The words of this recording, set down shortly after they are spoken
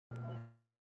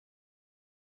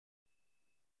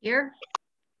Here.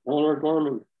 Eleanor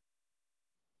Gorman.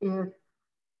 Here.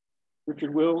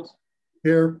 Richard Wills.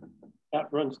 Here.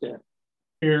 Pat Brunstad.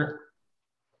 Here.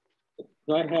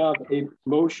 I have a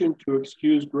motion to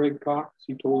excuse Greg Cox.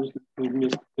 He told us he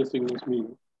was missing this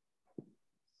meeting.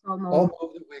 I'll move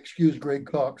that we excuse Greg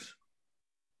Cox.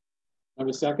 Have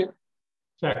a second?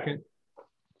 Second.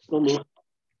 So moved.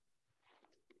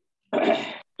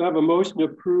 I have a motion to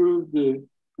approve the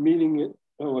meeting.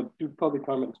 Oh, do public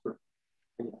comments first.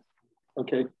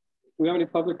 Okay. Do we have any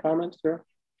public comments, Sarah?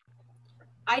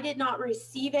 I did not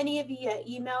receive any via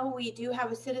email. We do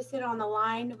have a citizen on the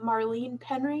line, Marlene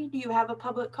Penry. Do you have a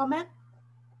public comment?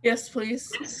 Yes,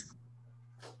 please.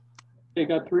 You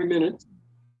got 3 minutes.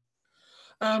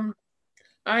 On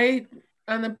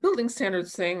the building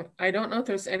standards thing, I don't know if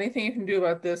there's anything you can do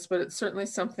about this, but it's certainly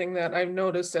something that I've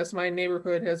noticed as my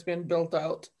neighborhood has been built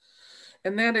out.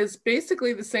 And that is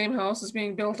basically the same house is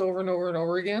being built over and over and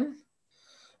over again.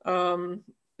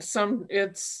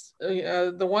 It's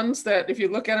the ones that if you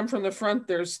look at them from the front,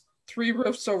 there's 3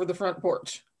 roofs over the front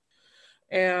porch.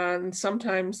 And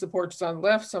sometimes the porch is on the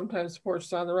left, sometimes the porch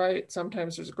is on the right,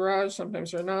 sometimes there's a garage,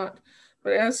 sometimes they're not.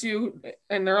 But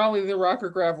and they're all either rock or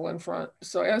gravel in front.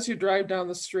 So as you drive down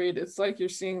the street, it's like you're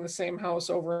seeing the same house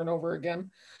over and over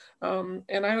again.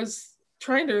 And I was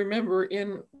trying to remember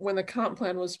when the comp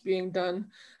plan was being done,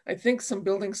 I think some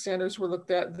building standards were looked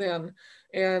at then.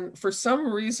 And for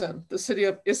some reason, the city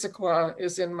of Issaquah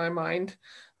is in my mind.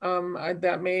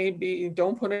 That may be,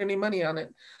 don't put any money on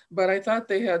it, but I thought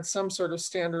they had some sort of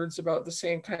standards about the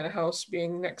same kind of house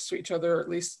being next to each other, or at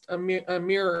least a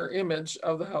mirror image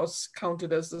of the house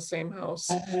counted as the same house.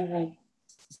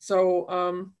 So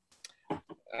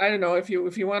I don't know, if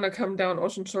you want to come down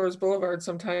Ocean Shores Boulevard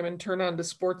sometime and turn on to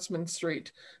Sportsman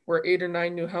Street, where 8 or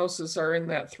 9 new houses are in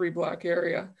that 3-block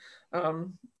area.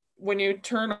 When you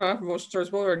turn off of Ocean Shores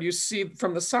Boulevard, you see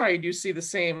from the side, you see the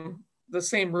same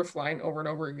roof line over and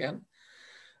over again.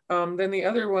 Then the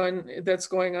other one that's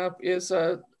going up is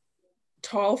a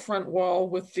tall front wall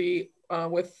with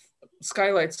with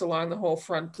skylights along the whole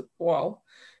front wall,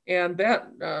 and that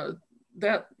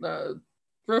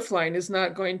roof line is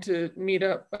not going to meet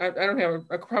up. I don't have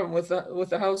a problem with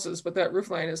the houses, but that roof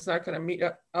line is not going to meet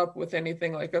up with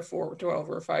anything like a 412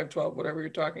 or a 512, whatever you're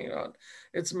talking about.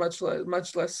 It's much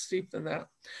less steep than that.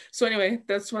 So anyway,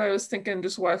 that's what I was thinking,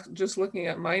 just looking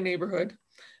at my neighborhood.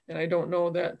 And I don't know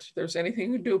that there's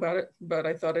anything to do about it, but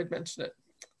I thought I'd mention it.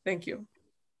 Thank you.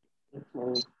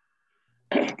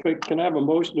 Can I have a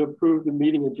motion to approve the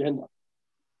meeting agenda?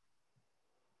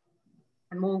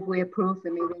 I move we approve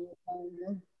the meeting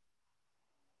agenda.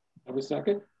 Have a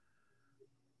second?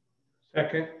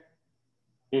 Second.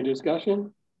 Any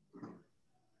discussion?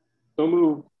 So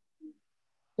moved.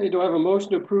 Hey, do I have a motion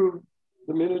to approve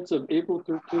the minutes of April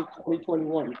 13th,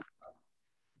 2021?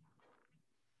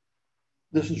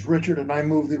 This is Richard, and I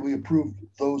move that we approve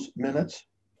those minutes.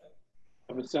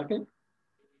 Have a second?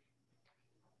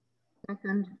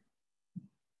 Second.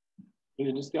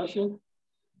 Any discussion?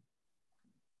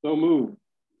 So moved.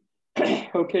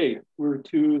 Okay, we're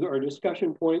to our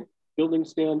discussion point, building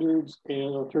standards,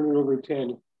 and I'll turn it over to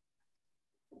Tanya.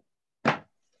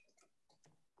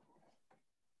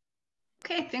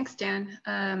 Okay, thanks, Dan.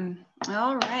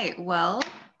 All right, well,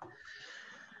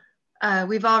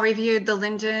 we've all reviewed the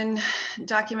Linden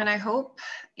document, I hope,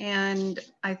 and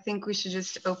I think we should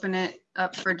just open it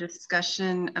up for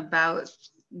discussion about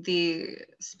the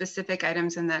specific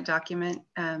items in that document.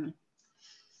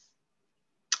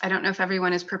 I don't know if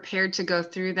everyone is prepared to go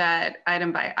through that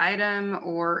item by item,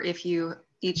 or if you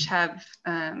each have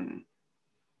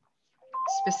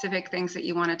specific things that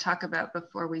you want to talk about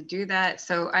before we do that.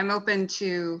 So I'm open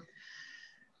to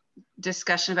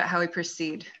discussion about how we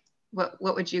proceed. What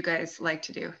would you guys like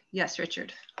to do? Yes,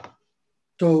 Richard.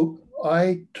 So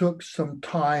I took some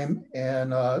time,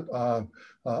 and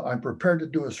I'm prepared to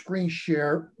do a screen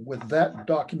share with that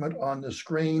document on the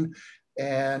screen.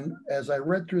 And as I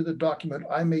read through the document,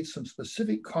 I made some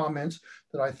specific comments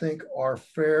that I think are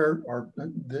fair, or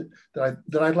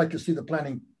that I'd like to see the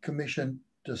Planning Commission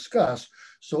discuss.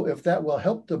 So if that will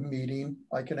help the meeting,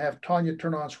 I can have Tanya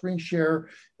turn on screen share,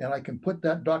 and I can put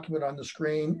that document on the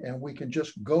screen, and we can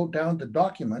just go down the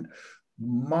document.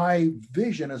 My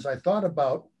vision, as I thought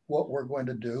about what we're going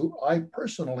to do, I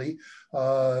personally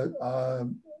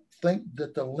think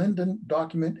that the Linden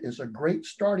document is a great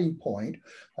starting point.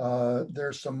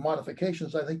 There's some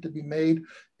modifications I think to be made,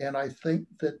 and I think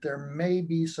that there may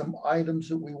be some items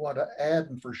that we want to add,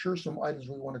 and for sure some items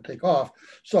we want to take off.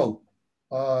 So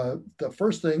the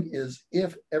first thing is,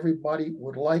 if everybody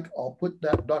would like, I'll put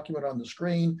that document on the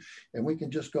screen, and we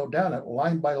can just go down it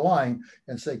line by line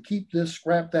and say, keep this,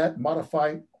 scrap that,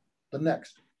 modify, the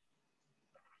next.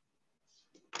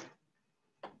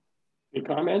 Any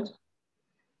comments?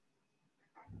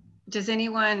 Does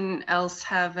anyone else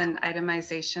have an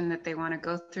itemization that they want to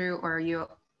go through, or are you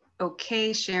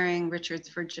okay sharing Richard's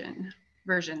version?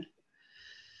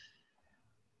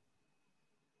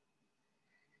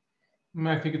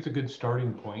 I think it's a good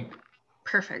starting point.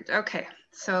 Perfect. Okay.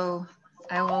 So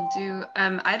I will do,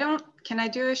 can I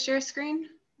do a share screen?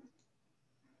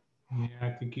 Yeah,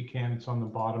 I think you can. It's on the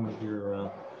bottom of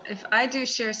your. If I do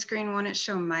share screen, won't it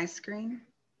show my screen?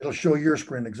 It'll show your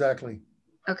screen, exactly.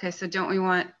 Okay, so don't we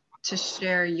want to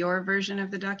share your version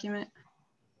of the document?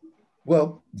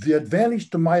 Well, the advantage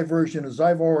to my version is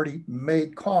I've already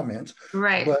made comments,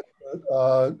 Right. But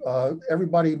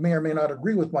everybody may or may not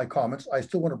agree with my comments. I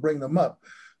still want to bring them up.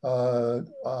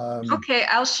 Okay,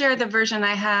 I'll share the version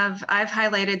I have. I've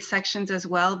highlighted sections as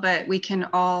well, but we can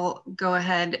all go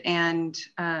ahead and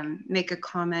make a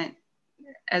comment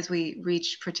as we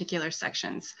reach particular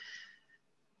sections.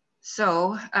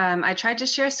 So I tried to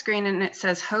share screen and it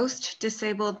says host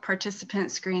disabled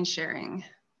participant screen sharing.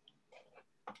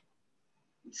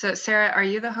 So Sarah, are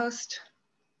you the host?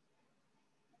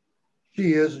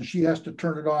 She is, and she has to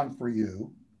turn it on for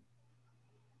you.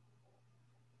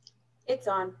 It's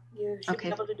on. You should be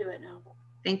able to do it now.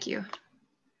 Thank you.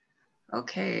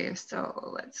 Okay,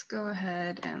 so let's go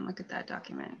ahead and look at that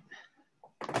document.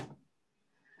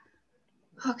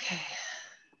 Okay.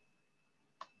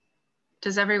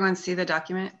 Does everyone see the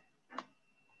document?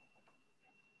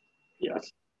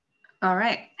 Yes. All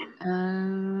right.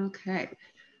 Okay.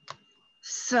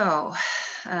 So,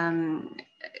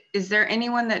 is there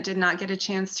anyone that did not get a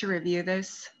chance to review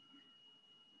this?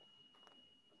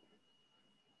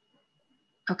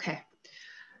 Okay.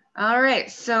 All right.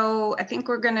 So I think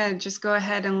we're going to just go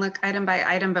ahead and look item by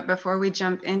item. But before we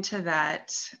jump into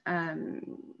that,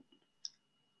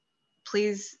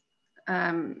 please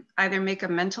either make a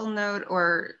mental note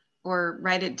or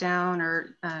write it down,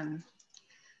 or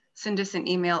send us an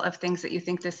email of things that you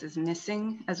think this is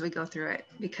missing as we go through it.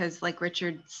 Because like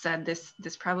Richard said, this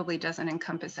probably doesn't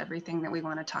encompass everything that we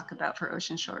want to talk about for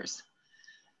Ocean Shores.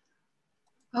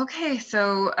 Okay,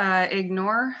 so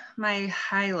ignore my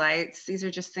highlights. These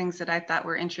are just things that I thought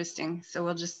were interesting. So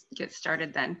we'll just get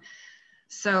started then.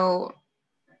 So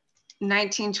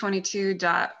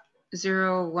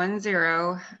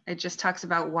 1922.010, it just talks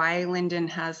about why Linden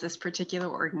has this particular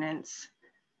ordinance.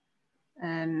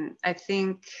 And I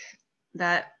think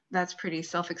that that's pretty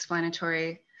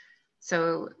self-explanatory.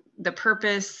 So the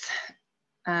purpose,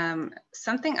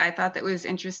 something I thought that was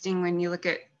interesting when you look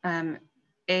at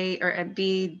at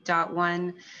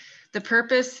B.1, the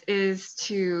purpose is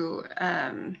to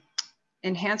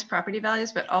enhance property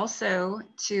values, but also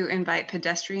to invite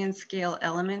pedestrian scale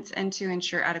elements and to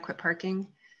ensure adequate parking.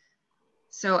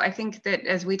 So I think that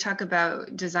as we talk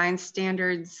about design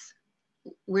standards,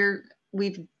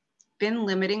 we've been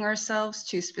limiting ourselves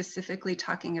to specifically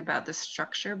talking about the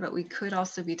structure, but we could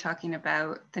also be talking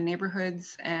about the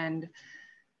neighborhoods and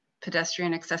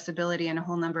pedestrian accessibility and a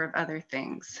whole number of other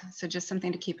things. So just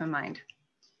something to keep in mind.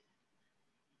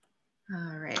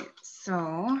 All right,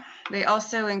 so they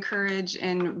also encourage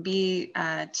in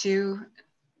B2 to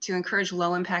encourage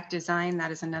low impact design.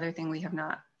 That is another thing we have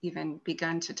not even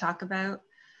begun to talk about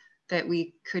that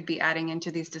we could be adding into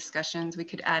these discussions. We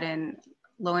could add in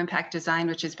low impact design,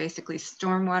 which is basically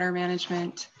stormwater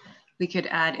management. We could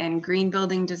add in green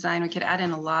building design. We could add in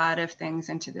a lot of things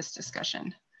into this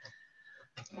discussion.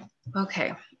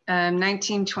 Okay,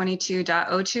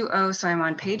 1922.020, so I'm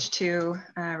on page 2,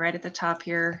 right at the top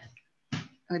here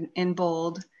in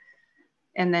bold.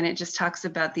 And then it just talks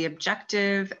about the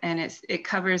objective, and it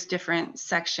covers different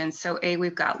sections. So A,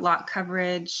 we've got lot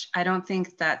coverage. I don't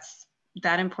think that's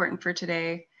that important for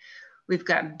today. We've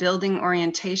got building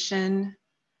orientation.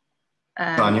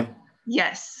 Tanya?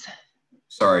 Yes.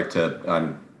 Sorry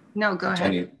no, go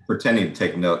ahead. Pretending to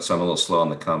take notes, so I'm a little slow on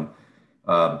the come.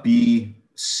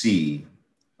 BC,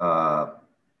 to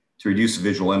reduce the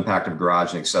visual impact of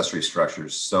garage and accessory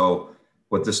structures. So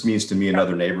what this means to me in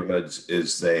other neighborhoods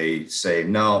is they say,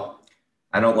 no,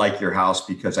 I don't like your house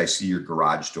because I see your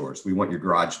garage doors. We want your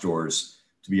garage doors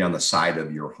to be on the side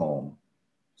of your home.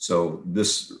 So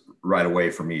this right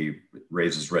away for me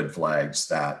raises red flags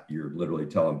that you're literally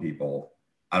telling people,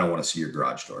 I don't want to see your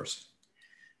garage doors.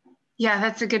 Yeah,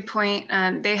 that's a good point.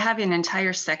 They have an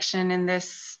entire section in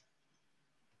this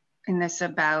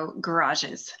about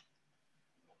garages.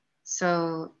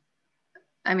 So,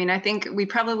 I mean, I think we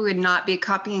probably would not be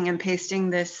copying and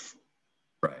pasting this.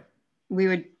 Right. We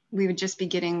would just be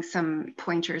getting some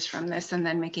pointers from this and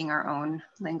then making our own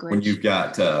language. When you've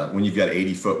got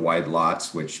 80-foot wide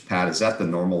lots, which Pat, is that the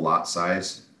normal lot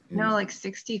size No, like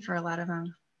 60 for a lot of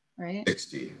them, right?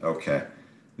 60, okay.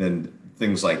 Then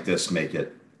things like this make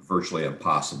it virtually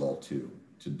impossible to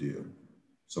do.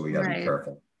 So we gotta be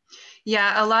careful.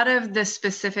 Yeah, a lot of the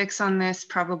specifics on this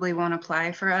probably won't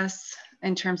apply for us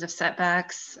in terms of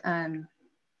setbacks.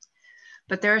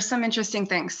 But there are some interesting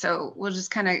things. So we'll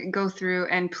just kind of go through,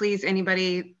 and please,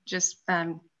 anybody just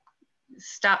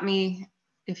stop me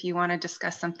if you want to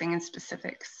discuss something in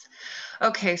specifics.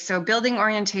 Okay, so building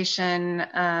orientation.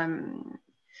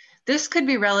 This could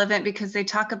be relevant because they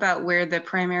talk about where the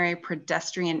primary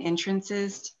pedestrian entrance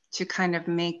is to kind of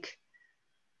make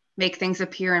things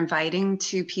appear inviting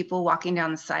to people walking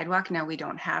down the sidewalk. Now, we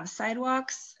don't have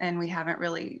sidewalks and we haven't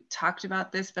really talked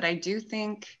about this, but I do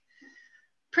think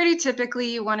pretty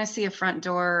typically you want to see a front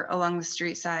door along the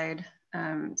street side.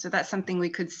 So that's something we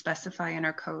could specify in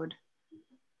our code.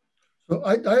 So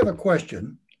I have a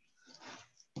question.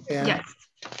 And, yes.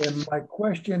 And my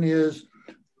question is,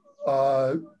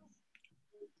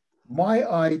 my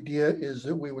idea is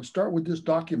that we would start with this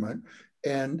document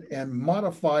and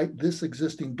modify this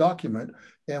existing document.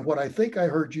 And what I think I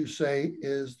heard you say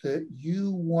is that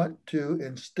you want to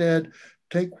instead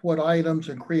take what items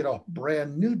and create a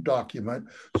brand new document.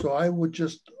 So I would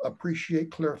just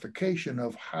appreciate clarification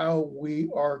of how we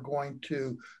are going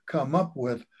to come up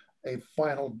with a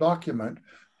final document.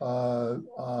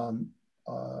 And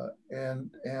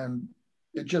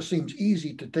it just seems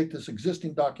easy to take this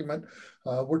existing document.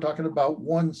 We're talking about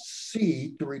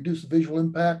 1C to reduce the visual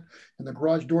impact and the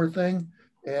garage door thing.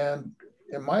 And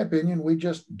in my opinion, we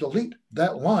just delete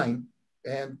that line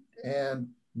and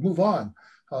move on.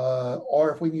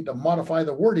 Or if we need to modify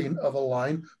the wording of a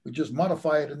line, we just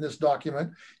modify it in this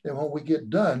document. And when we get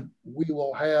done, we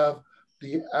will have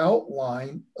the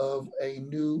outline of a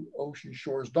new Ocean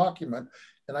Shores document.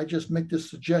 And I just make this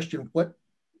suggestion, what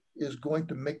is going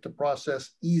to make the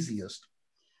process easiest?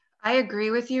 I agree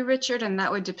with you, Richard, and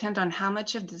that would depend on how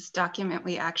much of this document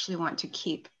we actually want to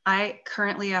keep. I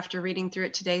currently, after reading through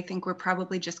it today, think we're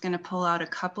probably just going to pull out a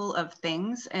couple of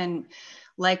things and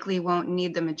likely won't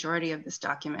need the majority of this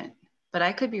document, but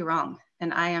I could be wrong,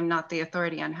 and I am not the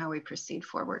authority on how we proceed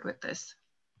forward with this.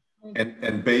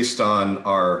 And based on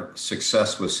our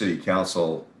success with City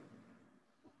Council,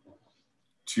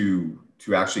 to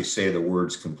actually say the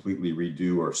words completely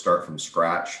redo or start from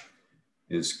scratch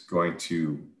is going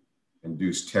to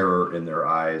induce terror in their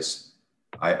eyes.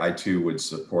 I too would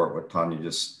support what Tanya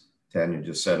just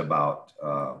said about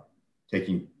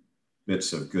taking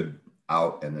bits of good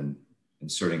out and then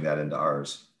inserting that into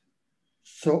ours.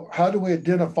 So how do we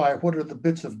identify what are the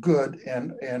bits of good?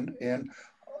 And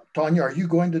Tanya, are you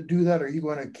going to do that? Are you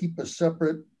going to keep a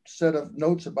separate set of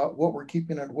notes about what we're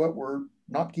keeping and what we're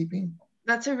not keeping?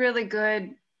 That's a really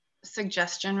good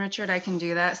suggestion, Richard. I can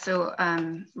do that. So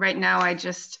right now I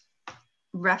just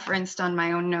referenced on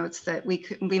my own notes that we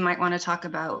might want to talk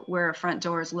about where a front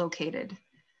door is located.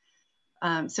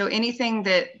 So anything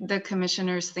that the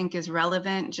commissioners think is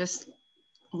relevant, just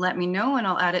let me know and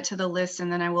I'll add it to the list,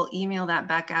 and then I will email that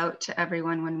back out to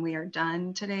everyone when we are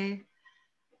done today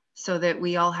so that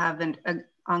we all have an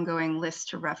ongoing list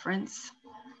to reference.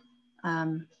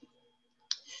 Does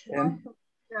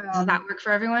that work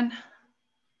for everyone?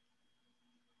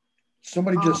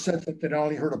 Somebody just said that I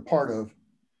only heard a part of.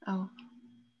 Oh.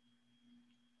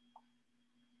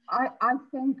 I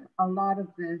think a lot of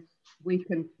this, we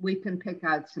can pick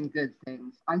out some good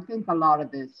things. I think a lot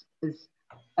of this is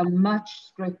a much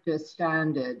stricter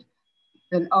standard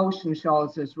than Ocean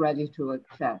Shores is ready to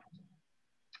accept.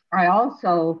 I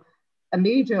also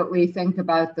immediately think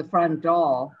about the front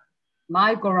door.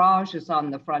 My garage is on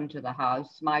the front of the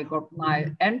house.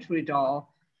 My entry door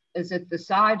is at the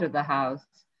side of the house.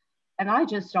 And I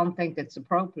just don't think it's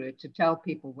appropriate to tell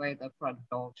people where the front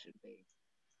door should be.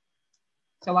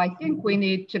 So I think we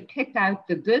need to pick out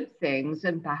the good things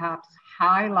and perhaps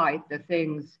highlight the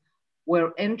things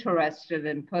we're interested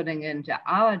in putting into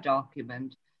our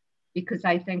document, because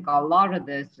I think a lot of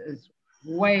this is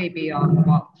way beyond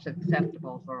what's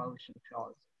acceptable for Ocean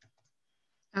Shores.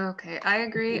 Okay, I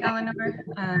agree, Eleanor.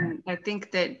 I think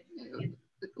that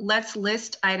let's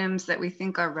list items that we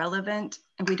think are relevant,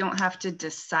 and we don't have to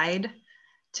decide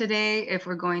today if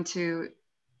we're going to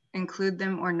include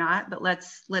them or not, but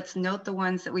let's note the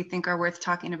ones that we think are worth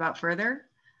talking about further.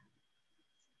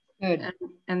 Good.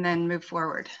 And then move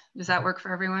forward. Does that work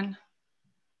for everyone?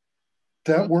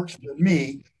 That works for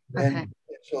me. Okay. And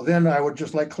so then I would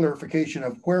just like clarification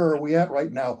of where are we at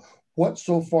right now? What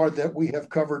so far that we have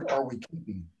covered are we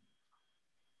keeping?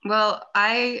 Well,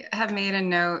 I have made a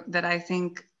note that I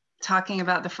think talking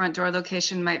about the front door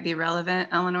location might be relevant.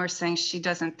 Eleanor's saying she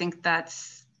doesn't think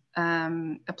that's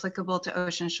applicable to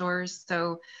Ocean Shores.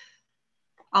 So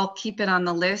I'll keep it on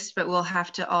the list, but we'll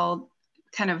have to all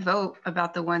kind of vote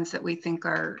about the ones that we think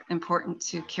are important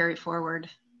to carry forward.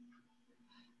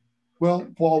 Well,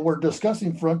 while we're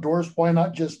discussing front doors, why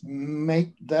not just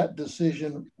make that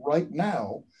decision right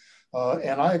now?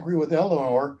 And I agree with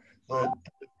Eleanor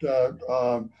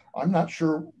that I'm not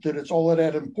sure that it's all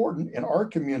that important in our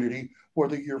community,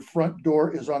 whether your front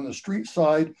door is on the street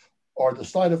side or the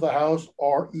side of the house,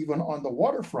 or even on the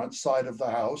waterfront side of the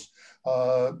house,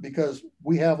 because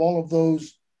we have all of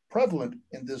those prevalent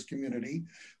in this community.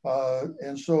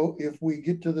 And so if we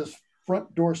get to this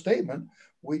front door statement,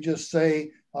 we just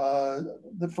say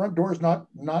the front door is not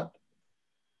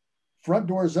front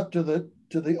door is up to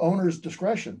the owner's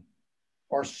discretion,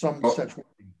 or some such way.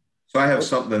 So I have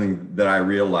something that I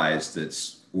realized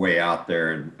that's way out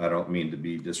there, and I don't mean to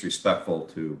be disrespectful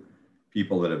to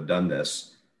people that have done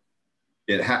this.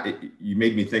 You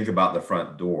made me think about the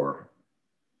front door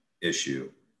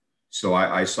issue. So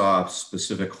I saw a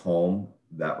specific home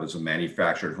that was a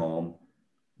manufactured home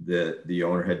that the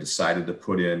owner had decided to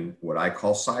put in what I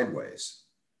call sideways.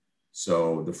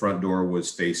 So the front door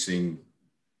was facing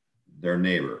their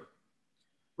neighbor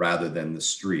rather than the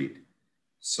street.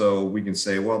 So we can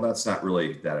say, well, that's not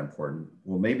really that important.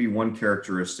 Well, maybe one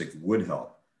characteristic would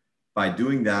help. By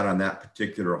doing that on that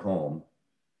particular home,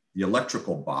 the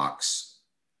electrical box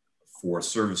for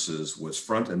services was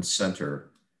front and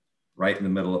center, right in the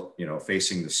middle,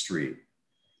 facing the street.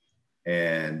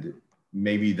 And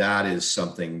maybe that is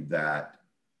something that's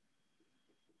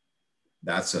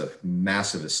a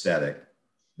massive aesthetic,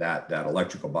 that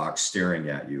electrical box staring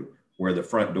at you, where the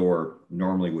front door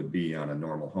normally would be on a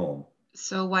normal home.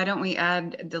 So why don't we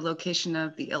add the location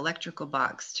of the electrical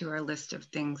box to our list of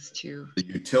things to? The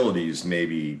utilities,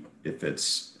 maybe, if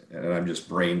it's, and I'm just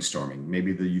brainstorming,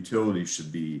 maybe the utilities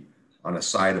should be on a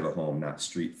side of a home, not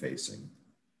street facing.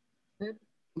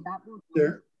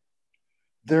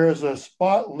 There is a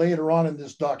spot later on in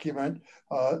this document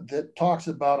that talks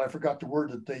about, I forgot the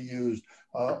word that they used,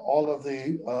 all of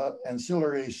the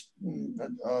ancillaries,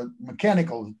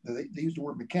 mechanical, they used the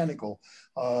word mechanical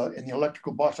in the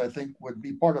electrical box, I think would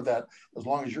be part of that, as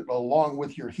long as you're along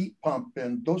with your heat pump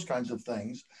and those kinds of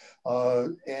things.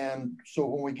 And so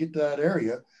when we get to that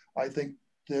area, I think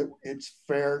that it's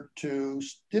fair to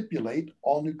stipulate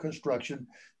all new construction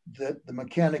that the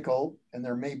mechanical, and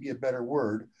there may be a better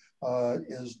word,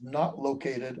 is not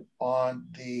located on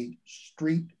the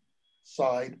street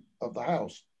side of the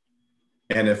house.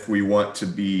 And if we want to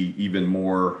be even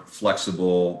more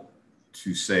flexible,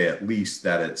 to say at least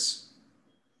that it's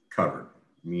covered,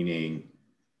 meaning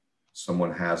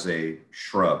someone has a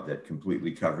shrub that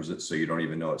completely covers it so you don't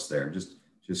even know it's there. Just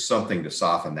something to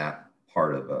soften that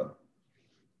part of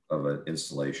an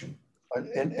installation.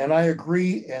 And I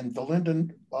agree, and the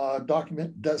Linden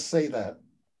document does say that.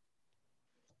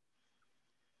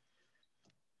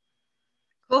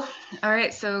 Cool. All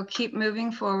right, so keep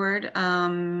moving forward.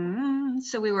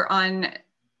 So we were on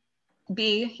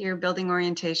B here, building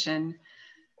orientation.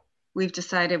 We've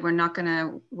decided we're not going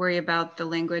to worry about the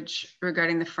language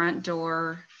regarding the front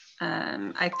door.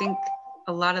 I think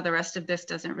a lot of the rest of this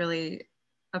doesn't really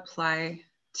apply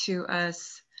to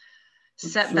us.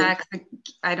 Setbacks,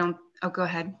 oh, go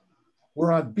ahead.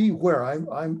 We're on B where?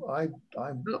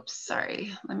 Oops,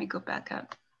 sorry. Let me go back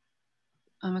up.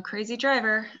 I'm a crazy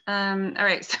driver. All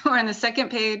right, so we're on the second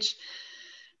page,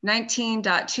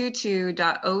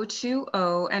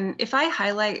 19.22.020. And if I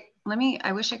highlight,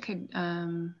 I wish I could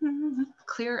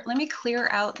let me clear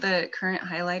out the current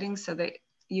highlighting so that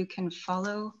you can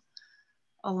follow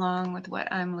along with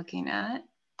what I'm looking at.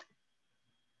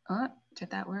 Oh, did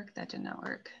that work? That did not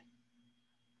work.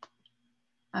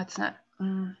 That's not,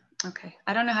 okay.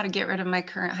 I don't know how to get rid of my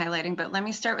current highlighting, but let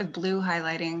me start with blue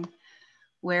highlighting.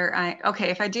 Okay,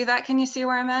 if I do that, can you see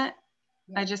where I'm at?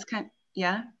 Yeah. I just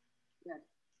yeah?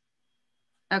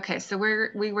 Yeah. Okay, so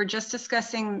we were just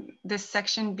discussing this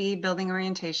section B, building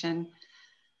orientation.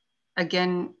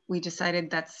 Again, we decided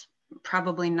that's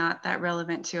probably not that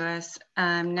relevant to us.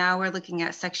 Now we're looking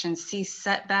at section C,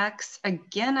 setbacks.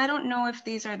 Again, I don't know if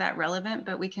these are that relevant,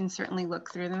 but we can certainly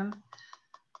look through them.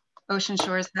 Ocean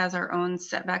Shores has our own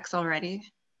setbacks already.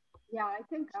 Yeah, I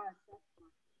think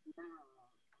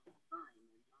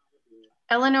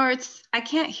Eleanor, I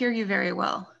can't hear you very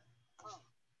well. Oh,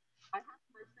 I have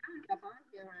my sound up on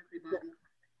here, everybody.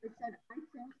 I said, I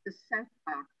think the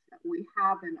setbacks that we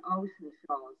have in Ocean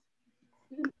Shores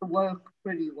seem to work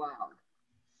pretty well.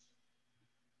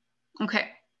 Okay,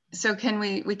 so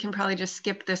we can probably just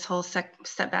skip this whole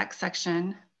setback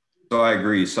section. So I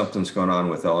agree, something's going on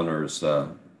with Eleanor's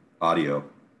audio.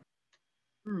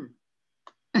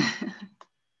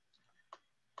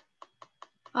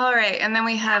 All right, and then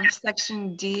we have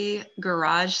section D,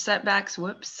 garage setbacks,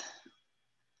 whoops.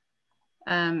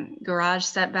 Garage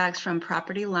setbacks from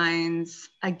property lines.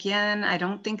 Again, I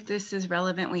don't think this is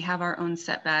relevant. We have our own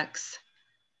setbacks.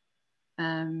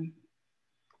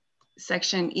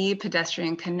 Section E,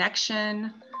 pedestrian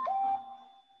connection.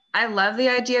 I love the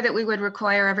idea that we would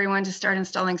require everyone to start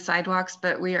installing sidewalks,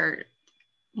 but we are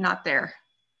not there.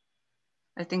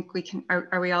 I think we can,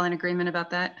 are we all in agreement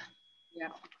about that? Yeah.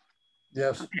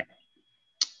 Yes. Okay.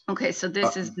 Okay, so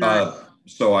this is not.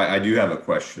 So I do have a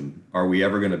question. Are we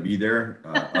ever going to be there?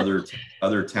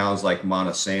 Other towns like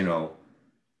Montesano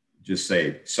just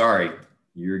say, sorry,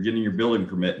 you're getting your building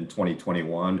permit in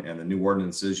 2021 and the new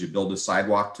ordinance is you build a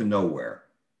sidewalk to nowhere,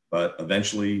 but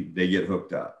eventually they get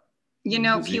hooked up. You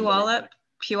know,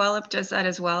 Puyallup does that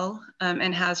as well,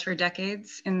 and has for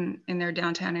decades in their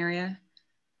downtown area.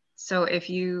 So if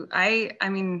you, I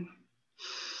mean,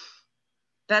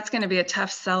 that's going to be a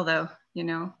tough sell though, you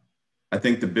know. I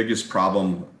think the biggest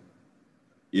problem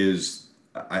is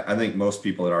I think most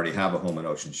people that already have a home in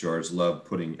Ocean Shores love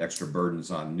putting extra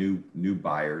burdens on new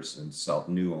buyers and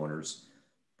new owners.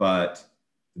 But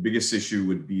the biggest issue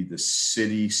would be the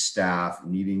city staff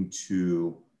needing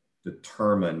to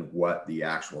determine what the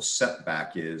actual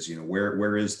setback is, you know,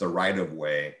 where is the right of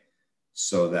way,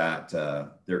 so that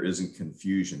there isn't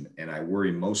confusion. And I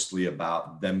worry mostly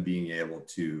about them being able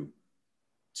to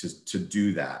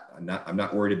do that. I'm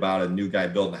not worried about a new guy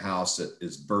building a house that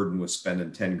is burdened with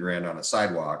spending 10 grand on a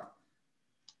sidewalk.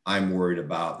 I'm worried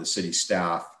about the city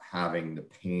staff having the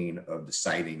pain of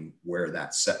deciding where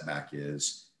that setback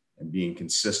is and being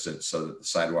consistent so that the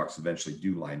sidewalks eventually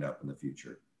do line up in the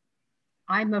future.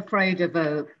 I'm afraid of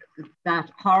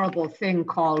that horrible thing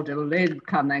called a lid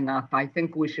coming up. I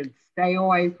think we should stay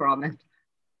away from it.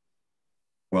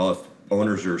 Well, if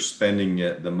owners are spending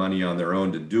the money on their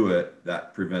own to do it,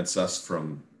 that prevents us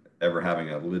from ever having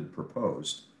a lid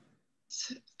proposed.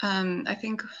 I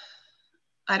think,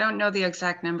 I don't know the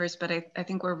exact numbers, but I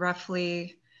think we're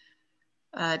roughly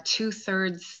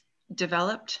 2/3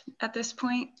 developed at this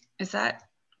point. Is that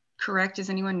correct? Does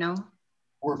anyone know?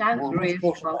 We're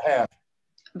close to half.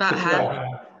 About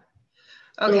half?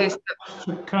 Okay.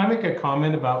 So, can I make a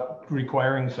comment about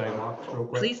requiring sidewalks real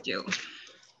quick? Please do.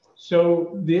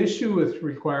 So the issue with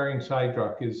requiring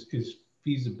sidewalk is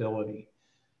feasibility.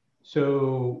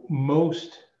 So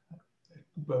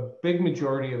a big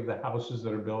majority of the houses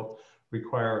that are built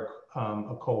require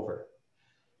a culvert.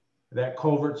 That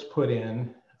culvert's put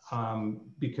in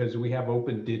because we have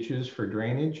open ditches for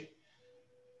drainage,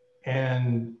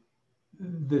 and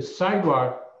the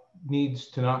sidewalk needs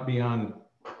to not be on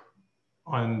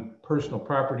personal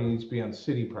property, needs to be on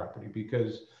city property,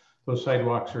 because those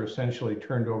sidewalks are essentially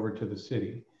turned over to the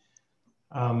city.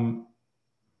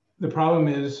 The problem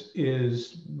is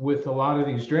with a lot of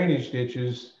these drainage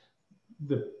ditches,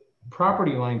 the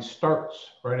property line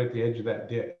starts right at the edge of that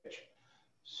ditch.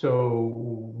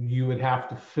 So you would have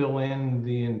to fill in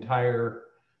the entire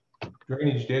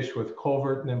drainage ditch with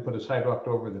culvert and then put a sidewalk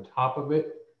over the top of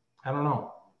it. I don't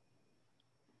know.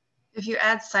 If you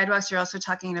add sidewalks, you're also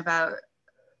talking about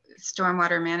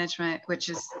stormwater management, which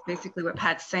is basically what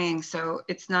Pat's saying. So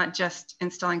it's not just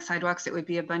installing sidewalks, it would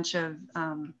be a bunch of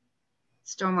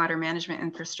stormwater management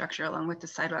infrastructure along with the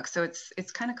sidewalks. So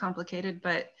it's kind of complicated,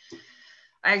 but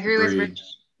I agree with Rich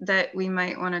that we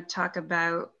might want to talk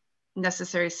about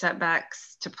necessary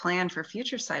setbacks to plan for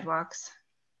future sidewalks.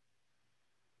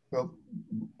 Well,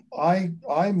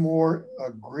 I more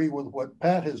agree with what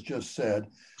Pat has just said,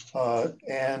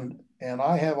 and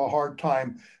I have a hard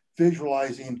time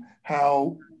visualizing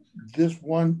how this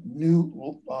one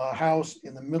new house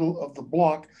in the middle of the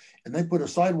block, and they put a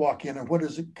sidewalk in, and what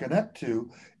does it connect to?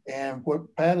 And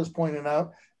what Pat is pointing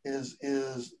out is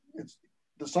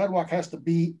the sidewalk has to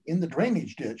be in the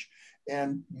drainage ditch.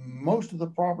 And most of the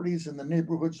properties in the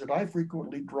neighborhoods that I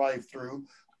frequently drive through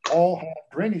all have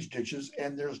drainage ditches,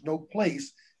 and there's no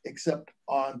place except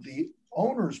on the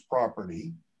owner's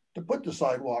property to put the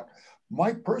sidewalk.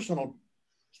 My personal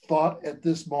thought at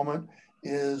this moment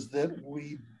is that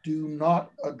we do not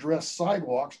address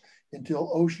sidewalks until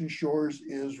Ocean Shores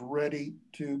is ready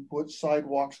to put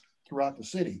sidewalks throughout the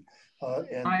city.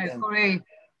 I agree.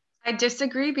 I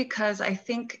disagree, because I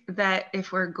think that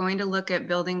if we're going to look at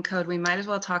building code, we might as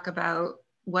well talk about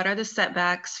what are the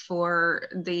setbacks for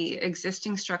the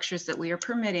existing structures that we are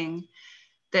permitting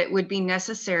that would be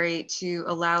necessary to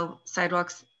allow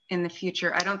sidewalks in the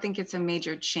future. I don't think it's a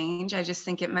major change. I just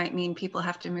think it might mean people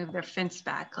have to move their fence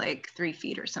back like 3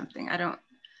 feet or something.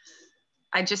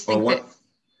 I just think One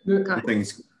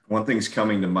One thing's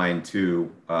coming to mind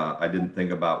too. I didn't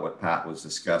think about what Pat was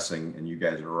discussing, and you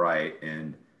guys are right.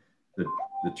 And the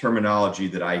terminology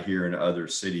that I hear in other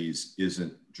cities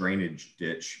isn't drainage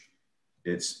ditch,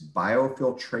 it's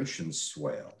biofiltration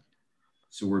swale.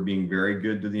 So we're being very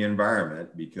good to the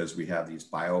environment because we have these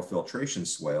biofiltration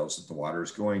swales that the water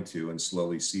is going to and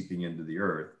slowly seeping into the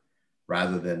earth,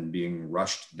 rather than being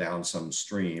rushed down some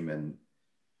stream and,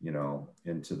 you know,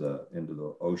 into the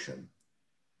ocean.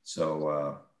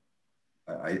 So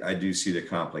I do see the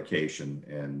complication,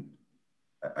 and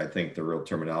I think the real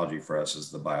terminology for us is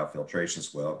the biofiltration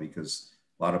swale, because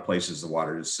a lot of places the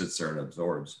water just sits there and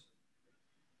absorbs.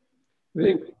 I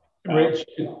think, Rich,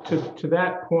 to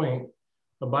that point,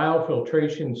 a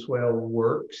biofiltration swale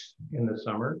works in the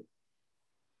summer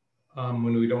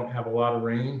when we don't have a lot of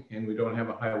rain and we don't have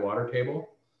a high water table.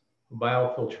 A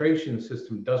biofiltration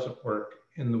system doesn't work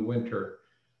in the winter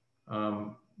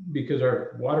because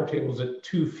our water table is at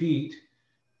 2 feet.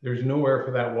 There's nowhere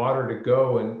for that water to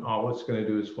go, and all it's going to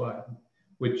do is flood,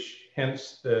 which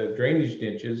hence the drainage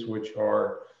ditches, which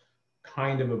are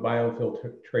kind of a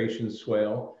biofiltration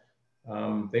swale.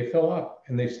 They fill up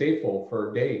and they stay full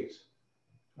for days.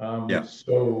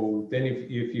 So then if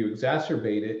you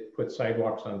exacerbate it, put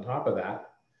sidewalks on top of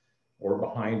that or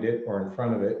behind it or in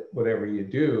front of it, whatever you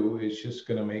do, is just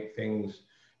going to make things,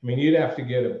 I mean, you'd have to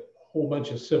get a whole bunch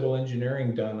of civil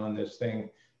engineering done on this thing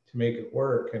to make it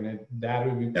work. And that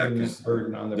would be putting this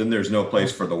burden on the— Then there's no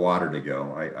place for the water to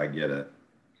go. I get it.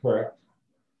 Correct.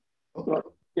 Well,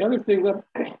 the other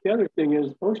thing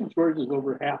is Ocean Shores is a little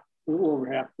over half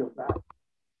built out.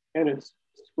 And it's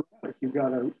sporadic. You've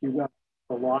got a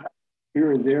lot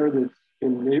here and there that's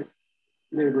in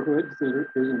neighborhoods that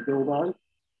isn't built on.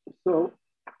 So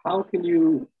how can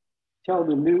you tell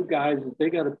the new guys that they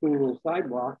got to put in a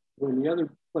sidewalk when the other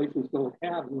places don't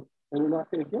have them and they're not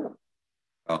going to get them?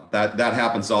 Well, that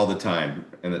happens all the time,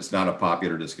 and it's not a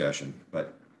popular discussion,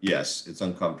 but yes, it's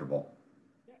uncomfortable.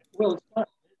 Well, it's not.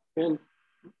 And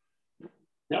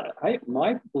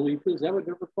my belief is that would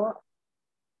never fly.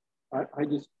 I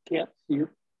just can't see it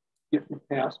getting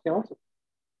past council.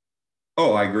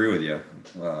 Oh, I agree with you.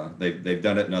 They've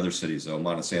done it in other cities, though.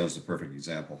 Montesano is the perfect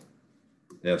example.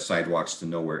 They have sidewalks to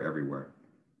nowhere, everywhere.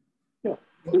 Yeah.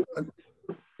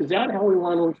 Is that how we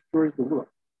want Ocean Shores to look?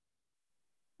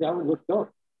 That would look dumb.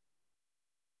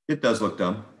 It does look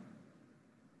dumb.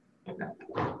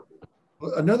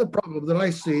 Another problem that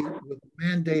I see with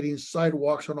mandating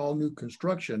sidewalks on all new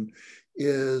construction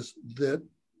is that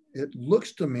it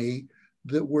looks to me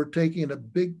that we're taking a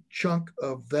big chunk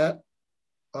of that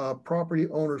property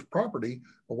owner's property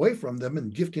away from them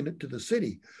and gifting it to the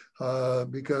city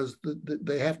because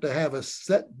they have to have a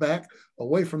setback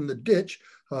away from the ditch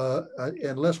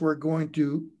unless we're going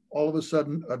to all of a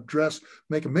sudden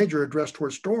make a major address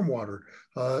towards stormwater.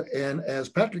 And as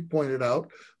Patrick pointed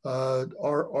out,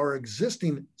 our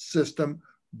existing system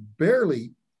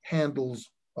barely handles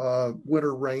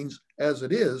winter rains as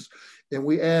it is, and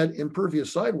we add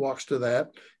impervious sidewalks to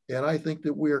that. And I think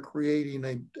that we are creating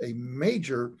a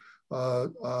major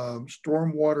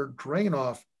stormwater drain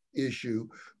off issue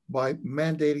by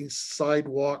mandating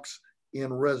sidewalks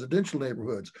in residential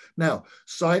neighborhoods. Now,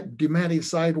 demanding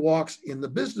sidewalks in the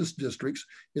business districts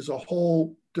is a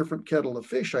whole different kettle of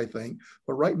fish, I think.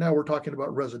 But right now we're talking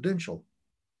about residential.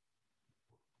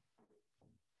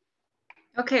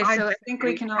 Okay, so I think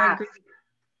we can all agree.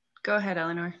 Go ahead,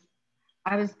 Eleanor.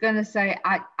 I was going to say,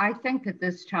 I think at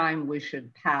this time we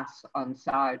should pass on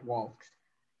sidewalks.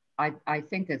 I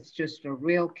think it's just a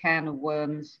real can of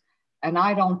worms. And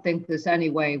I don't think there's any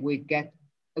way we'd get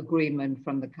agreement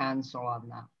from the council on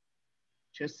that.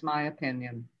 Just my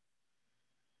opinion.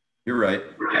 You're right.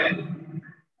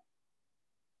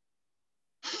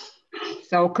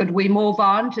 So could we move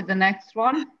on to the next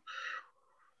one?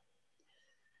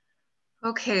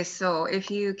 Okay, so if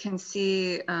you can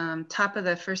see top of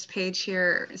the first page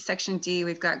here, section D,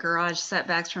 we've got garage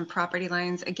setbacks from property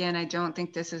lines. Again, I don't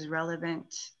think this is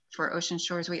relevant for Ocean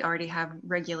Shores. We already have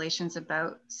regulations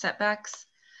about setbacks.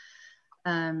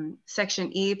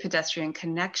 Section E, pedestrian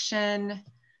connection.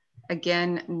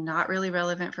 Again, not really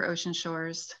relevant for Ocean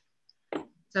Shores.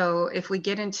 So if we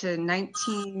get into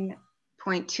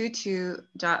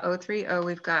 19.22.030,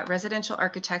 we've got residential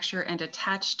architecture and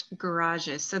attached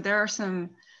garages. So there are some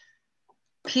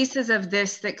pieces of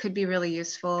this that could be really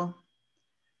useful.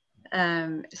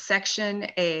 Section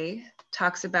A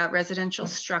talks about residential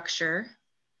structure,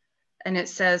 and it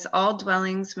says all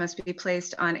dwellings must be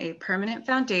placed on a permanent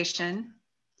foundation,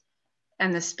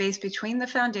 and the space between the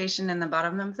foundation and the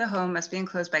bottom of the home must be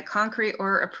enclosed by concrete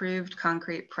or approved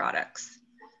concrete products.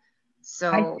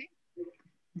 So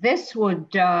this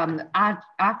would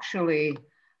actually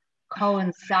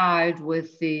coincide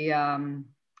with the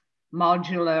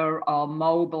modular or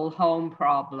mobile home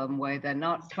problem, where they're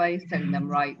not placing them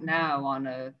right now on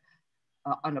a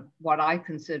what I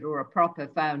consider a proper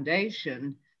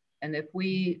foundation. And if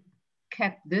we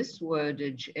kept this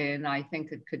wordage in, I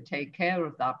think it could take care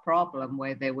of that problem,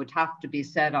 where they would have to be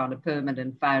set on a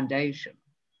permanent foundation.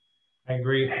 I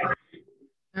agree.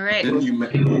 All right. Didn't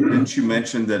you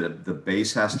mention that the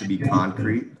base has to be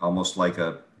concrete, almost like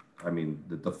the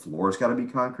floor's got to be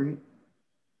concrete?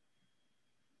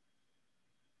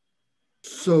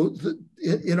 So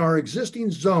in our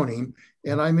existing zoning,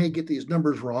 and I may get these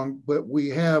numbers wrong, but we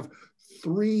have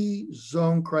 3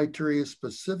 zone criteria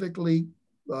specifically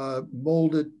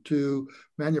molded to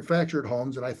manufactured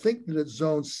homes, and I think that it's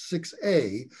zone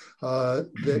 6A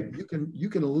that you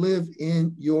can live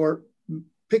in your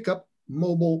pickup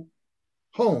mobile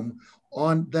home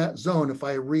on that zone, if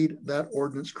I read that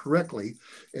ordinance correctly.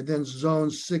 And then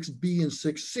zones 6B and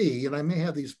 6C, and I may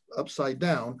have these upside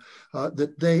down,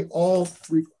 that they all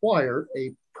require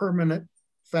a permanent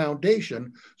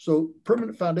foundation. So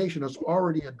permanent foundation is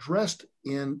already addressed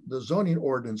in the zoning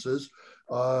ordinances.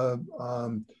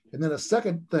 And then a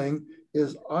second thing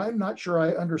is, I'm not sure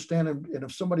I understand, and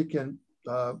if somebody can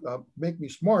make me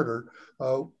smarter,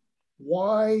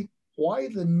 why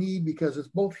the need, because it's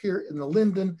both here in the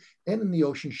Linden and in the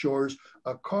Ocean Shores,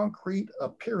 a concrete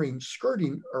appearing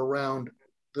skirting around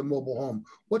the mobile home.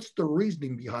 What's the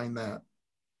reasoning behind that?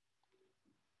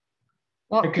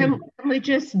 Well, can we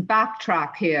just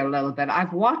backtrack here a little bit?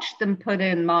 I've watched them put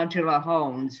in modular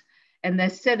homes, and they're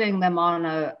sitting them on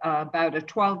about a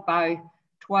 12 by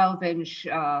 12 inch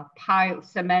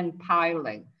cement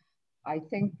piling. I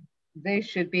think they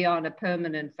should be on a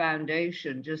permanent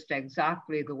foundation, just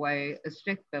exactly the way a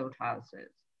stick-built house is.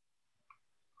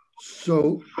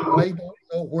 So I don't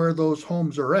know where those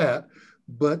homes are at,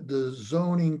 but the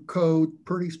zoning code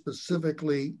pretty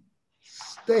specifically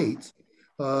states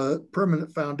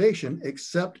permanent foundation,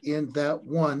 except in that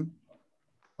one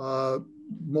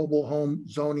mobile home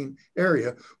zoning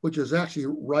area, which is actually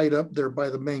right up there by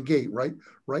the main gate,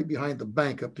 right behind the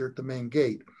bank up there at the main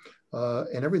gate.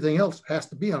 And everything else has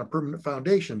to be on a permanent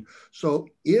foundation. So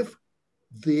if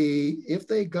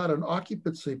they got an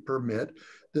occupancy permit,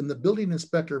 then the building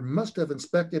inspector must have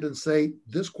inspected and say,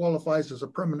 this qualifies as a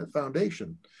permanent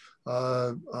foundation.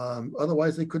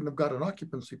 Otherwise they couldn't have got an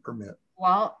occupancy permit.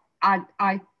 Well,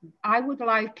 I would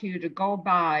like you to go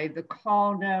by the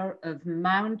corner of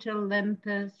Mount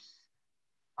Olympus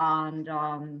and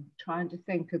trying to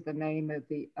think of the name of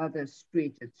the other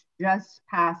street. It's just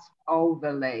past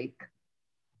Overlake.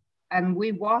 And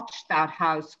we watched that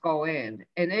house go in,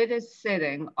 and it is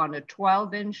sitting on a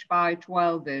 12 inch by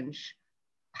 12 inch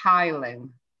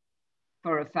piling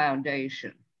for a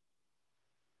foundation.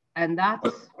 And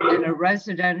that's in a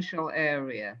residential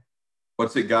area.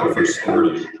 What's it got for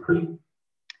skirting?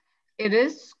 It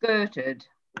is skirted.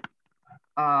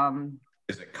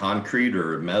 Is it concrete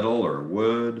or metal or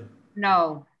wood?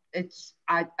 No, it's,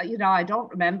 I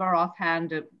don't remember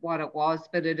offhand what it was,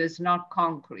 but it is not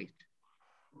concrete.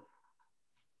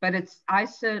 But I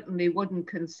certainly wouldn't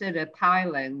consider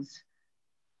pilings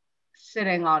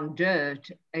sitting on dirt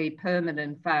a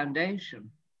permanent foundation.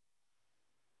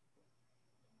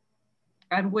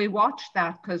 And we watched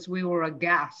that because we were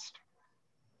aghast.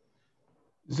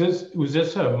 Was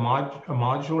this a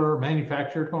modular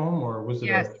manufactured home, or was it?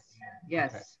 Yes,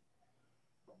 yes. Okay.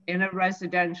 In a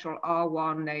residential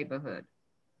R1 neighborhood.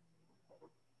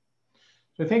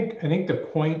 So I think the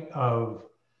point of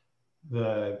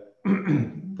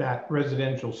that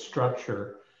residential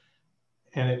structure,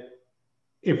 and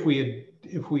if we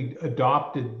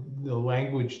adopted the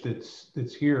language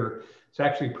that's here, it's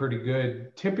actually pretty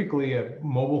good. Typically, a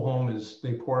mobile home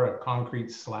they pour a concrete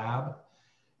slab,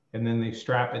 and then they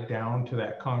strap it down to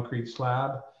that concrete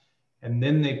slab, and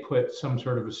then they put some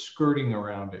sort of a skirting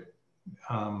around it.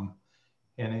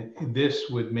 This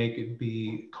would make it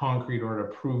be concrete or an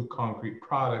approved concrete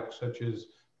product, such as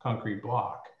concrete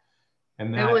block.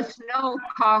 And there was no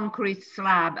concrete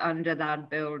slab under that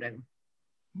building.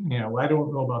 Yeah, well, I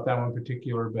don't know about that one in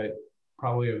particular, but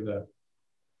probably of the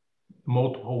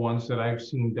multiple ones that I've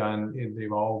seen done,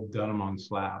 they've all done them on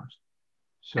slabs.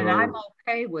 So, and I'm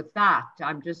okay with that.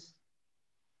 I'm just.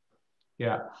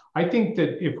 Yeah, I think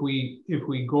that if we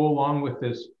go along with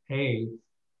this,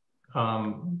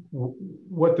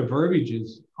 what the verbiage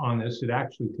is on this, it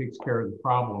actually takes care of the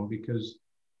problem, because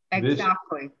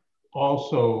exactly. This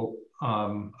also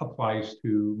applies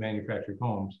to manufactured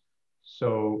homes.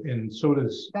 So, and so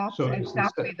does. That's so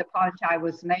exactly the point I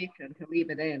was making, to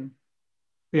leave it in.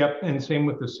 Yep, and same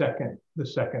with the second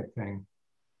thing.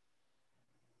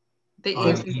 The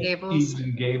eaves and gables. Eaves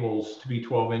and gables to be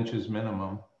 12 inches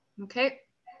minimum. Okay.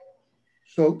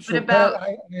 So what about? Pat,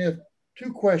 I have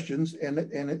two questions, and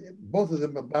both of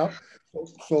them about.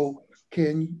 So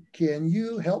can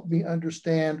you help me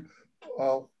understand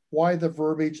why the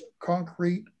verbiage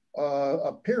concrete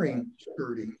appearing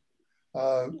sturdy?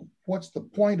 What's the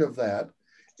point of that?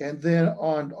 And then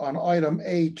on item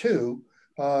A2,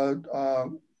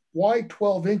 why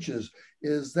 12 inches?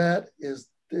 Is that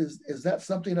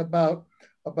something about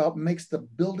makes the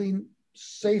building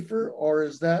safer, or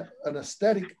is that an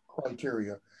aesthetic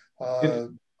criteria?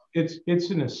 It's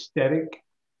an aesthetic.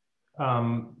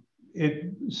 So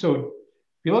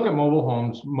if you look at mobile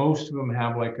homes, most of them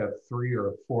have like a 3 or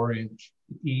a 4 inch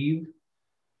eave,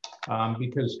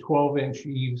 because 12-inch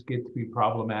eaves get to be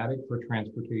problematic for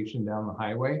transportation down the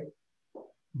highway.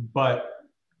 But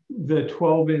the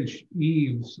 12-inch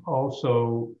eaves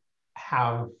also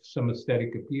have some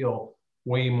aesthetic appeal,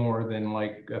 way more than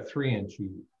like a 3-inch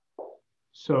eave.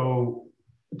 So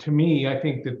to me, I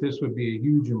think that this would be a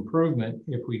huge improvement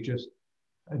if we just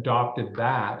adopted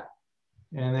that.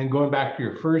 And then going back to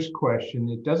your first question,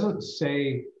 it doesn't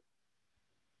say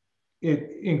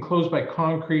it enclosed by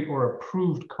concrete or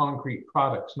approved concrete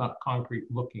products, not concrete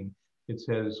looking. It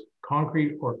says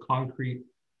concrete or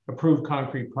approved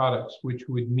concrete products, which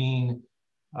would mean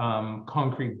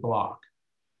concrete block.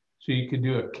 So you could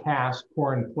do a cast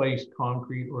pour in place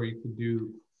concrete, or you could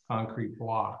do concrete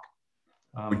block.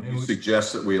 Would you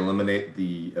suggest that we eliminate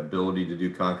the ability to do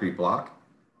concrete block?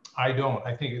 I don't.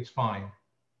 I think it's fine.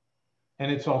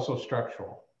 And it's also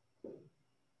structural.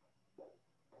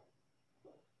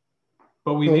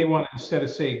 But we may want to, instead of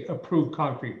say approved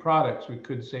concrete products, we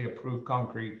could say approved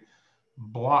concrete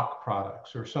block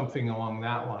products or something along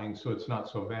that line, so it's not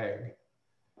so vague.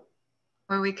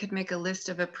 Or we could make a list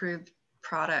of approved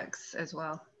products as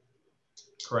well.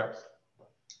 Correct.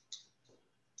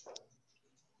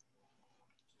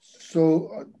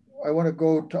 So I want to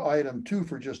go to item 2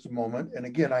 for just a moment. And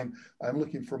again, I'm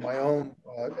looking for my own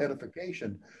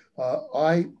edification.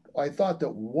 I thought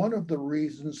that one of the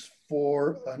reasons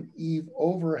for an eave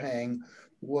overhang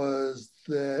was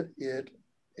that it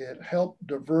helped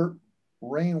divert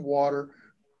rainwater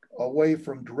away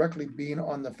from directly being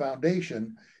on the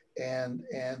foundation, and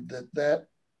that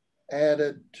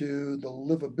added to the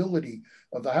livability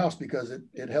of the house, because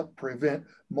it helped prevent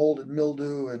mold and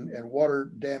mildew and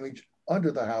water damage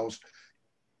under the house.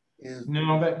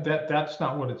 No, that's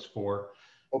not what it's for.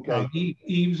 Okay.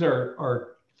 Eaves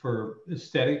are for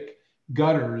aesthetic,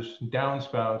 gutters,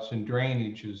 downspouts, and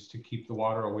drainages to keep the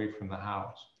water away from the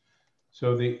house.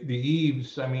 So the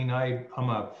eaves, I mean, I'm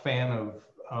a fan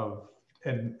of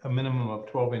a minimum of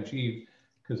 12-inch eave,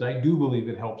 because I do believe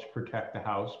it helps protect the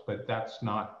house, but that's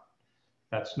not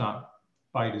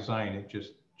by design. It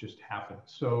just happens.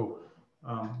 So,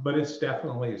 but it's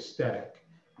definitely aesthetic,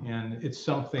 and it's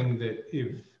something that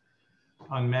if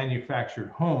on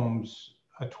manufactured homes,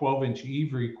 a 12-inch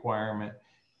eave requirement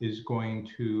is going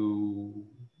to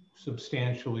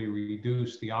substantially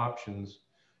reduce the options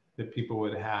that people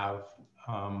would have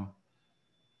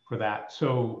for that.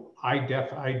 So I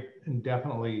am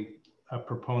definitely a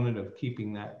proponent of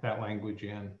keeping that language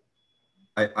in.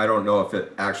 I don't know if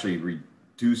it actually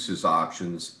reduces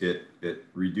options. It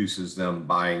reduces them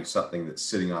buying something that's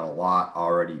sitting on a lot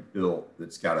already built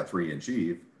that's got a 3-inch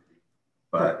eave.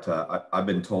 But I've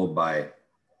been told by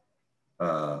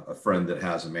a friend that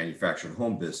has a manufactured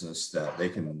home business that they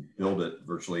can build it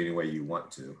virtually any way you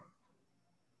want to.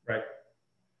 Right.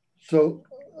 So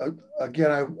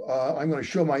again, I'm going to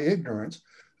show my ignorance.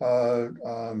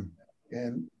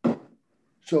 And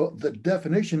so the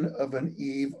definition of an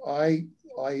eave, I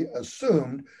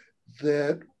assumed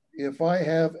that if I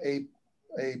have a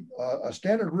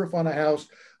standard roof on a house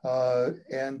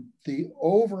and the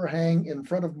overhang in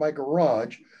front of my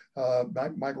garage,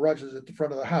 my garage is at the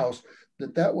front of the house,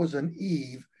 that was an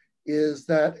eave. Is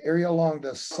that area along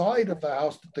the side of the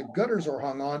house that the gutters are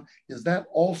hung on, is that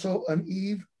also an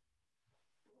eave?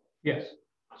 Yes.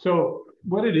 So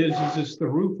what it is it's the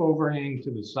roof overhang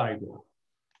to the sidewalk.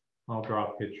 I'll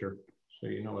draw a picture so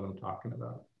you know what I'm talking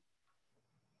about.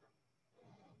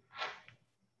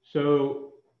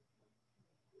 So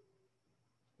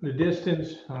the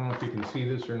distance, I don't know if you can see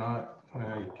this or not.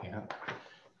 You can't.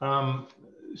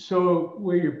 So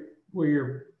where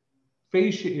your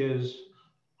fascia is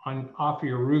off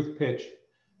your roof pitch,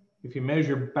 if you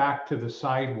measure back to the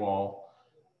sidewall,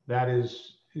 that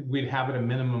is, we'd have it a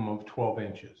minimum of 12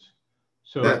 inches.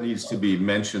 So that needs to be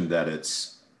mentioned that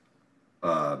it's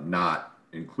not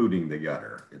including the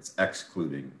gutter, it's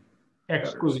excluding.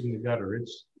 excluding the gutter.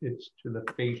 It's to the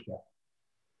fascia.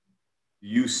 Do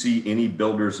you see any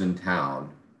builders in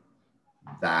town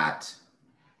that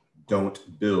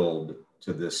don't build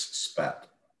to this spec?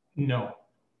 No.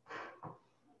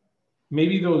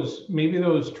 Maybe those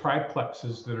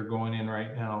triplexes that are going in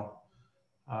right now.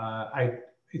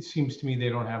 It seems to me they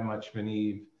don't have much of an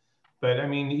eave, but I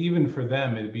mean, even for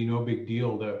them, it'd be no big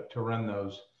deal to run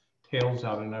those tails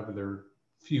out another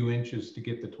few inches to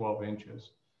get the 12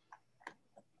 inches.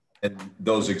 And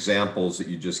those examples that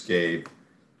you just gave,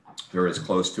 they're as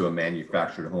close to a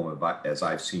manufactured home as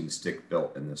I've seen stick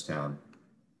built in this town.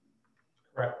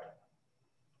 Correct.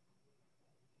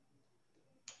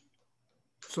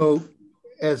 So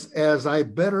as I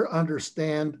better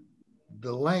understand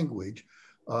the language,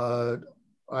 I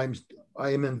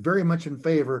am very much in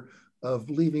favor of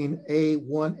leaving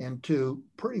A1 and 2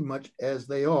 pretty much as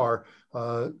they are.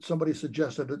 Somebody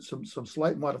suggested some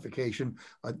slight modification.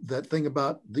 That thing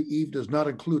about the eave does not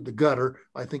include the gutter.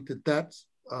 I think that's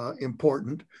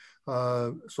important.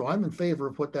 So I'm in favor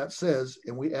of what that says,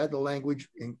 and we add the language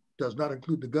and does not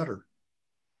include the gutter.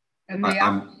 And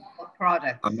the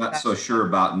product. I'm not so sure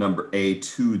about number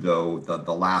A2 though.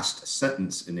 The last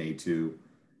sentence in A2,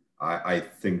 I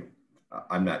think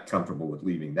I'm not comfortable with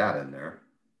leaving that in there.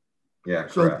 Yeah,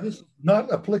 correct. So this is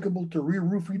not applicable to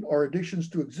re-roofing or additions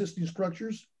to existing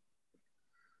structures?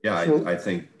 Yeah, so, I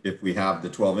think if we have the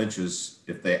 12 inches,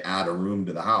 if they add a room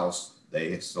to the house,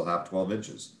 they still have 12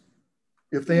 inches.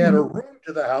 If they add a room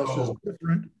to the house is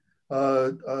different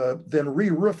than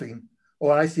re-roofing. Oh,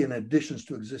 I see, in additions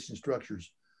to existing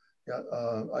structures. Yeah,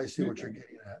 I see what you're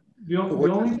getting at. The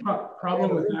only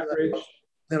problem with that, Rich,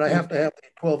 then I have to have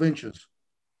 12 inches.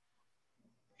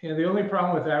 Yeah, the only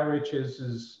problem with that, Rich,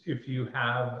 is if you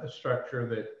have a structure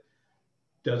that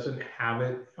doesn't have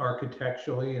it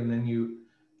architecturally, and then you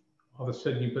all of a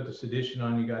sudden you put this addition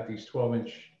on, you got these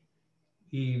 12-inch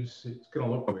eaves, it's going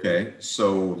to look okay weird.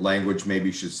 So language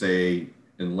maybe should say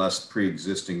unless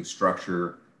pre-existing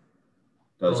structure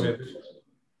doesn't it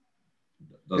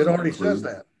already include. Says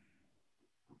that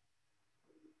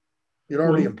it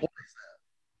already implies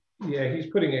that. Yeah, he's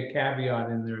putting a caveat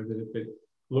in there that if it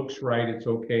looks right, it's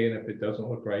okay, and if it doesn't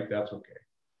look right, that's okay.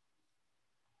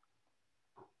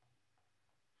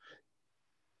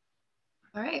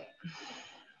 All right.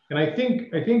 And I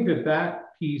think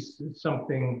that piece is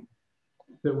something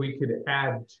that we could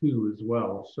add to as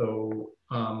well. So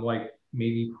like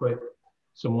maybe put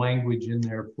some language in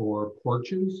there for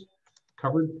porches,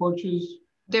 covered porches.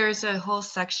 There's a whole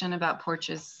section about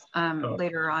porches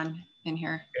later on in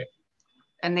here. Okay.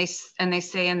 And they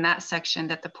say in that section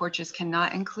that the porches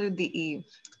cannot include the eave.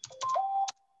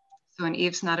 So an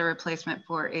eave's not a replacement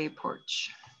for a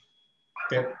porch.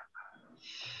 Okay.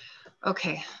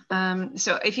 Okay,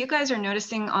 so if you guys are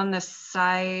noticing on the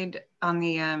side, on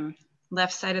the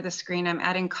left side of the screen, I'm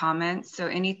adding comments. So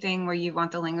anything where you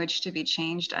want the language to be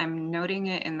changed, I'm noting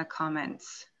it in the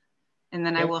comments. And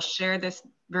then I will share this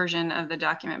version of the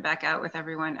document back out with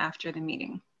everyone after the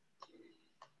meeting.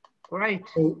 Great.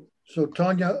 So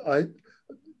Tanya, I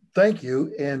thank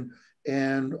you.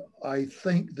 And I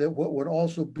think that what would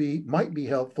also might be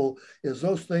helpful is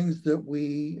those things that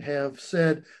we have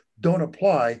said don't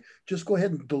apply, just go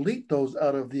ahead and delete those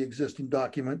out of the existing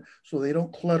document so they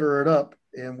don't clutter it up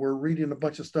and we're reading a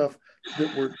bunch of stuff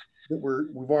that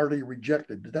we've already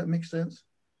rejected. Did that make sense?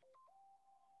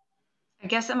 I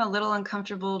guess I'm a little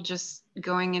uncomfortable just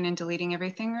going in and deleting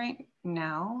everything right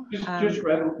now. Just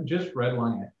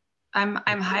redline it. I'm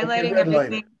highlighting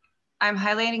everything. I'm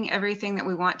highlighting everything that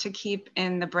we want to keep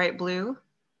in the bright blue.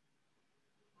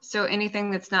 So anything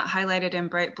that's not highlighted in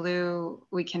bright blue,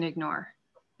 we can ignore.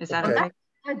 Is that okay?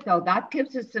 So that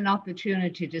gives us an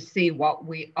opportunity to see what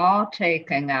we are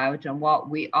taking out and what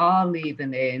we are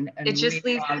leaving in. And it just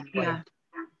leaves, yeah,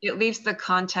 it leaves the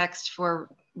context for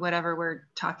whatever we're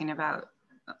talking about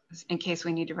in case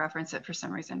we need to reference it for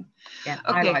some reason. Yeah,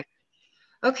 okay.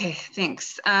 Okay,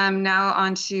 thanks. Now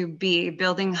on to B,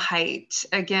 building height.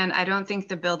 Again, I don't think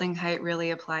the building height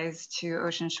really applies to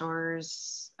Ocean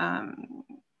Shores.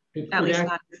 It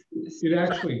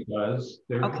actually does.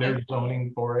 There's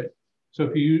zoning for it. So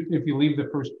if you leave the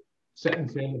first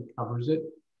sentence in, it covers it.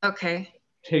 Okay.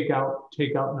 Take out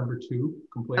number 2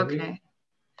 completely. Okay.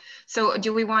 So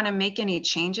do we want to make any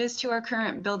changes to our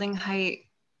current building height?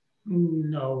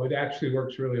 No, it actually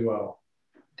works really well.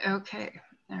 Okay.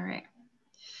 All right.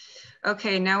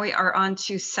 Okay, now we are on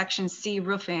to section C,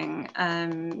 roofing.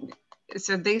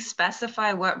 So they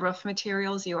specify what roof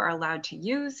materials you are allowed to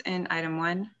use in item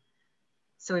 1.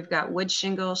 So we've got wood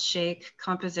shingle, shake,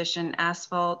 composition,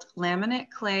 asphalt,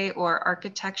 laminate, clay, or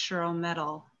architectural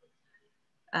metal.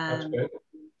 That's good.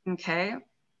 Okay.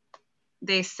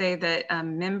 They say that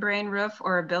membrane roof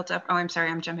or a built up, oh, I'm sorry,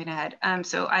 I'm jumping ahead.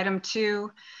 So item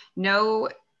 2, no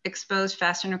exposed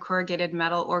fastener corrugated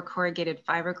metal or corrugated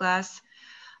fiberglass.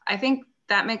 I think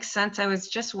that makes sense. I was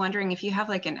just wondering if you have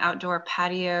like an outdoor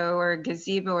patio or a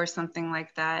gazebo or something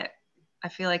like that, I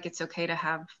feel like it's okay to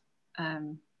have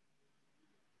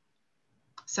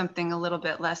something a little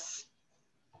bit less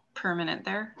permanent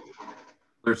there.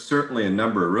 There's certainly a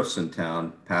number of roofs in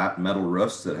town, Pat, metal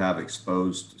roofs that have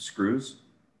exposed screws.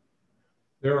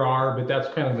 There are, but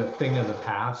that's kind of the thing of the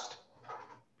past.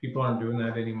 People aren't doing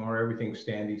that anymore. Everything's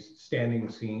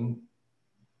standing seam.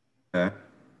 Okay.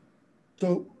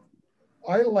 So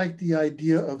I like the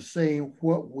idea of saying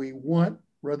what we want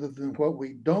rather than what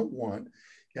we don't want.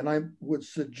 And I would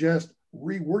suggest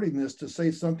rewording this to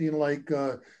say something like,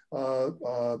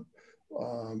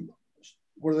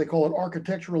 what do they call it?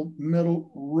 Architectural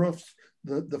metal roofs.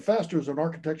 The fasteners on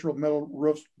architectural metal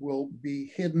roofs will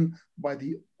be hidden by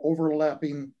the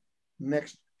overlapping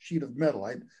next sheet of metal.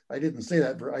 I didn't say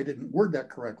that, I didn't word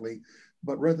that correctly,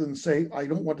 but rather than say, I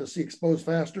don't want to see exposed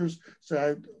fasteners, so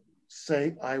I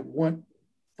say, I want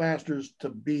fasteners to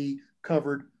be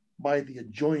covered by the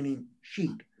adjoining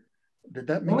sheet. Did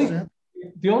that make sense?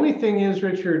 The only thing is,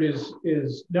 Richard, is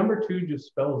number 2 just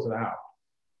spells it out.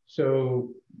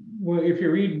 So if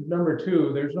you read number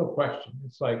 2, there's no question.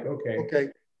 It's like, okay.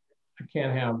 I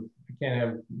can't have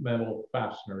metal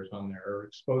fasteners on there or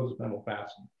exposed metal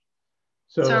fasteners.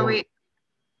 So are we,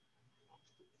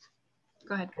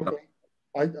 go ahead. Okay.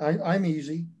 I'm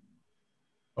easy.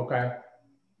 Okay.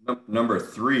 Number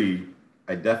 3,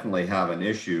 I definitely have an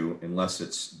issue unless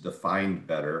it's defined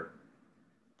better,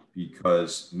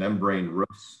 because membrane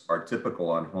roofs are typical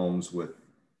on homes with,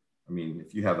 I mean,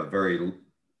 if you have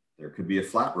there could be a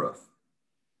flat roof,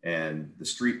 and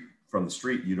from the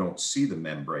street, you don't see the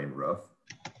membrane roof.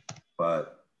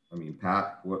 But I mean,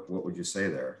 Pat, what would you say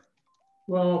there?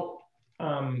 Well,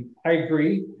 I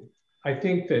agree. I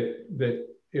think that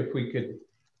if we could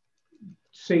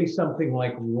say something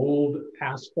like rolled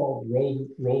asphalt,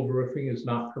 rolled roofing is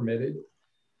not permitted.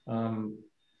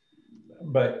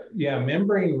 But yeah,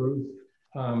 membrane roof,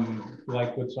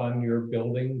 like what's on your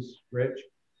buildings, Rich,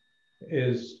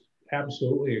 is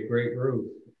absolutely a great roof.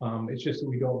 It's just that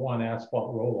we don't want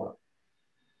asphalt roll up.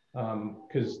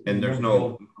 And there's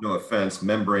no offense,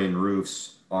 membrane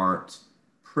roofs aren't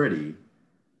pretty.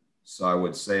 So I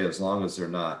would say as long as you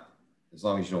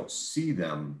don't see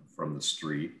them from the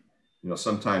street, you know,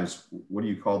 sometimes, what do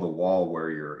you call the wall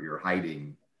where you're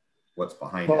hiding what's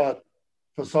behind it?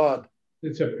 Facade.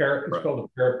 It's called a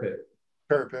parapet.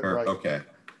 Parapet, right. Okay.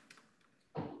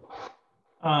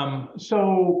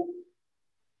 So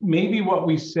maybe what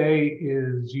we say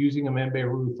is using a membrane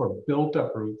roof or built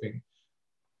up roofing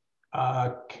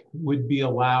would be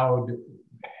allowed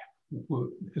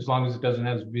as long as it doesn't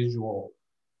have visual,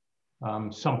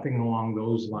 something along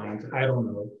those lines. I don't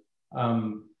know.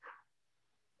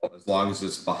 As long as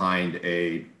it's behind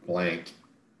a blank,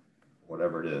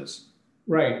 whatever it is.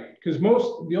 Right, because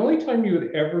the only time you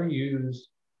would ever use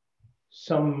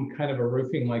some kind of a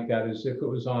roofing like that is if it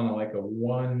was on like a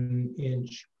 1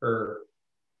 inch per,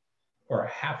 or a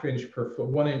 ½ inch per foot,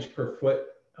 1 inch per foot,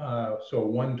 so a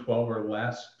 112 or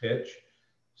less pitch.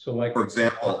 So like, for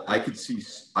example, I could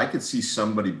see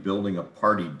somebody building a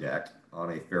party deck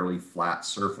on a fairly flat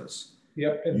surface.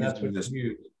 Yep, and that's what you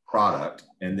use. Product,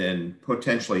 and then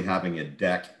potentially having a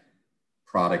deck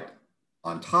product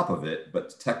on top of it,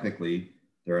 but technically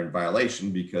they're in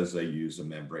violation because they use a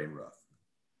membrane roof.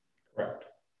 Correct.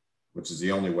 Which is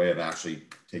the only way of actually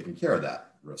taking care of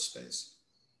that roof space.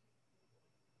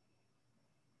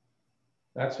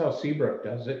 That's how Seabrook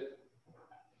does it.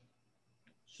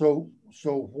 So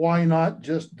why not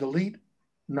just delete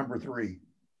number 3?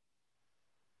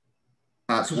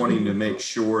 Pat's wanting to make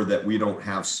sure that we don't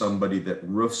have somebody that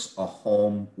roofs a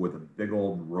home with a big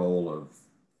old roll of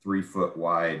 3 foot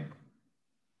wide,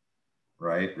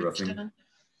 right, roofing?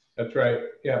 That's right,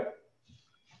 yeah.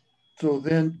 So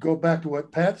then go back to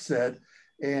what Pat said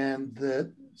and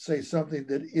say something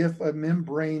that if a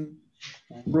membrane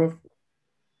roofs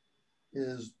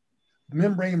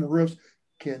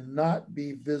cannot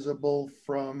be visible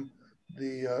from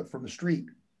the street.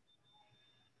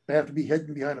 They have to be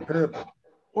hidden behind a parapet.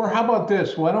 Or how about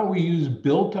this? Why don't we use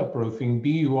built up roofing,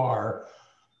 BUR,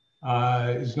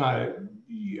 is not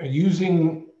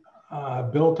using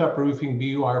built up roofing,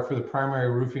 BUR, for the primary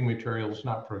roofing material is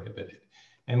not prohibited,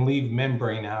 and leave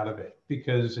membrane out of it,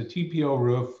 because a TPO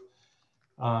roof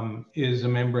is a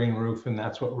membrane roof, and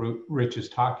that's what Rich is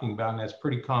talking about, and that's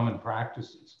pretty common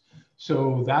practices.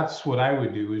 So that's what I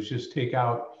would do, is just take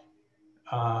out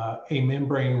a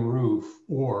membrane roof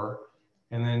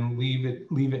and then leave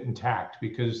it intact,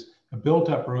 because a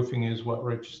built-up roofing is what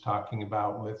Rich is talking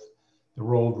about with the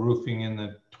rolled roofing and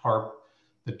the tar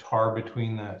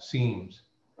between the seams.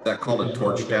 Is that called a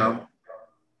torch down?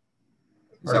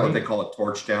 Is that what they call a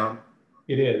torch down?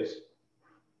 It is.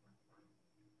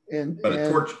 But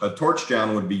a torch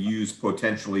down would be used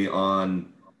potentially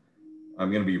on, I'm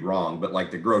going to be wrong, but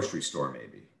like the grocery store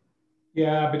maybe.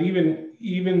 Yeah, but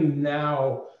even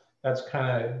now, that's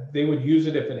kind of, they would use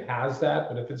it if it has that,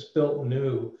 but if it's built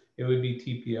new, it would be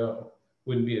TPO,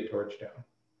 wouldn't be a torch down.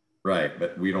 Right,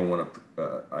 but we don't want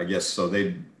to, I guess, so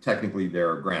they're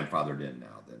grandfathered in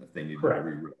now then if they need to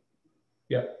re-roof.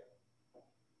 Yep.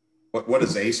 What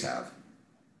does ACE have?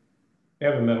 They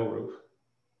have a metal roof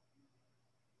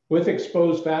with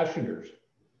exposed fasteners.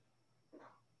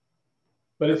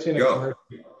 But it's in a commercial.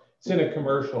 It's in a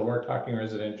commercial. We're talking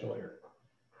residential here.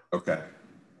 Okay.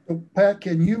 So Pat,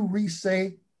 can you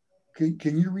restate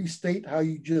how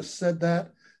you just said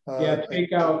that? Yeah,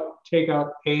 take out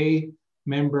a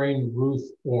membrane roof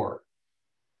or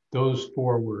those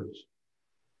 4 words.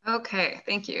 Okay,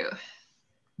 thank you.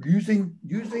 Using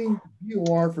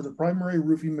BOR for the primary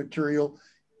roofing material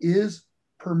is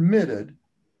permitted.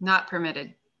 Not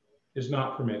permitted. Is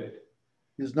not permitted.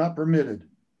 Is not permitted.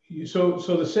 So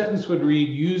the sentence would read,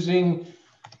 using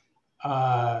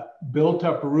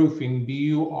built-up roofing,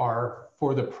 BUR,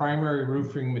 for the primary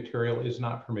roofing material is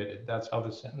not permitted. That's how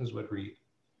the sentence would read.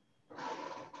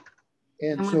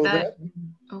 And so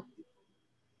oh,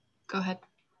 go ahead.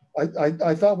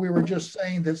 I thought we were just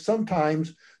saying that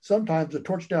sometimes a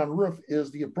torch down roof is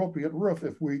the appropriate roof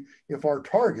if our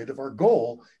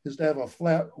goal is to have a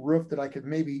flat roof that I could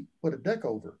maybe put a deck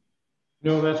over.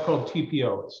 No, that's called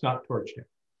TPO. It's not torch down.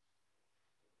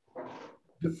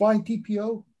 Define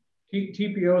TPO?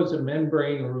 TPO is a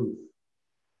membrane roof.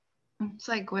 It's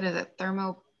like, what is it?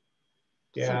 Thermo?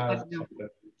 Yeah.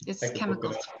 It's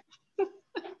chemicals.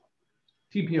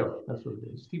 TPO, that's what it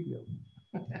is, TPO.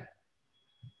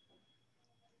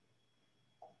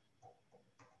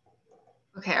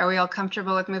 Okay, are we all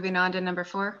comfortable with moving on to number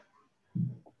 4?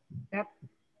 Yep.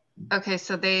 Okay,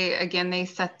 so they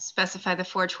specify the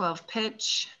 412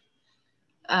 pitch.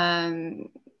 You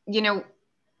know,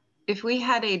 if we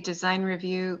had a design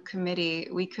review committee,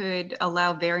 we could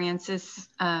allow variances.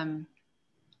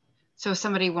 So if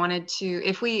somebody wanted to,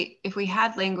 if we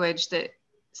had language that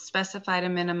specified a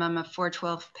minimum of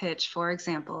 412 pitch, for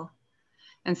example,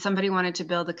 and somebody wanted to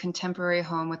build a contemporary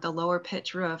home with a lower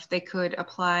pitch roof, they could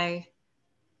apply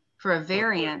for a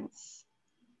variance.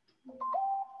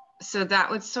 So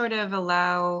that would sort of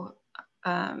allow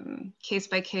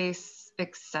case-by-case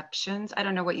exceptions. I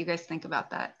don't know what you guys think about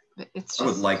that, but it's just— I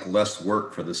would like less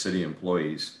work for the city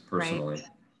employees personally. Right.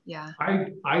 Yeah.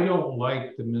 I don't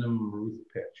like the minimum roof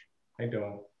pitch. I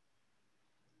don't.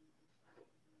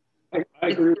 I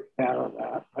agree with Pat on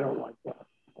that. I don't like that.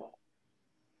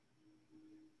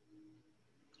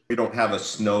 We don't have a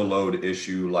snow load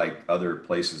issue like other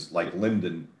places, like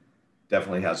Linden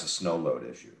definitely has a snow load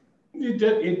issue.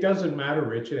 It doesn't matter,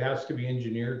 Rich. It has to be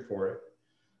engineered for it.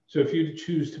 So if you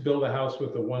choose to build a house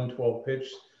with a 112 pitch,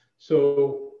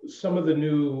 so some of the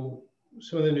new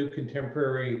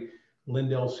contemporary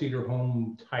Lindell Cedar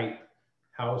Home type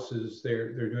houses,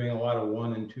 they're doing a lot of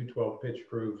 1 and 212 pitch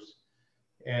roofs,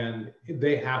 and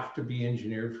they have to be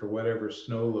engineered for whatever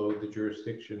snow load the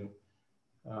jurisdiction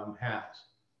has.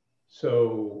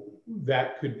 So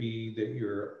that could be that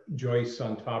your joists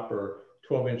on top are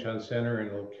 12-inch on center and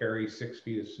it'll carry 6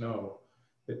 feet of snow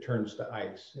that turns to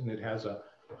ice, and it has a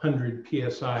 100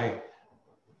 PSI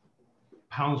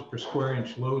pounds per square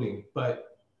inch loading.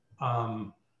 But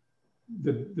the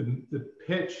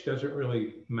pitch doesn't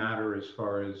really matter as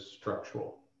far as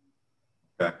structural.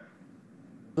 Okay.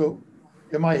 So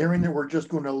am I hearing that we're just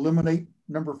going to eliminate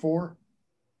number 4?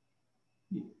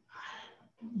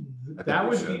 That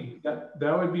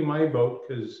would be my vote,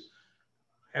 because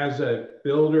as a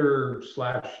builder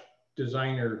 /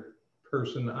 designer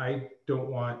person, I don't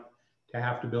want to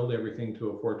have to build everything to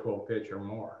a 412 pitch or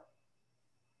more.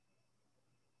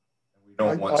 We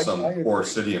don't want some poor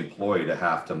city employee to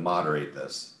have to moderate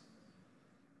this.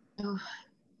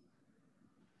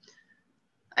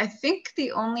 I think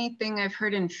the only thing I've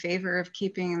heard in favor of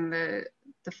keeping the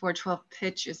 412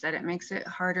 pitch is that it makes it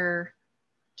harder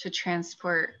to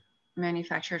transport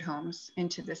manufactured homes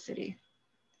into the city.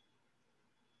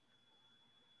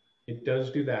 It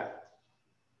does do that.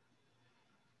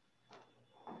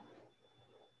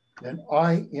 And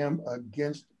I am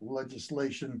against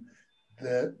legislation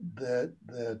that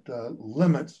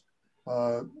limits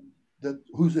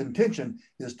whose intention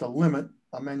is to limit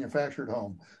a manufactured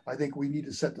home. I think we need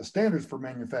to set the standards for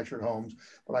manufactured homes,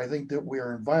 but I think that we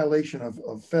are in violation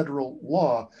of federal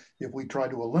law if we try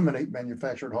to eliminate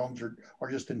manufactured homes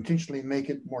or just intentionally make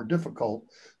it more difficult.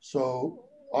 So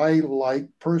I like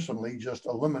personally just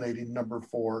eliminating number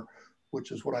 4,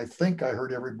 which is what I think I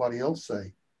heard everybody else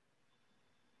say.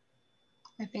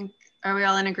 I think, are we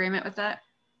all in agreement with that?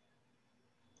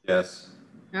 Yes.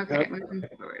 Okay, moving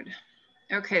forward.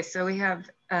 Okay, so we have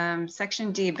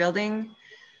section D, building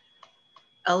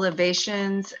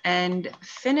elevations and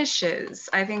finishes.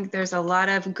 I think there's a lot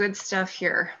of good stuff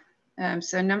here.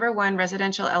 So number 1,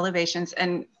 residential elevations,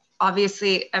 and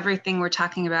obviously everything we're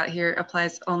talking about here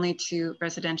applies only to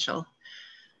residential.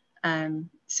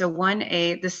 So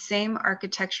 1A, the same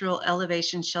architectural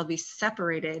elevation shall be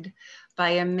separated by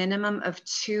a minimum of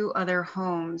 2 other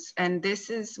homes. And this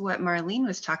is what Marlene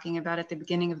was talking about at the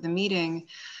beginning of the meeting.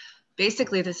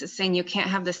 Basically, this is saying you can't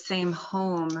have the same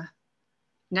home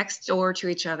next door to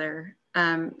each other.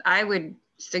 I would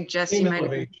suggest same you might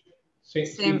elevation.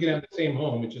 You can have the same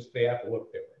home, it's just they have to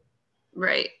look different.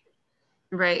 Right,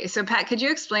 right. So Pat, could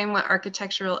you explain what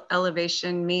architectural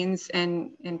elevation means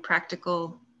in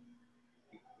practical?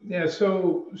 Yeah,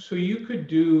 so you could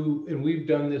do, and we've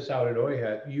done this out at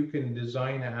OIHET, you can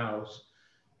design a house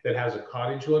that has a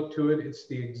cottage look to it. It's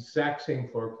the exact same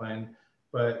floor plan,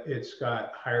 but it's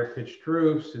got higher pitched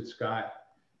roofs. It's got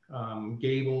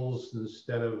gables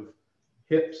instead of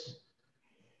hips.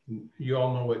 You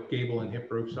all know what gable and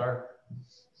hip roofs are?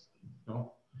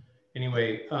 No?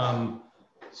 Anyway,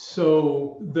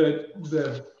 so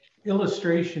the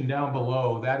illustration down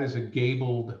below, that is a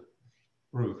gabled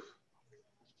roof.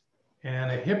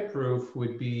 And a hip roof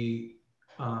would be,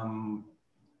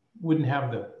 wouldn't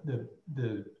have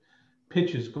the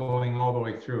pitches going all the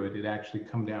way through it. It'd actually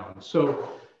come down. So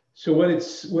what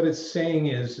it's saying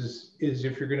is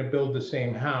if you're going to build the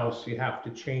same house, you have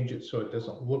to change it so it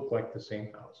doesn't look like the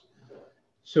same house.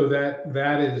 So that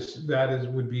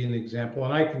would be an example,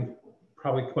 and I can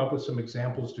probably come up with some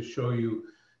examples to show you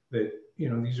that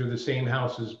these are the same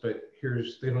houses, but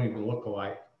they don't even look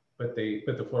alike, but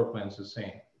the floor plan's the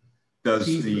same. Does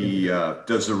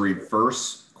the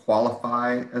reverse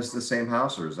qualify as the same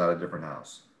house, or is that a different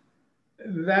house?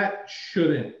 That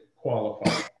shouldn't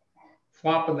qualify.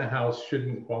 Flopping the house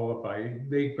shouldn't qualify.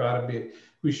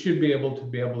 We should be able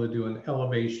to do an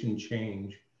elevation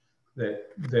change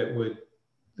that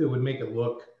would make it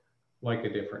look like a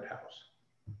different house.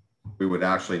 We would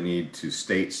actually need to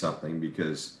state something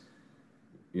because,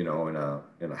 in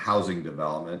a housing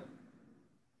development,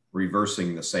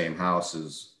 reversing the same house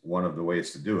is one of the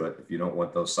ways to do it. If you don't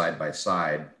want those side by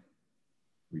side,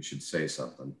 we should say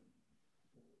something.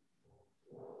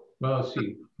 Well, let's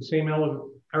see, the same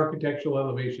architectural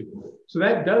elevation. So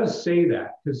that does say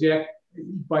that, because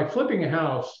by flipping a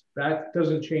house, that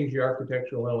doesn't change the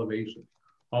architectural elevation.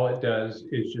 All it does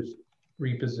is just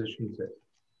repositions it.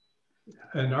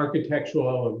 An architectural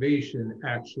elevation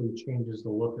actually changes the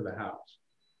look of the house.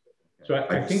 So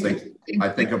I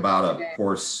think about a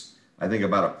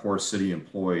poor city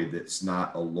employee that's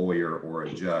not a lawyer or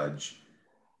a judge,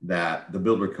 that the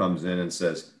builder comes in and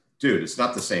says, dude, it's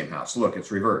not the same house. Look, it's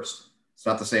reversed. It's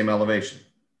not the same elevation.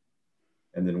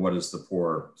 And then what does the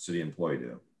poor city employee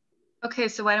do? Okay,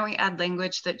 so why don't we add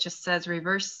language that just says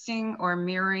reversing or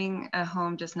mirroring a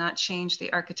home does not change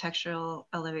the architectural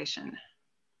elevation.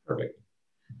 Perfect.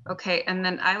 Okay, and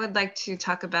then I would like to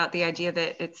talk about the idea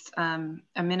that it's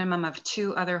a minimum of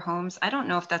 2 other homes. I don't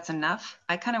know if that's enough.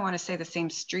 I kind of want to say the same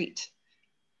street,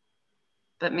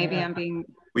 but maybe I'm being...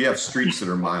 We have streets that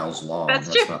are miles long.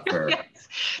 That's not fair. Yes.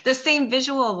 The same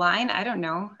visual line, I don't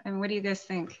know. I mean, what do you guys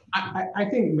think? I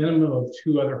think minimum of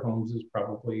 2 other homes is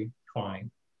probably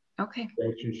fine. Okay.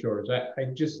 Ocean Shores. I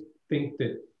just think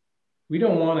that we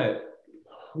don't want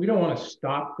to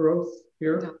stop growth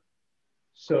here. No.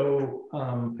 So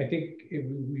I think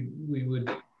we would.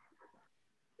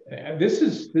 This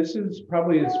is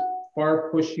probably as far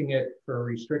pushing it for a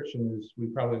restriction as we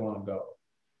probably want to go.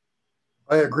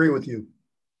 I agree with you.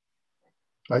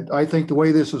 I think the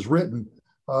way this is written,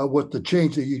 with the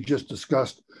change that you just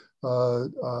discussed,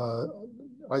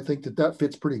 I think that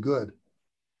fits pretty good.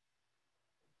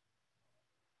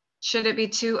 Should it be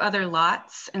 2 other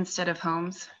lots instead of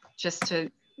homes, just to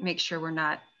make sure we're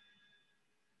not?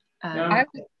 I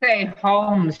would say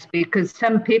homes, because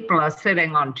some people are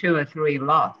sitting on 2 or 3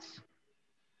 lots.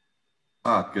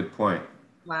 Ah, good point.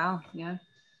 Wow, yeah.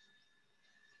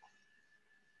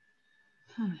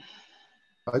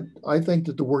 I think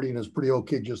that the wording is pretty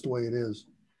okay just the way it is.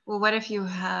 Well, what if you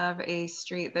have a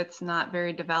street that's not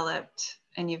very developed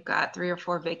and you've got 3 or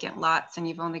 4 vacant lots and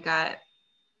you've only got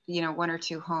you know, 1 or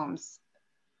 2 homes,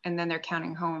 and then they're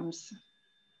counting homes.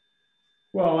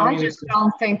 Well, I just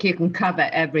don't think you can cover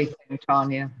everything,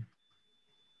 Tanya.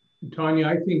 Tanya,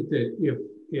 I think that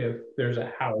if there's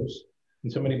a house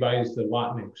and somebody buys the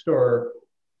lot next door,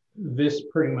 this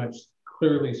pretty much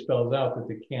clearly spells out that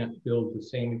they can't build the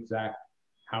same exact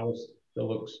house that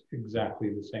looks exactly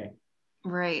the same.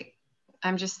 Right.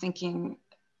 I'm just thinking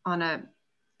on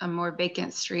a more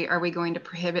vacant street, are we going to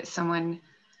prohibit someone,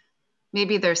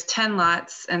 maybe there's 10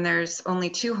 lots and there's only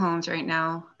 2 homes right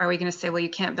now. Are we going to say, well, you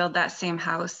can't build that same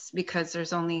house because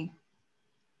there's only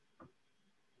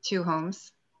 2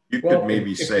 homes? You could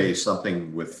maybe say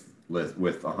something with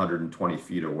 120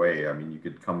 feet away. I mean, you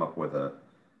could come up with a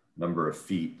number of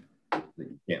feet that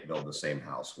you can't build the same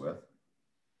house with.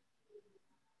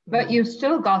 But you've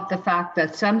still got the fact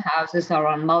that some houses are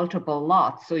on multiple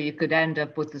lots, so you could end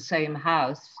up with the same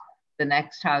house, the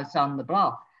next house on the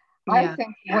block. Yeah. I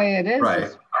think the way it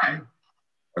is fine.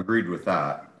 Agreed with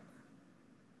that.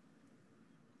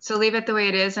 So leave it the way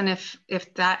it is, and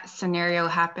if that scenario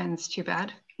happens, too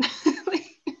bad.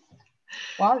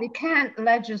 Well, you can't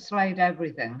legislate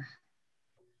everything.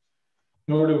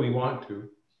 Nor do we want to.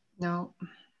 No.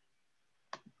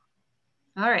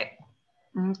 All right.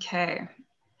 Okay.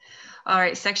 All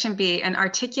right, section B, an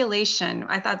articulation.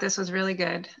 I thought this was really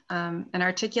good. An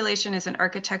articulation is an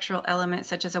architectural element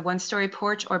such as a 1-story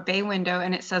porch or bay window,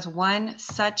 and it says one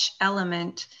such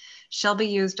element shall be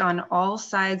used on all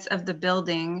sides of the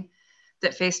building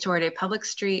that face toward a public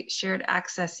street, shared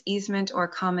access easement, or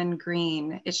common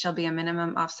green. It shall be a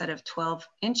minimum offset of 12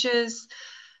 inches.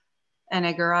 And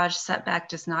a garage setback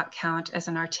does not count as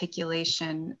an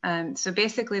articulation. So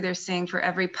basically they're saying for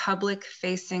every public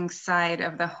facing side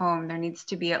of the home, there needs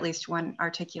to be at least 1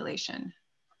 articulation.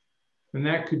 And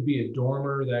that could be a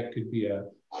dormer, that could be a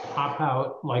pop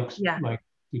out like that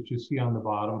you see on the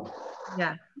bottom.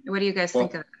 Yeah, what do you guys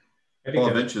think of that?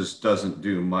 12 inches doesn't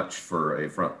do much for a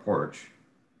front porch.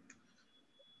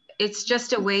 It's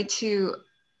just a way to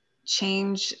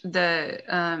change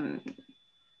the,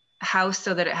 house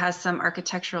so that it has some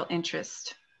architectural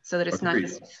interest, so that it's not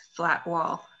just a flat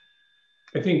wall.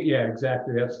 I think, yeah,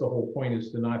 exactly. That's the whole point,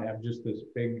 is to not have just this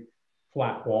big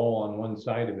flat wall on one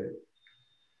side of it.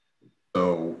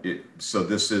 So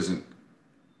this isn't,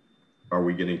 are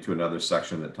we getting to another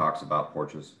section that talks about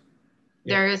porches?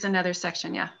 There is another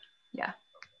section, yeah. Yeah.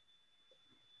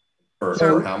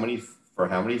 For how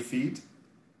many feet?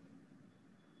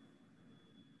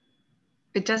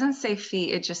 It doesn't say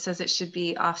feet, it just says it should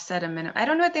be offset a minimum. I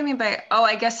don't know what they mean by, oh,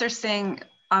 I guess they're saying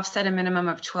offset a minimum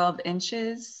of 12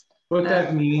 inches. What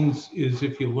that means is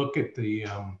if you look at the,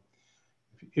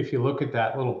 if you look at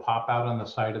that little pop out on the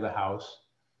side of the house,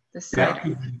 that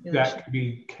could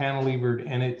be cantilevered,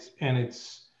 and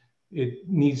it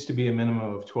needs to be a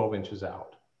minimum of 12 inches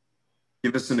out.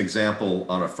 Give us an example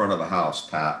on a front of a house,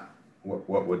 Pat.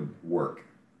 What would work?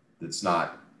 That's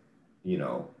not, you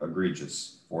know,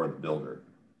 egregious for the builder.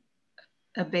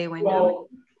 A bay window.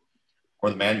 Or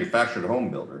the manufactured home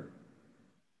builder.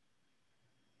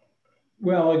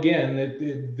 Well, again,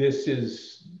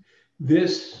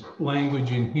 this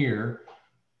language in here,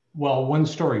 well,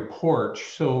 1-story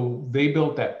porch. So they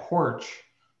built that porch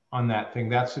on that thing.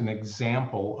 That's an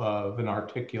example of an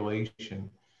articulation.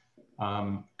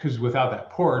 Because without that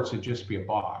porch, it'd just be a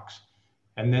box.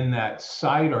 And then that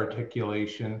side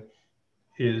articulation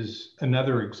is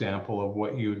another example of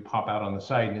what you would pop out on the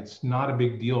side. And it's not a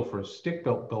big deal for a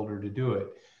stick-built builder to do it.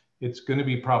 It's going to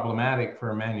be problematic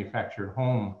for a manufactured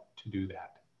home to do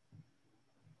that.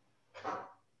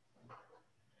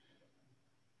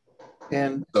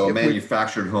 And so a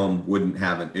manufactured home wouldn't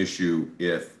have an issue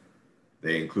if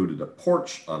they included a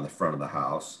porch on the front of the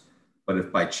house. But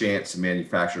if by chance a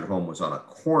manufactured home was on a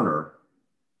corner,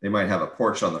 they might have a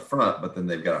porch on the front, but then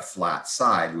they've got a flat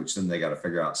side, which then they got to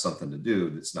figure out something to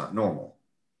do that's not normal.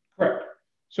 Correct.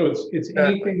 So it's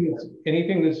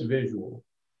anything that's visual.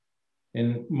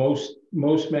 And most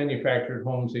manufactured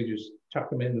homes, they just tuck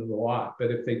them into the lot.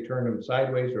 But if they turn them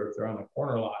sideways, or if they're on a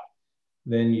corner lot,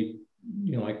 then you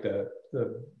know, like the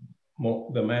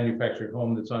manufactured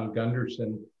home that's on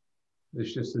Gunderson,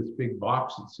 there's just this big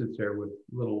box that sits there with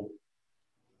little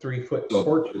 3-foot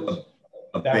porches.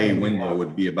 A bay window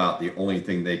would be about the only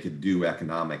thing they could do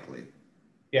economically.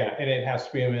 Yeah, and it has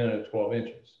to be a minimum of 12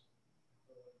 inches.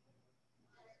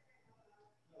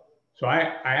 So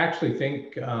I actually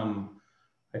think,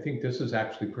 I think this is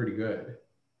actually pretty good.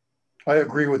 I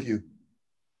agree with you.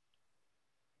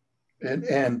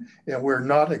 And we're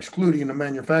not excluding a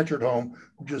manufactured home.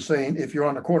 We're just saying if you're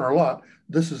on a corner lot,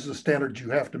 this is the standard you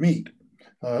have to meet.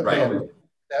 Right. And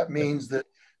that means that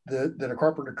a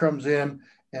carpenter comes in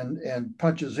and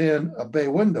punches in a bay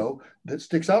window that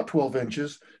sticks out 12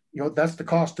 inches, you know, that's the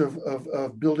cost of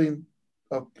building,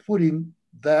 of putting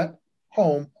that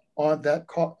home on that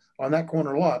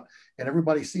corner lot, and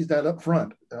everybody sees that up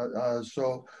front.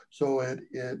 So it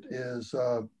is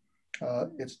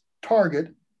its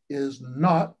target is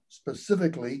not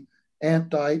specifically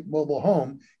anti-mobile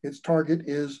home. Its target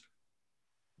is,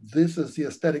 this is the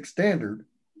aesthetic standard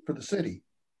for the city.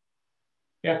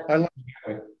 Yeah, I like.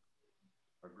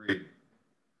 Agreed.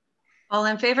 All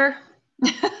in favor?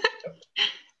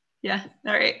 Yeah,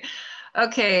 all right.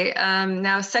 Okay,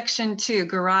 now section 2,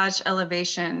 garage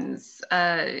elevations.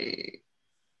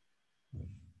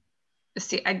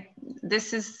 See,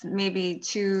 this is maybe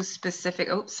too specific.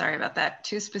 Oh, sorry about that.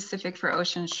 Too specific for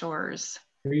Ocean Shores.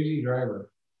 Crazy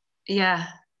driver. Yeah.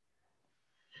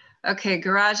 Okay,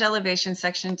 garage elevation,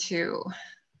 section 2.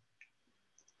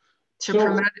 To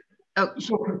promote. Oh.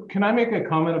 So can I make a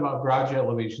comment about garage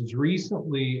elevations?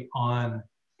 Recently on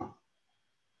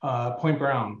Point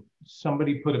Brown,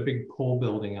 somebody put a big pole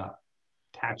building up,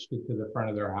 attached it to the front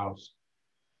of their house.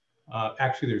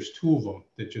 Actually, there's 2 of them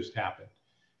that just happened.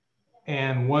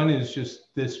 And one is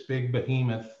just this big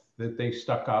behemoth that they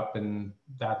stuck up, and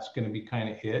that's going to be kind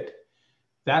of it.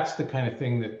 That's the kind of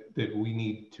thing that we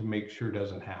need to make sure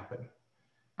doesn't happen.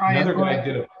 Another guy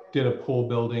did a pole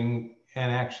building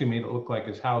and actually made it look like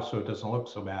his house, so it doesn't look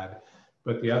so bad.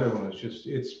 But the other one was just,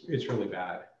 it's really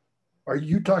bad. Are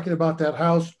you talking about that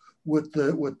house with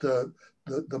the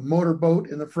motorboat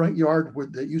in the front yard where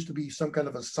there used to be some kind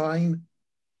of a sign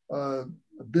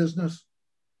business?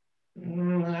 I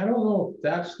don't know if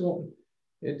that's the one.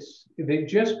 They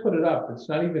just put it up. It's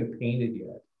not even painted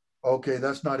yet. Okay,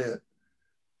 that's not it.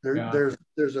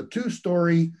 There's a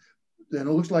 2-story, and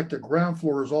it looks like the ground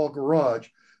floor is all garage,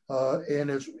 and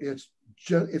it's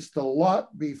the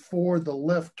lot before the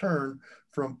left turn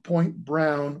from Point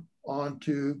Brown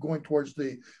onto going towards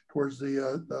the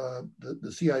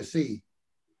CIC.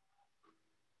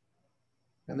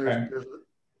 And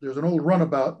there's an old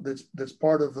runabout that's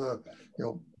part of the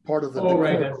part of the. Oh,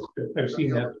 right. I've seen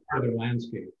that part of the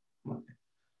landscape.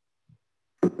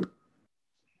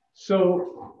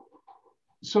 So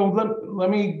let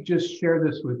me just share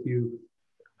this with you.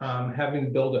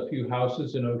 Having built a few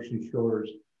houses in Ocean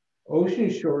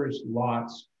Shores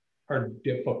lots are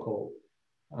difficult.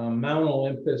 Mount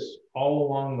Olympus, all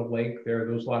along the lake there,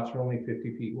 those lots are only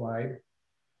 50 feet wide.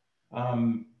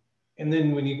 And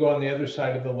then when you go on the other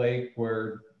side of the lake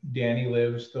where Danny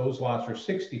lives, those lots are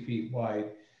 60 feet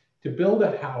wide. To build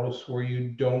a house where you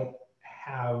don't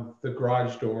have the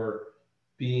garage door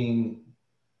being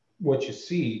what you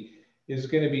see is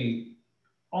going to be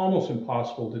almost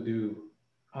impossible to do.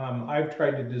 I've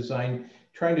tried to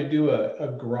trying to do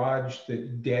a garage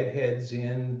that deadheads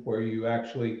in, where you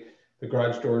actually, the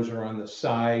garage doors are on the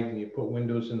side and you put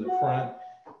windows in the front.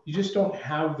 You just don't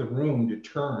have the room to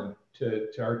turn to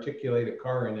articulate a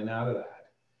car in and out of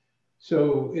that.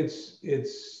 So it's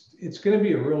going to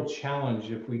be a real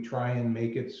challenge if we try and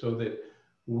make it so that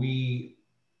we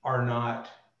are not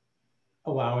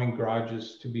allowing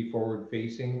garages to be forward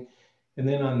facing. And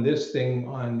then on this thing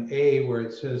on A, where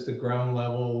it says the ground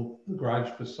level, the garage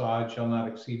facade shall not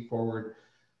exceed forward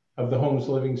of the home's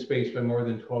living space by more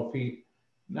than 12 feet.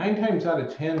 9 times out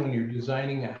of 10, when you're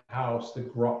designing a house, the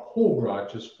whole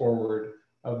garage is forward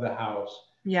of the house.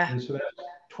 Yeah. And so that's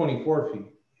 24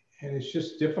 feet. And it's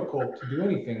just difficult to do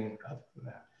anything other than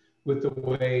that with the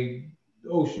way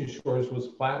Ocean Shores was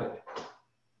platted.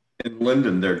 In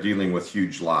Linden, they're dealing with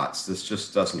huge lots. This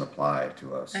just doesn't apply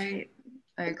to us. I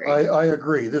agree. I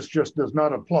agree. This just does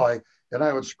not apply. And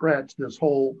I would scratch this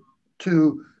whole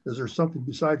 2. Is there something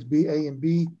besides B, A, and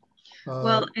B?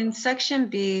 Well, in section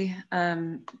B,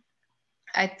 I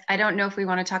don't know if we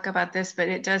want to talk about this, but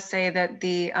it does say that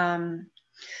the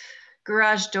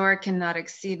garage door cannot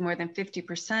exceed more than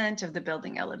 50% of the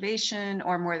building elevation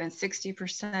or more than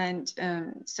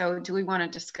 60%. So do we want to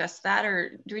discuss that,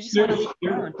 or do we just want to leave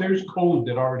it alone? There's code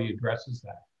that already addresses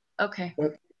that. Okay.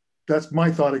 That's my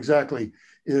thought exactly,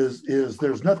 is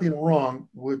there's nothing wrong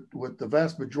with the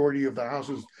vast majority of the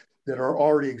houses that are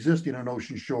already existing on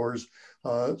Ocean Shores.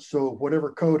 So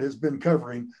whatever code has been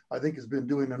covering, I think has been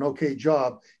doing an okay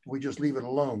job. We just leave it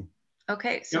alone.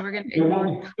 Okay, so we're going to.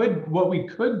 What we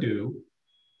could do,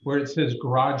 where it says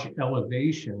garage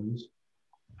elevations,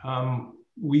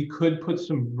 we could put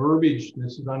some verbiage.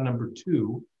 This is on number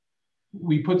 2.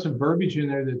 We put some verbiage in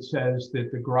there that says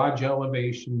that the garage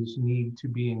elevations need to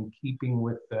be in keeping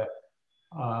with the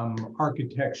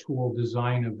architectural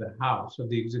design of the house, of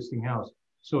the existing house,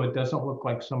 so it doesn't look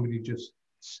like somebody just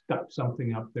stuck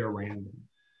something up there random.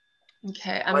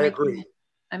 Okay, I agree.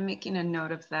 I'm making a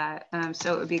note of that.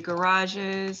 So it would be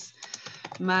garages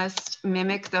must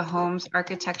mimic the home's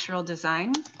architectural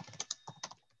design.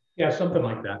 Yeah, something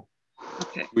like that.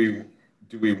 Okay.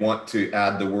 Do we want to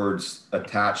add the words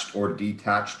attached or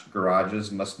detached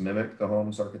garages must mimic the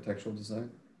home's architectural design?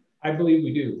 I believe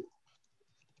we do.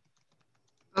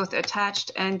 Both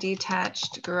attached and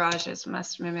detached garages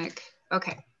must mimic.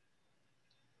 Okay.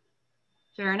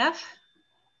 Fair enough.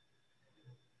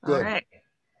 Good. All right.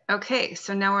 Okay,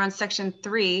 so now we're on section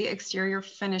 3, exterior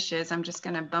finishes. I'm just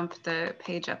going to bump the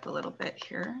page up a little bit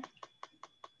here.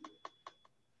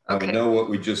 Okay. Okay. I know what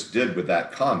we just did with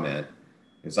that comment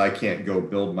is I can't go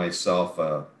build myself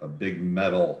a big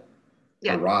metal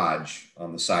garage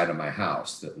on the side of my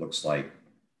house that looks like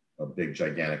a big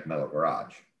gigantic metal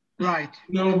garage. Right.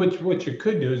 No, but what you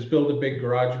could do is build a big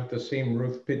garage with the same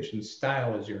roof pitch and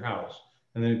style as your house,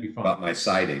 and then it'd be fine. About my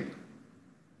siding.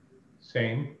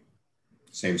 Same.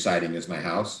 Same siding as my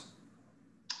house.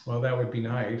 Well, that would be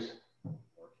nice.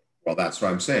 Well, that's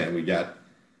what I'm saying. We got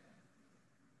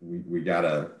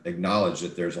to acknowledge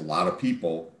that there's a lot of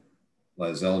people,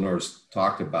 as Eleanor's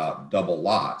talked about, double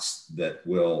lots that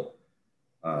will,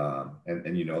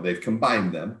 and you know, they've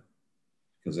combined them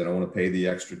because they don't want to pay the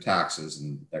extra taxes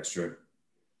and extra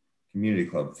community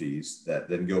club fees that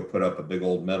then go put up a big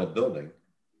old metal building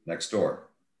next door.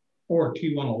 Or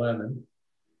T111.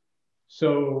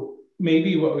 So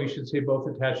maybe what we should say, both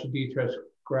attached and detached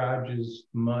garages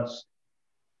must,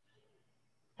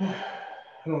 I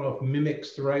don't know if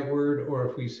mimic's the right word, or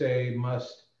if we say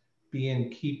must be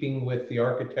in keeping with the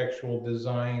architectural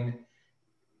design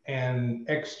and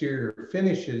exterior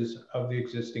finishes of the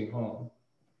existing home.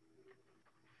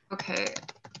 Okay.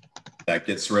 That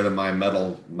gets rid of my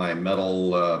metal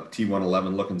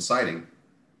T111 looking siding.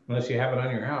 Unless you have it on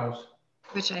your house.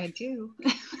 Which I do.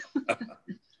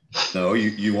 No,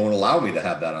 you won't allow me to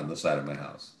have that on the side of my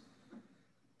house.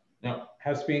 No,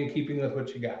 has to be in keeping with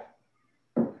what you got.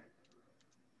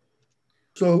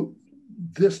 So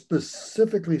this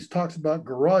specifically talks about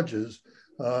garages.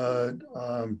 How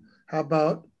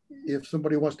about if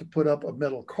somebody wants to put up a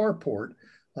metal carport,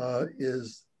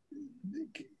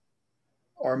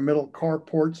 are metal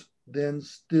carports then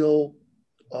still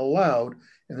allowed?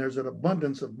 And there's an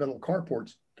abundance of metal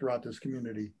carports throughout this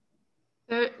community.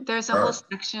 There's a whole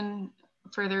section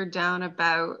further down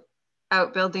about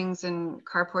outbuildings and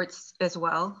carports as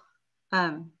well.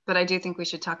 But I do think we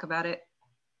should talk about it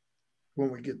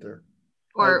when we get there.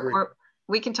 Or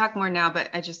we can talk more now, but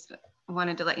I just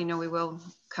wanted to let you know we will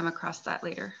come across that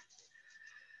later.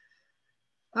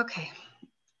 Okay,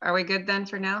 are we good then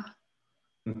for now?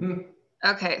 Mm-hmm.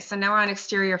 Okay, so now we're on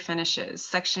exterior finishes,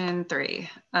 section 3.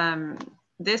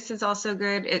 This is also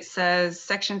good. It says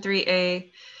section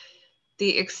 3A,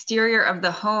 the exterior of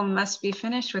the home must be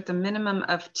finished with a minimum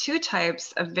of 2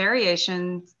 types of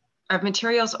variations of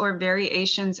materials or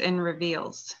variations in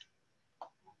reveals.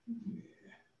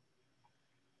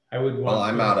 I would want. Well,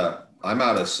 I'm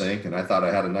out of sync, and I thought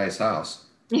I had a nice house.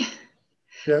 Yeah,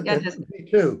 me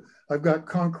too. I've got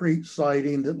concrete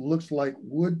siding that looks like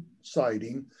wood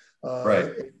siding,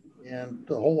 right? And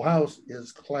the whole house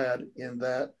is clad in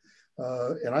that,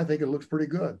 and I think it looks pretty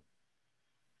good.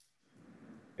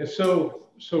 So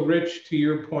Rich, to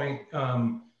your point,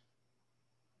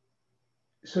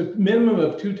 so minimum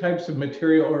of 2 types of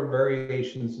material or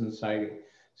variations in siding.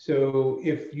 So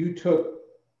if you took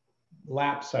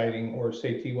lap siding or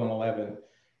say T111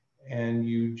 and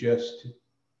you just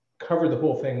cover the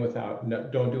whole thing without,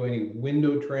 don't do any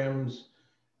window trims,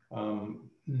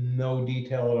 no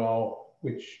detail at all,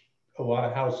 which a lot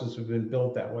of houses have been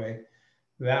built that way,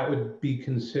 that would be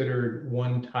considered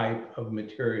 1 type of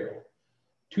material.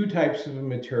 2 types of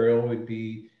material would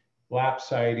be lap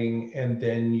siding, and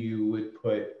then you would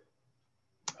put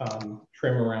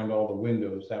trim around all the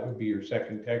windows. That would be your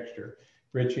second texture.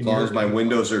 Rich, as long as my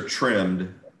windows are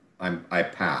trimmed, I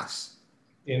pass.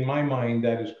 In my mind,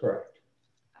 that is correct.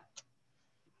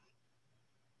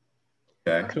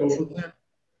 Okay.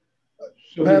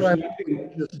 So that I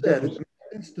just said, it makes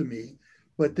sense to me,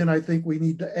 but then I think we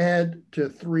need to add to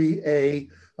 3A,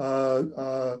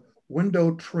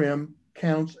 window trim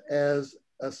counts as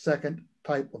a second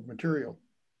type of material.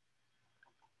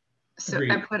 So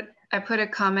I put a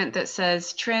comment that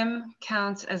says trim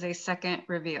counts as a second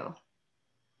reveal.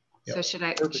 Yep. So should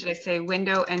I say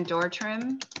window and door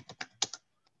trim,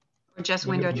 or just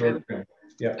window trim?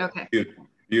 Yeah. Okay.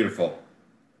 Beautiful.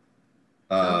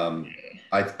 Okay.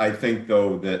 I think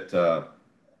though that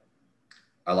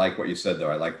I like what you said though.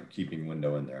 I like keeping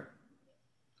window in there.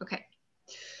 Okay.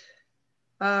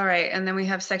 All right, and then we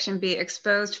have section B,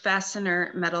 exposed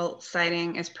fastener metal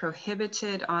siding is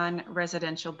prohibited on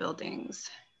residential buildings.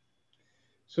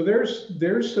 So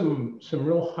there's some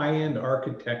real high-end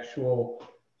architectural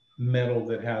metal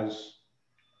that has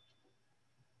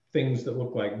things that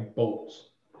look like bolts.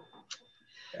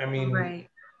 I mean, Right.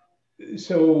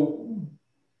 So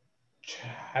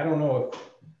I don't know if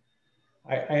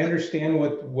I understand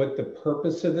what the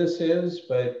purpose of this is,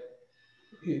 but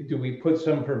do we put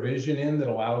some provision in that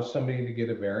allows somebody to get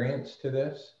a variance to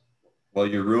this? Well,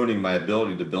 you're ruining my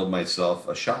ability to build myself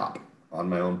a shop on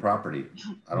my own property.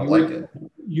 I don't like it.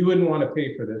 You wouldn't want to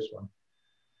pay for this one.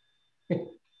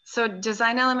 So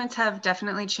design elements have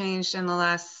definitely changed in the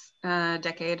last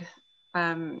decade.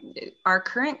 Our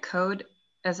current code,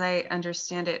 as I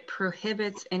understand it,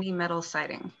 prohibits any metal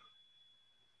siding.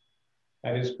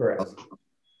 That is correct.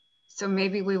 So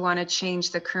maybe we want to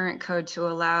change the current code to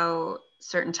allow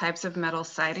certain types of metal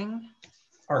siding.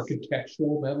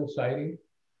 Architectural metal siding?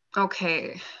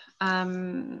 Okay.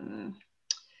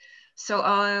 So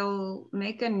I'll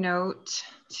make a note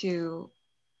to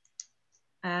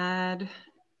add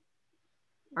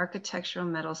architectural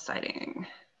metal siding.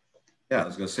 Yeah, I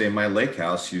was going to say my lake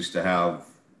house used to have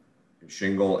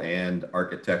shingle and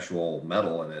architectural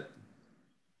metal in it.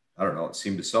 I don't know, it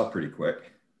seemed to sell pretty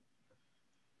quick.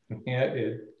 Yeah, it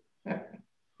did.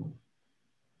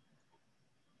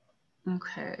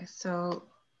 Okay, so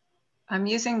I'm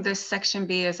using this section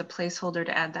B as a placeholder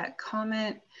to add that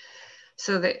comment.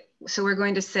 So we're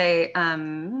going to say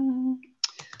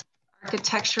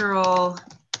architectural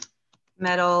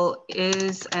metal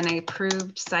is an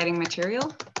approved siding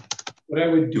material. What I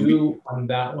would do on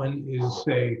that one is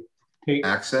say, take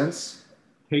accents,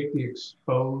 take the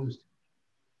exposed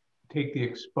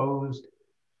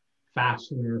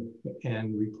fastener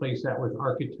and replace that with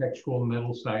architectural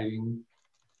metal siding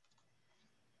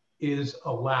is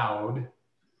allowed,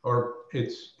 or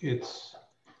it's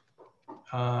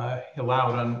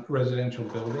allowed on residential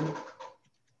building.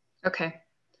 Okay.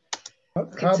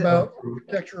 How about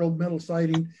architectural metal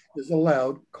siding is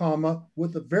allowed, comma,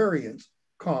 with a variance,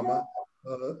 comma.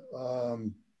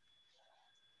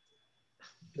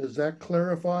 Does that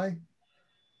clarify?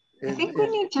 I think we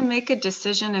need to make a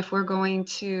decision if we're going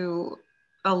to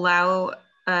allow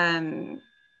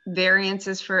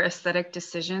variances for aesthetic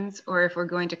decisions, or if we're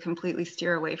going to completely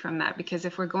steer away from that. Because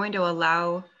if we're going to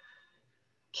allow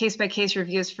case-by-case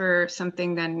reviews for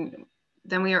something, then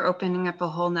we are opening up a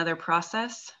whole nother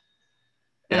process.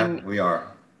 Yeah, we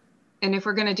are. And if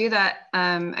we're going to do that,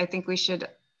 I think we should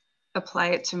apply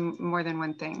it to more than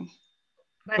one thing.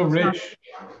 So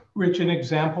Rich, an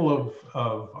example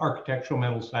of architectural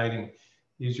metal siding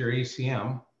is your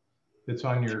ACM that's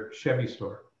on your Chevy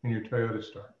store and your Toyota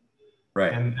store.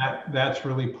 Right. And that's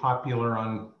really popular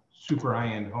on super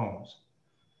high-end homes.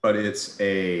 But it's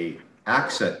a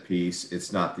accent piece,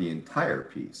 it's not the entire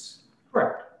piece.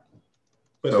 Correct.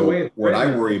 But so what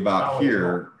I worry about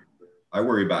here,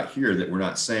 that we're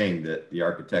not saying that the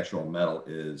architectural metal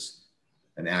is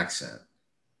an accent.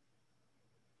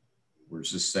 We're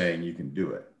just saying you can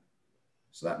do it.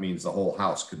 So that means the whole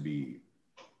house could be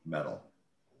metal.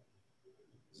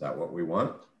 Is that what we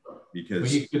want?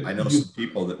 Because I know some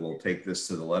people that will take this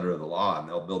to the letter of the law and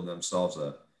they'll build themselves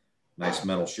a nice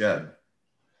metal shed.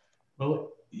 Well,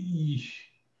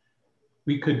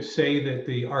 we could say that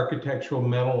the architectural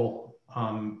metal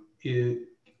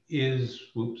is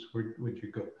whoops, where'd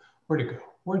you go? Where'd it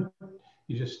go?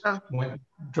 You just went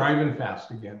driving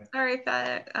fast again. Sorry,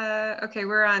 okay,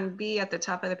 we're on B at the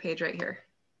top of the page right here.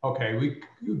 Okay, we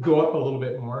go up a little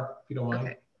bit more, if you don't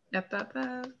mind. Okay. Up.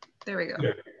 There we go.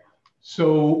 Yeah.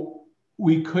 So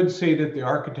we could say that the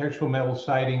architectural metal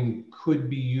siding could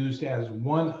be used as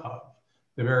one of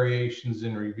the variations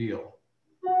in reveal.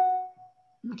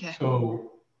 Okay.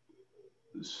 So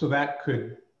that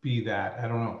could be that. I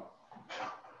don't know.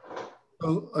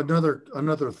 So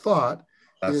another thought.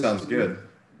 That sounds good.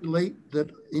 Relate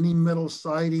that any metal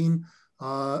siding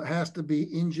has to be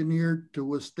engineered to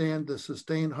withstand the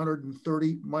sustained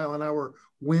 130-mile-an-hour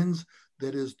winds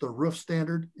that is the roof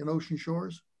standard in Ocean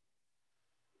Shores?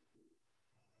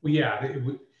 Well, yeah,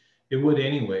 it would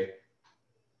anyway.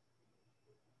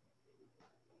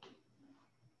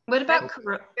 What about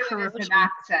corrosion? An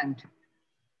accent.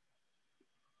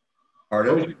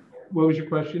 Pardon? What was your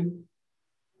question,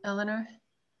 Eleanor?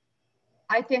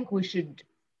 I think we should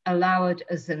allow it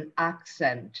as an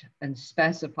accent and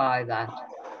specify that.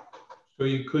 So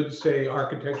you could say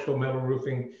architectural metal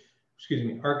roofing,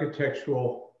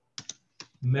 architectural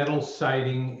metal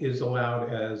siding is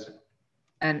allowed as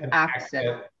an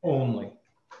accent only.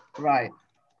 Right.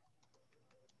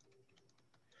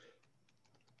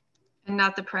 And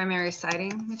not the primary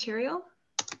siding material?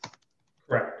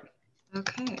 Correct.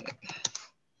 Okay.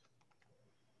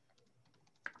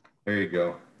 There you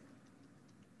go.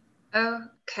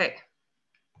 Okay.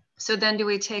 So then do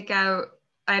we take out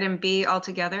item B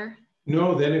altogether?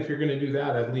 No, then if you're going to do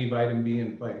that, I'd leave item B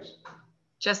in place.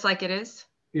 Just like it is?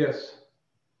 Yes.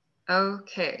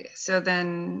 Okay, so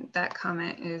then that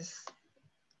comment is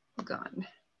gone.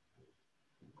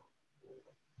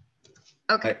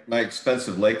 Okay. My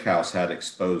expensive lake house had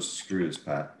exposed screws,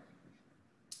 Pat.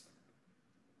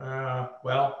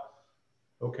 Well,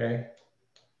 okay.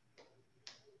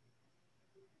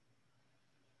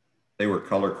 They were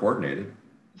color coordinated.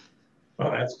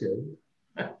 Oh, that's good.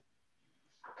 I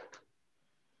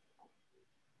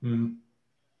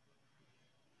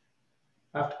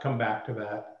have to come back to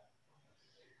that.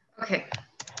 Okay.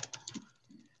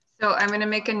 So I'm going to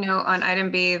make a note on item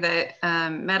B that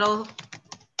metal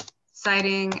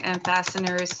siding and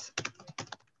fasteners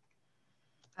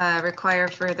require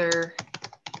further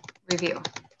review.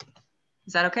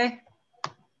 Is that okay?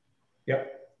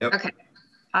 Yep. Okay,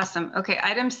 awesome. Okay,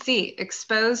 item C,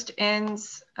 exposed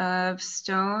ends of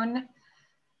stone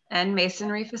and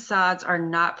masonry facades are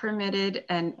not permitted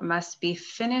and must be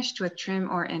finished with trim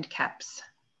or end caps.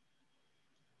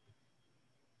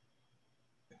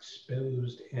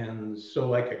 Exposed ends, so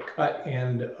like a cut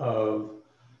end of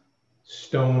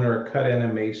stone or a cut end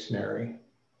of masonry.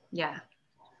 Yeah.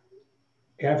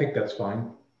 Yeah, I think that's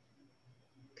fine.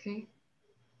 Okay.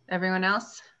 Everyone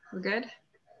else, we're good?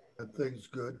 I think it's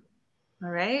good. All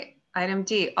right. Item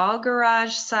D, all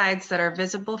garage sides that are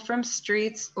visible from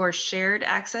streets or shared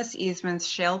access easements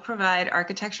shall provide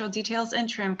architectural details and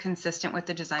trim consistent with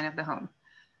the design of the home.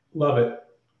 Love it.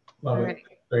 Love All it. right.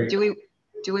 Great.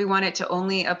 Do we want it to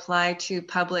only apply to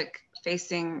public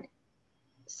facing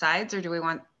sides, or do we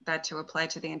want that to apply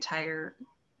to the entire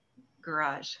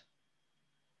garage?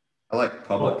 I like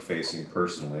public facing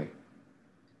personally.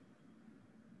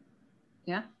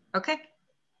 Yeah, okay.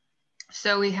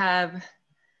 So we have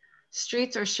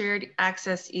streets or shared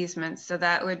access easements. So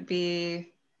that would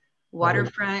be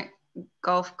waterfront,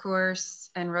 golf course,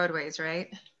 and roadways,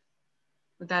 right?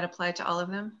 Would that apply to all of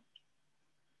them?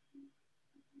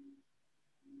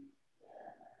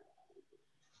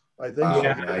 I think Wow,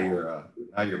 so.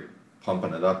 now you're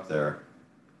pumping it up there.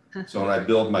 So when I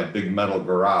build my big metal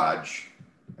garage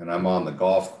and I'm on the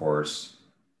golf course,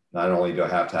 not only do I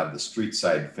have to have the street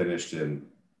side finished in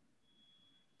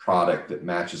product that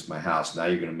matches my house, now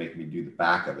you're going to make me do the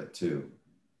back of it too.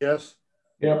 Yes.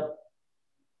 Yep.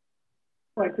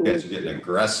 You guys are getting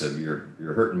aggressive. You're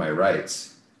hurting my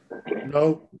rights.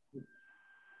 No.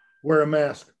 Wear a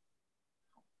mask.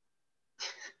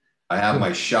 I have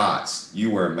my shots.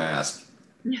 You wear a mask.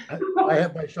 I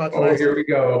have my shots. Oh, here we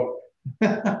go.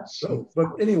 So, but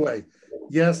anyway,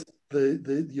 yes,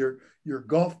 your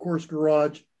golf course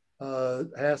garage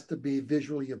has to be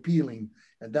visually appealing,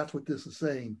 and that's what this is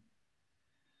saying.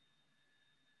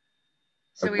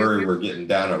 So I'm worried we're getting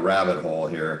down a rabbit hole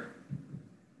here.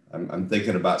 I'm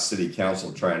thinking about city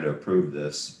council trying to approve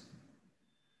this.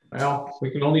 Well,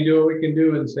 we can only do what we can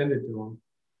do and send it to them.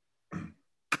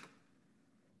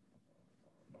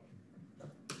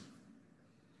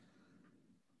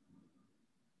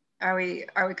 Are we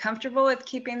comfortable with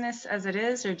keeping this as it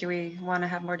is, or do we want to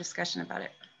have more discussion about it?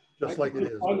 Just like it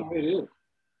is.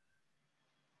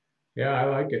 Yeah, I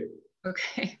like it.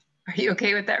 Okay. Are you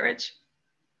okay with that, Rich?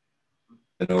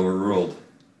 And overruled.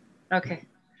 Okay.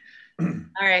 All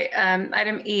right.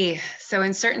 Item E. So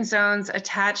in certain zones,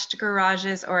 attached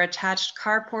garages or attached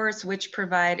carports which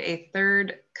provide a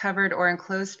third covered or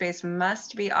enclosed space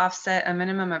must be offset a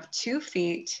minimum of 2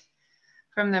 feet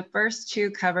from the first 2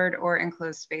 covered or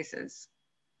enclosed spaces.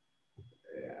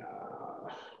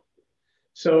 Yeah.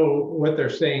 So what they're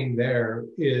saying there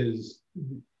is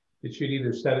it should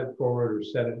either set it forward or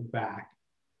set it back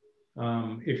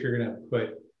if you're going to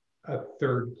put a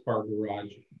third car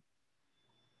garage in.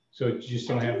 So you just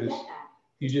don't have this.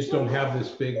 You just don't have this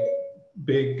big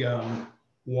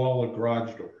wall of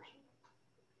garage doors.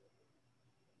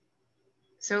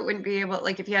 So it wouldn't be able,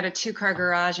 like if you had a 2-car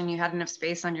garage and you had enough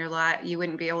space on your lot, you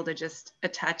wouldn't be able to just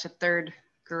attach a third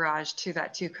garage to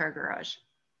that 2-car garage.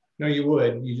 No, you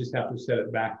would. You just have to set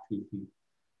it back 2 feet.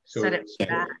 So set it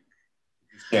back.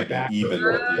 Can't be even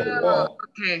with the other wall.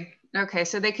 Okay. Okay.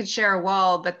 So they could share a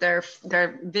wall, but their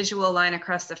visual line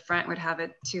across the front would have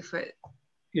a 2 foot.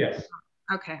 Yes.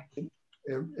 Okay.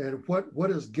 And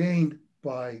what is gained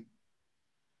by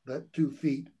that 2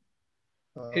 feet?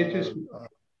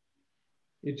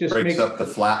 It just breaks makes up the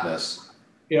flatness.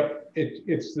 Yep.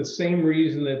 It's the same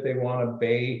reason that they want a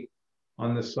bay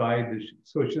on the side.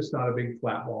 So it's just not a big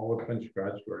flat wall with a bunch of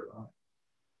garage doors on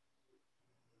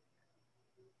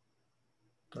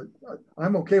it.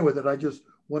 I'm okay with it. I just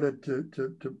wanted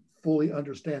to fully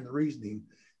understand the reasoning.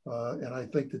 And I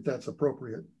think that that's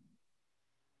appropriate.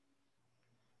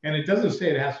 And it doesn't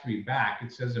say it has to be back.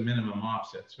 It says a minimum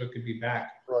offset. So it could be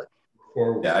back, right,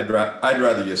 forward. Yeah, I'd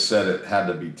rather you said it had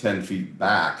to be 10 feet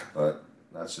back, but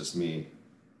that's just me.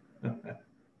 And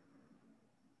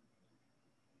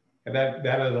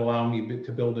that'd allow me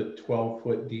to build a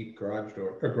 12-foot deep garage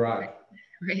door or garage.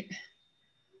 Right.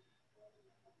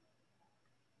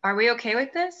 Are we okay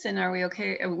with this? And are we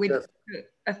okay with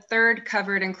a third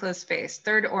covered enclosed space,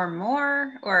 third or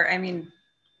more? Or, I mean,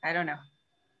 I don't know.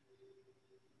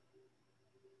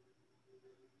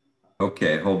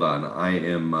 Okay, hold on. I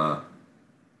am,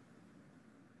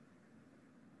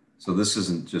 so this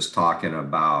isn't just talking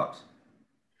about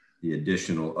the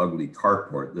additional ugly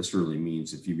carport. This really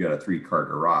means if you've got a 3-car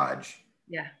garage,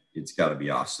 yeah, it's got to be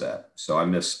offset. So I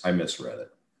misread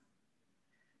it.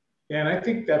 Yeah, and I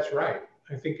think that's right.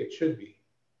 I think it should be.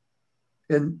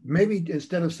 And maybe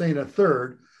instead of saying a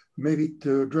third, maybe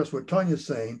to address what Tanya's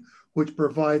saying, which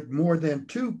provide more than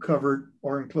 2 covered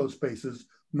or enclosed spaces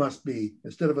must be,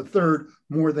 instead of a third,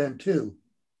 more than 2.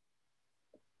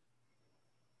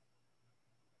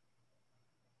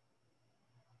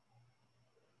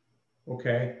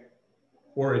 Okay.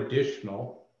 Or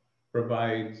additional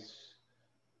provides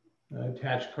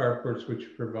attached carports,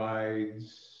 which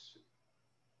provides,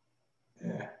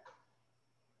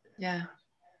 yeah.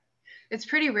 It's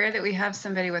pretty rare that we have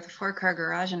somebody with a 4-car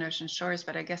garage in Ocean Shores,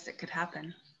 but I guess it could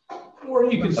happen. Or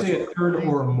you can say a third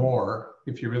or more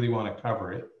if you really want to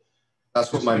cover it.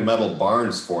 That's what my metal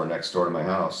barn's for next door to my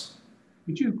house.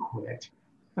 Would you quit?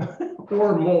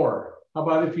 Or more. How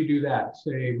about if you do that?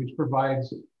 Say, which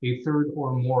provides a third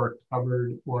or more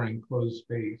covered or enclosed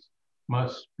space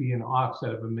must be an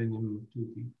offset of a minimum of 2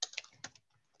 feet.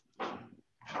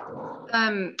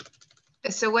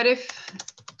 So what if,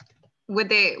 would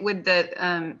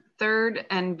the third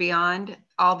and beyond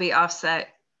all be offset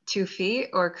 2 feet,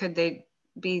 or could they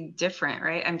be different,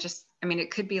 right? I mean,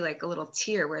 it could be like a little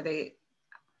tier where they.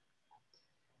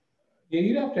 Yeah,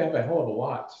 you'd have to have a hell of a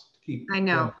lot to keep. I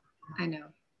know.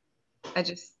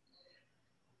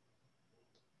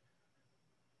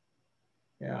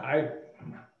 Yeah,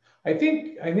 I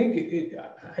think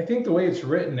the way it's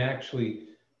written actually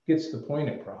gets the point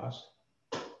across.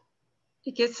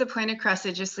 It gets the point across.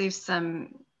 It just leaves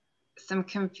some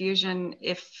confusion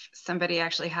if somebody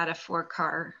actually had a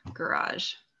 4-car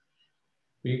garage.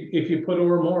 If you put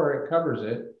or more, it covers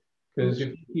it. Because if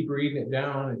you keep reading it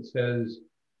down, it says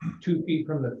 2 feet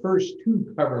from the first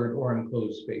 2 covered or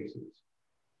enclosed spaces.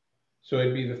 So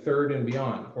it'd be the third and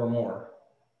beyond or more.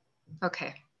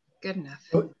 Okay, good enough.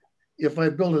 If I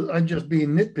build I'm just being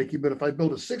nitpicky, but if I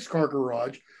build a 6-car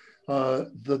garage,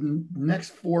 the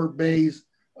next 4 bays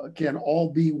can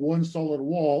all be one solid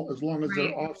wall as long as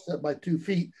they're offset by 2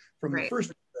 feet from the first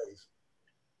 2 bays.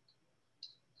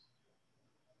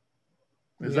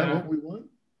 Is that what we want?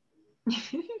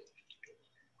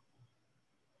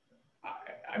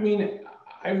 I mean,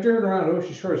 I've driven around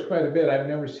Ocean Shores quite a bit. I've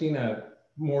never seen a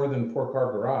more than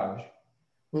 4-car garage.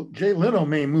 Well, Jay Leno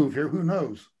may move here. Who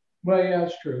knows? Well, yeah,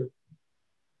 that's true.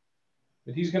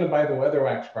 But he's going to buy the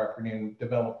Weatherwax property and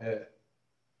develop it.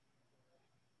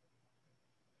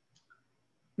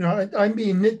 You know, I'm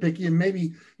being nitpicky, and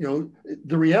maybe, you know,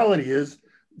 the reality is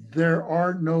there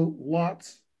are no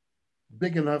lots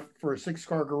big enough for a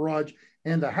 6-car garage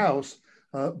and a house,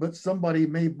 but somebody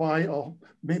may buy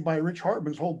Rich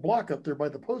Hartman's whole block up there by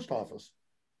the post office.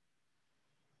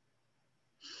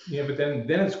 Yeah, but then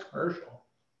it's commercial.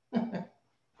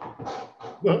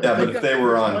 Well, yeah, but if they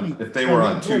were on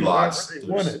 2 lots,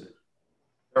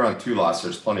 they're on 2 lots.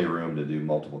 There's plenty of room to do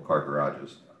multiple car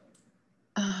garages.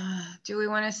 Do we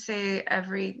want to say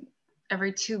every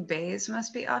 2 bays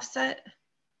must be offset,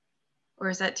 or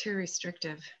is that too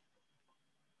restrictive?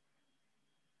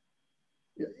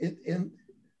 And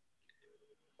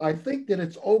I think that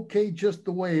it's okay just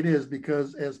the way it is,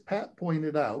 because as Pat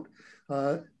pointed out,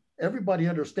 everybody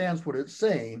understands what it's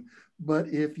saying. But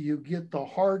if you get the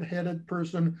hard-headed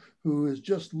person who is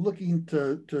just looking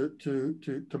to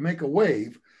make a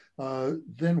wave,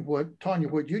 then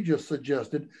what you just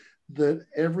suggested, that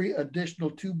every additional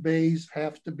 2 bays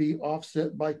have to be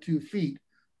offset by 2 feet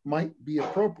might be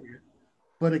appropriate.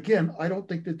 But again, I don't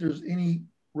think that there's any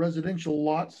residential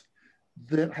lots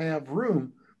that have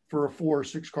room for a 4 or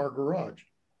 6-car garage.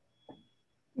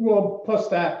 Well, plus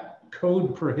that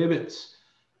code prohibits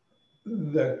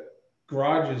the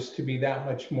garages to be that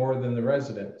much more than the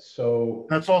residence. So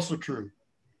that's also true.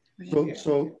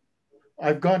 So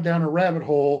I've gone down a rabbit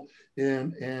hole,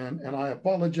 and I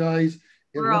apologize.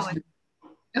 We're all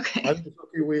okay. I think it's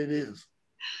okay the way it is.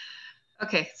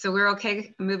 Okay, so we're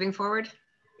okay moving forward?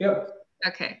 Yep.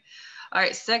 Okay. All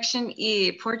right, section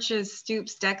E, porches,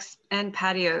 stoops, decks, and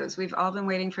patios. We've all been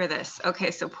waiting for this.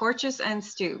 Okay, so porches and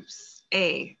stoops.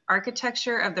 A,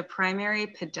 architecture of the primary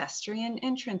pedestrian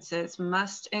entrances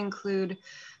must include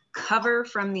cover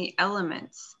from the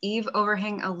elements. Eave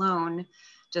overhang alone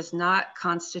does not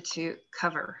constitute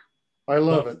cover. I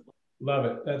love it. Love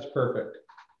it. That's perfect.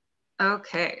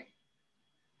 Okay.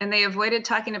 And they avoided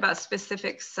talking about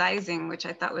specific sizing, which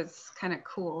I thought was kind of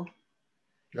cool.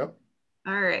 Yep.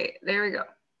 All right, there we go.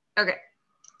 Okay.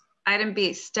 Item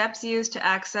B, steps used to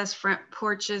access front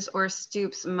porches or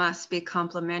stoops must be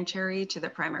complementary to the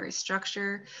primary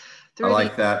structure. I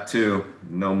like that too.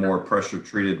 No more pressure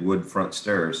treated wood front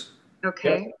stairs.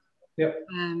 Okay. Yep.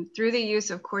 Through the use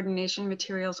of coordination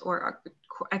materials or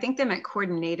I think they meant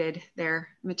coordinated there,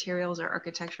 materials or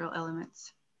architectural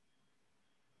elements.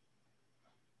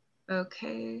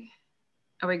 Okay.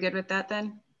 Are we good with that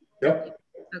then? Yep.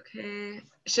 Okay.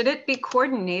 Should it be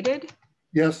coordinated?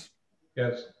 Yes.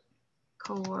 Yes.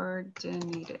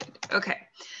 Coordinated. Okay.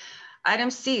 Item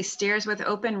C, stairs with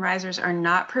open risers are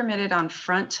not permitted on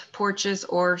front porches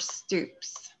or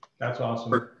stoops. That's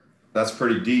awesome. That's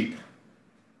pretty deep.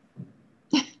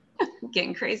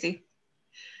 Getting crazy.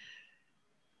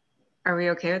 Are we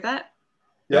okay with that?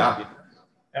 Yeah.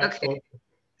 Absolutely. Okay.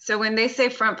 So when they say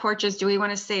front porches, do we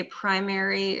want to say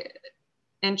primary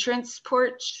entrance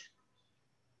porch?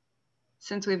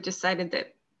 Since we've decided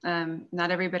that not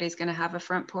everybody's going to have a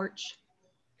front porch.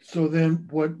 So then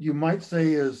what you might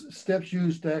say is steps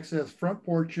used to access front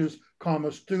porches,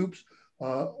 comma, stoops,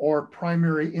 or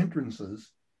primary entrances.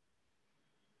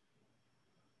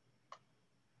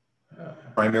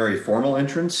 Primary formal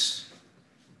entrance.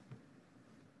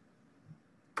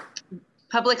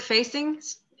 Public facing?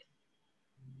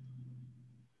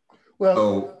 Well,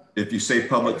 So if you say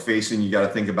public facing, you got to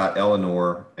think about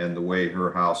Eleanor and the way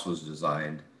her house was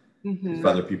designed. Mm-hmm. If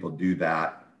other people do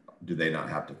that, do they not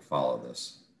have to follow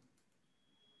this?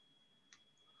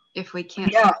 If we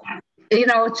can't. Yeah, you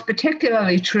know, it's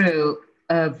particularly true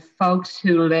of folks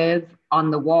who live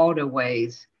on the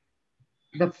waterways.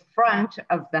 The front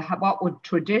of the, what would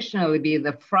traditionally be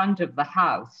the front of the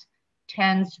house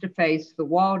tends to face the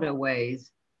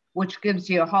waterways, which gives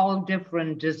you a whole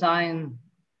different design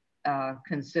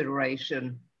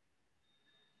consideration,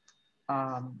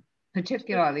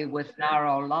 particularly with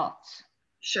narrow lots.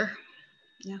 Sure.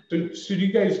 Yeah. So do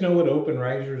you guys know what open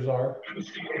risers are?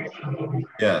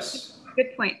 Yes.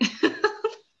 Good point.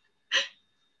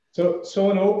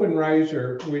 So an open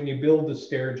riser, when you build the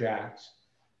stair jacks,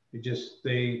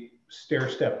 they stair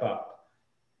step up.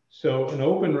 So an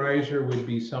open riser would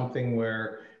be something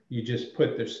where you just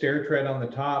put the stair tread on the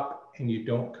top and you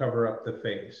don't cover up the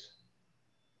face.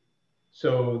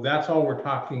 So that's all we're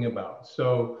talking about.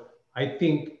 So I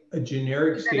think a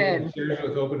generic statement, stairs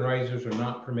with open risers are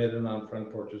not permitted on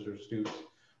front porches or stoops.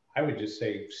 I would just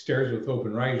say stairs with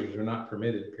open risers are not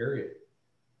permitted, period.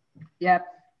 Yep.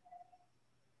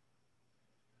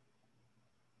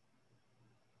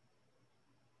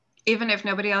 Even if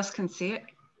nobody else can see it?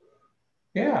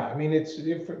 Yeah, I mean, it's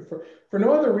for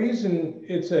no other reason,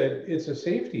 it's a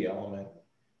safety element.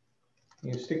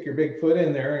 You stick your big foot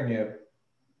in there and you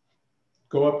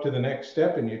go up to the next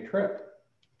step and you trip.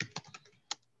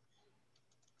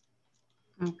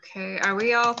 Okay, are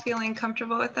we all feeling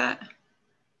comfortable with that?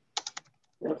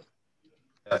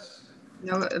 Yes.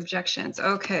 No objections.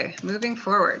 Okay, moving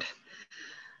forward.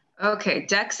 Okay,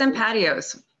 decks and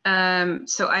patios.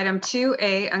 So item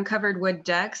 2A, uncovered wood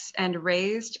decks and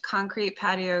raised concrete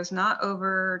patios not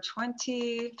over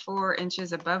 24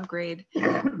 inches above grade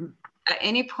at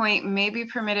any point may be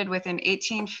permitted within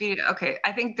 18 feet. Okay,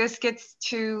 I think this gets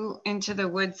into the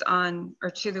woods on,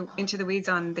 or into the weeds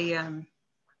on the.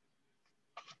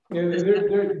 Yeah,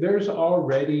 there's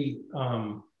already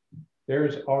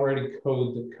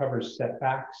code that covers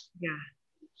setbacks. Yeah.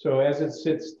 So as it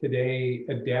sits today,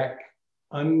 a deck,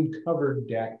 uncovered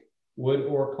deck, wood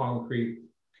or concrete,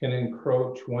 can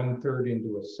encroach 1/3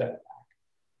 into a setback.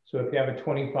 So if you have a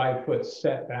 25-foot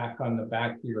setback on the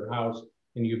back of your house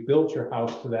and you built your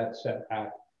house to that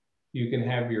setback, you can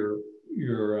have your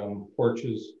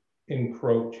porches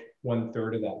encroach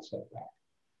 1/3 of that setback,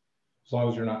 as long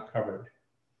as you're not covered.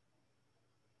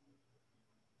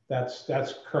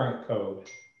 That's current code.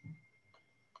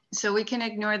 So we can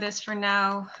ignore this for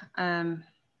now.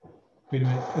 Wait a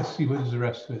minute, let's see, what does the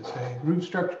rest of it say? Roof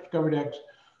structure, covered decks.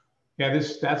 Yeah,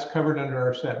 that's covered under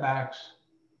our setbacks.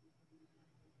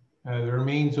 The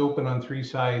remains open on 3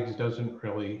 sides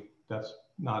that's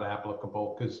not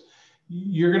applicable, because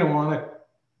you're gonna wanna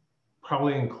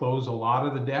probably enclose a lot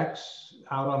of the decks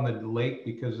out on the lake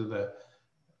because of the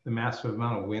massive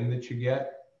amount of wind that you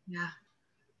get. Yeah.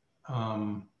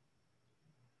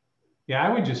 Yeah,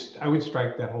 I would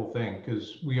strike that whole thing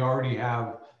because we already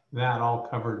have that all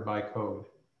covered by code.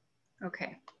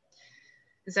 Okay.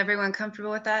 Is everyone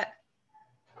comfortable with that?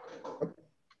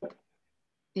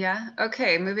 Yeah,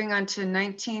 okay, moving on to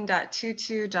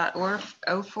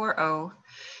 19.22.040,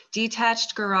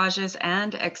 detached garages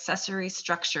and accessory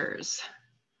structures.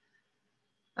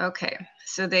 Okay,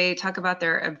 so they talk about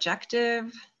their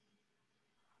objective,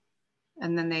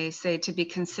 and then they say to be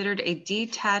considered a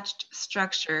detached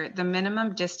structure, the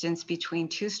minimum distance between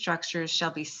two structures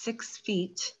shall be 6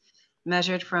 feet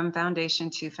measured from foundation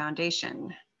to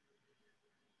foundation.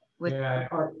 Yeah,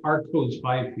 our code is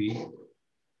 5 feet.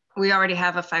 We already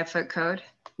have a 5-foot code?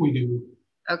 We do.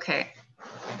 Okay.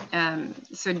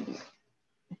 So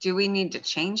do we need to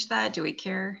change that? Do we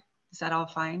care? Is that all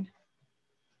fine?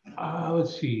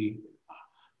 Let's see.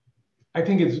 I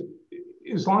think it's,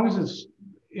 as long as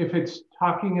if it's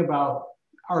talking about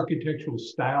architectural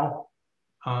style,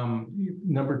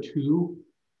 number 2,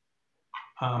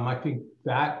 I think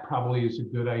that probably is a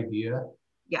good idea.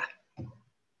 Yeah.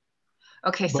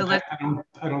 Okay, so but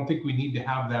I don't think we need to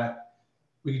have that.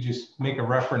 We could just make a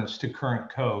reference to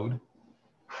current code.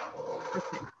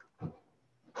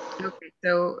 Okay,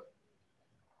 so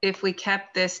if we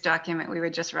kept this document, we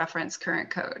would just reference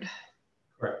current code.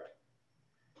 Correct.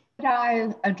 Could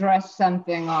I address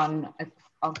something on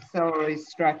auxiliary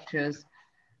structures?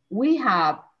 We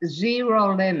have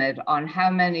 0 limit on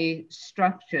how many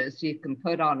structures you can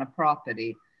put on a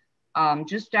property.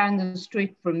 Just down the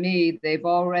street from me, they've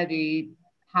already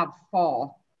have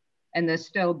 4 and they're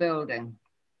still building.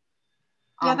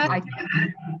 Yeah,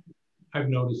 I've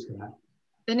noticed that.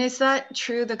 And is that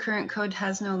true? The current code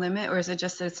has no limit, or is it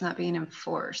just that it's not being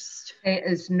enforced? There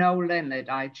is no limit,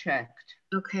 I checked.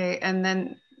 Okay, and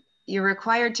then you're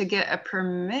required to get a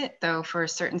permit though for a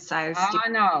certain size.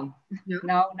 No,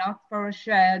 not for a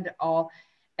shed. Or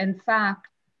in fact,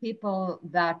 people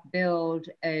that build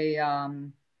a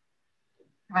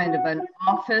kind of an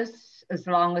office, as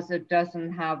long as it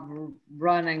doesn't have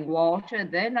running water,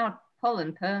 they're not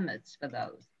pulling permits for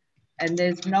those. And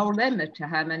there's no limit to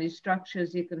how many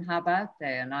structures you can have out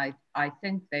there. And I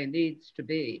think there needs to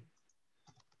be.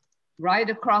 Right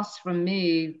across from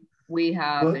me, we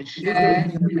have a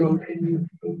shed.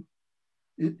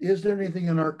 Is there anything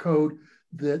in our code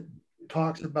that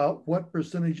talks about what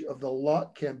percentage of the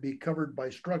lot can be covered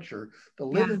by structure? The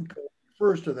Linden Code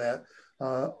refers to that.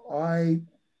 I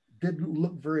didn't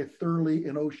look very thoroughly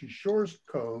in Ocean Shores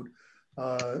code.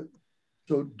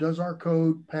 So does our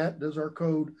code, Pat, does our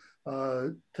code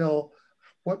tell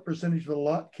what percentage of the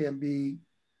lot can be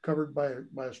covered by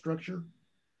a structure?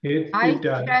 I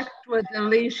checked with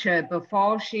Alicia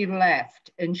before she left,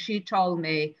 and she told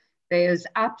me there's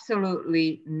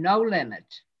absolutely no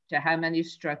limit to how many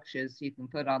structures you can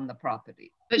put on the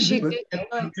property. But she did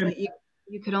that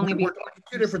you could only be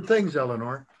 2 different things,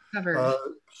 Eleanor. covered.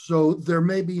 So there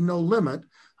may be no limit,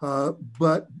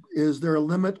 but is there a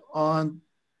limit on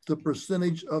the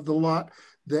percentage of the lot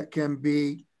that can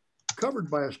be covered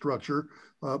by a structure?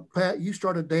 Pat, you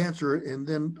started to answer it, and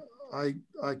then I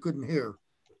couldn't hear.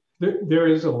 There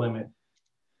is a limit.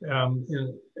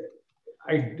 And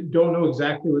I don't know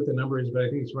exactly what the number is, but I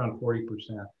think it's around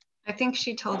 40%. I think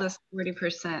she told us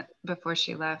 40% before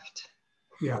she left.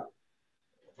 Yeah.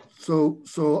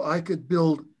 So I could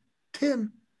build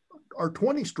 10 or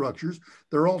 20 structures.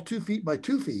 They're all 2 feet by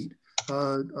 2 feet.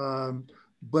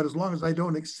 But as long as I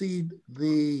don't exceed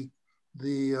the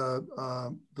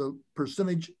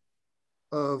percentage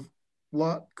of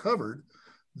lot covered,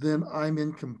 then I'm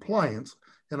in compliance.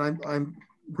 And I'm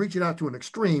reaching out to an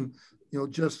extreme,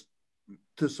 just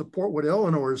to support what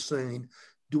Eleanor is saying.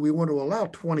 Do we want to allow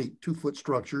 20 2-foot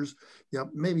structures? Yeah,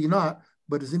 maybe not,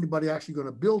 but is anybody actually going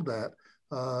to build that?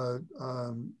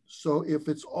 So if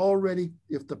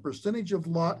the percentage of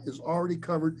lot is already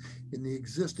covered in the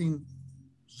existing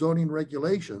zoning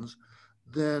regulations,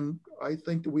 then I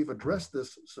think that we've addressed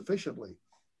this sufficiently.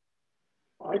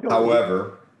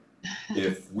 However,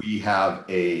 if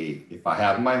I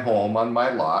have my home on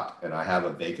my lot and I have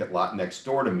a vacant lot next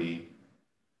door to me,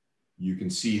 you can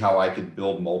see how I could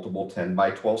build multiple 10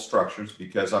 by 12 structures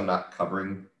because I've got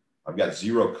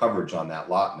 0 coverage on that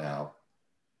lot now.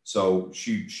 So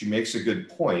she makes a good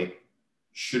point.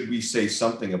 Should we say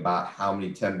something about how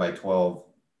many 10 by 12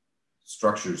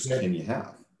 structures can you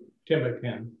have? 10 by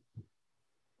 10.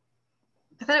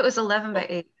 I thought it was 11 by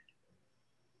 8.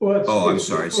 Well, I'm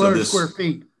sorry. So 200 square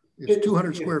feet. It's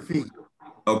 200 square feet.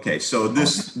 Okay, so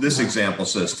this example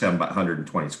says 10 by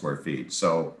 120 square feet.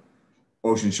 So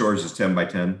Ocean Shores is 10 by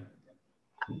 10?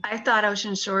 I thought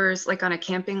Ocean Shores, like on a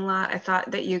camping lot, I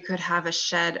thought that you could have a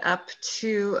shed up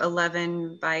to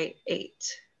 11 by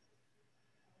 8.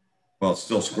 Well, it's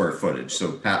still square footage.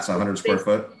 So Pat's 100 square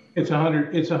foot? It's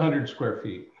 100 square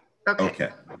feet. Okay. Okay.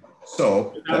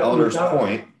 So to Eleanor's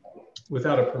point.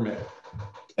 Without a permit.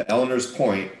 To Eleanor's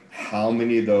point, how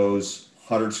many of those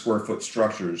 100 square foot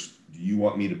structures do you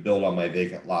want me to build on my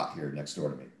vacant lot here next door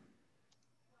to me?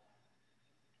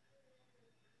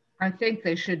 I think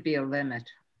there should be a limit.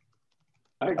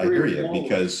 I hear you,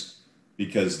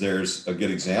 because there's a good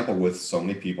example with so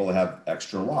many people that have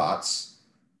extra lots.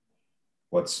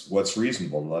 What's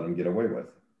reasonable to let them get away with?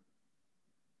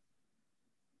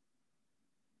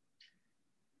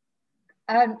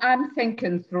 I'm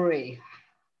thinking 3.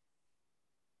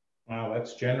 Wow,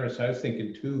 that's generous. I was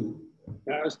thinking 2.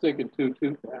 Yeah, I was thinking 2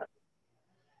 too.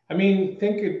 I mean,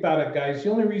 think about it, guys.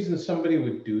 The only reason somebody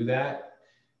would do that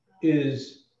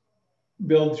is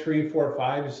build 3, 4,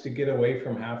 5 is to get away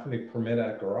from having to permit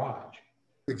a garage.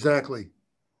 Exactly.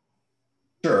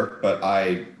 Sure, but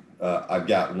I've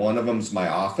got one of them's my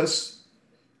office,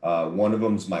 one of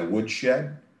them's my wood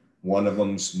shed, one of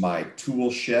them's my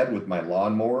tool shed with my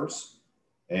lawnmowers,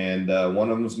 and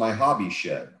one of them's my hobby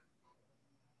shed.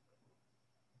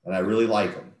 And I really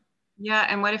like them. Yeah,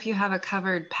 and what if you have a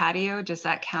covered patio? Does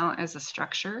that count as a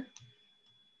structure?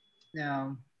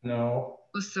 No. No.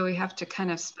 So we have to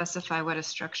kind of specify what a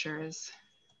structure is.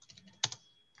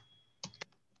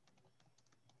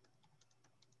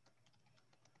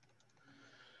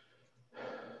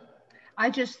 I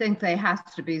just think there has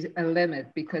to be a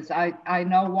limit, because I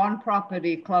know one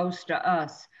property close to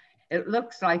us, it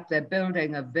looks like they're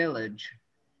building a village.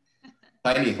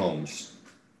 Tiny homes.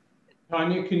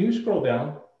 Tanya, can you scroll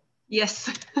down?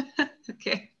 Yes.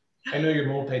 Okay. I know you're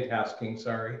multitasking,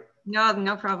 sorry. No,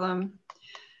 no problem.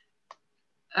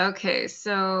 Okay,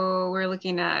 so we're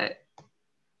looking at.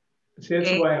 See,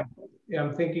 that's why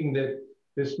I'm thinking that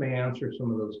this may answer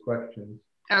some of those questions.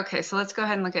 Okay, so let's go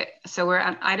ahead and look at, so we're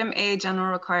on item A,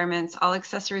 general requirements. All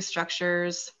accessory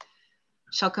structures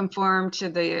shall conform to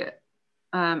the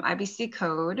IBC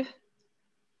code.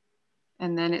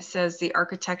 And then it says the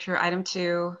architecture, item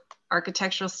 2,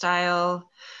 architectural style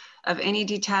of any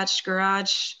detached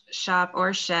garage, shop,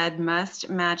 or shed must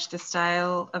match the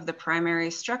style of the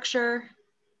primary structure.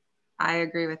 I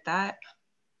agree with that.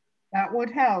 That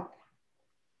would help.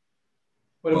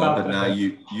 What about but now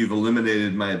you've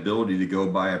eliminated my ability to go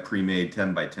buy a pre-made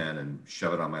 10 by 10 and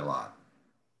shove it on my lot.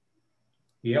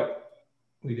 Yep,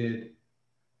 we did.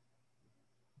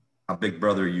 How big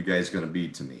brother are you guys going to be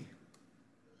to me?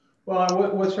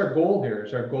 Well, what's our goal here?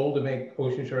 Is our goal to make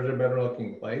Ocean Shores a better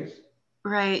looking place?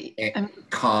 Right. And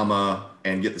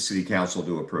get the city council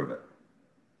to approve it.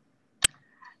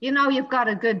 You know, you've got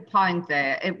a good point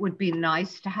there. It would be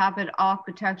nice to have it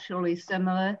architecturally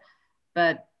similar,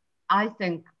 but I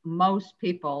think most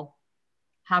people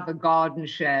have a garden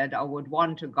shed or would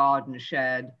want a garden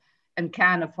shed and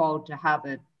can't afford to have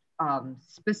it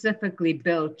specifically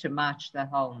built to match their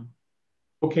home.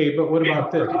 Okay, but what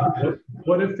about this?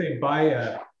 What if they buy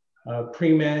a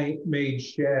pre-made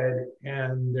shed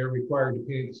and they're required to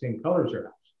paint the same color as their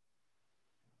house?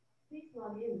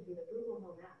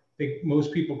 I think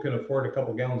most people can afford a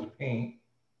couple gallons of paint.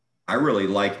 I really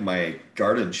like my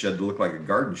garden shed to look like a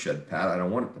garden shed, Pat. I don't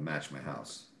want it to match my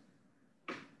house.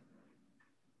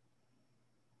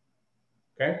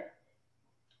 Okay.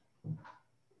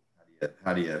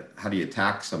 How do you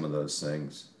attack some of those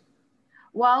things?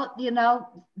 Well, you know,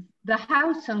 the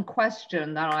house in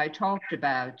question that I talked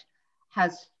about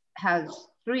has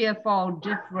 3 or 4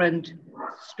 different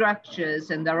structures,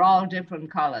 and they're all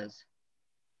different colors.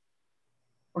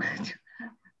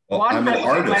 Well, I'm an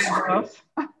artist.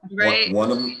 Right.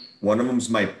 One of them's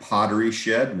my pottery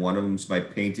shed. One of them's my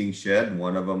painting shed. And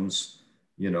one of them's,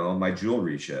 my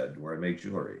jewelry shed where I make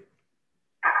jewelry.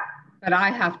 But I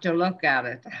have to look at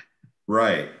it.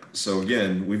 Right. So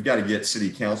again, we've got to get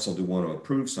city council to want to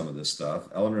approve some of this stuff.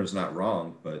 Eleanor's not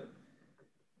wrong, but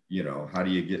how do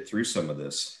you get through some of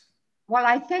this? Well,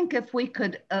 I think if we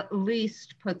could at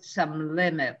least put some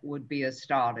limit would be a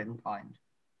starting point.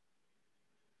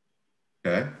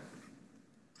 Okay.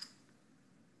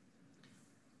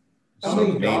 How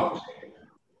many dogs?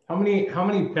 How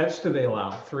many pets do they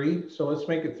allow? 3? So let's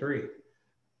make it 3.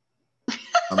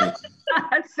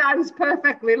 That sounds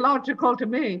perfectly logical to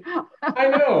me. I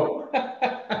know.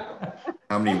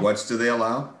 How many whats do they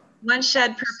allow? 1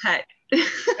 shed per pet.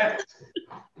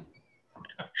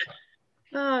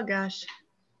 Oh gosh.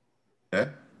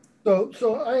 Okay.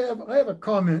 So I have a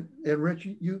comment, and Rich,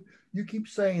 you keep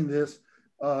saying this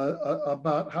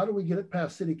about how do we get it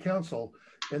past city council,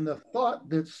 and the thought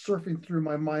that's surfing through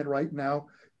my mind right now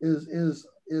is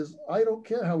I don't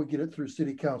care how we get it through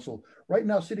city council. Right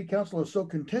now, city council is so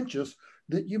contentious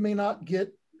that you may not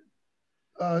get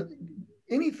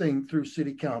anything through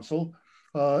city council.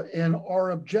 And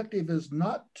our objective is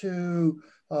not to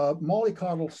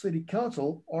mollycoddle city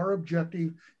council. Our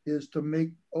objective is to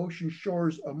make Ocean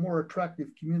Shores a more attractive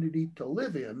community to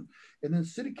live in. And then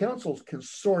city councils can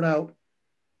sort out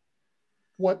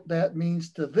what that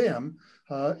means to them,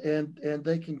 and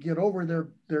they can get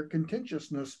over their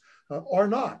contentiousness or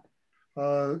not.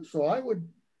 So I would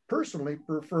personally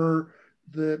prefer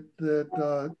that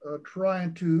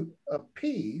trying to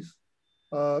appease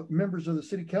members of the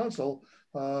city council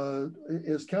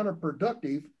is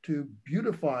counterproductive to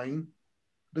beautifying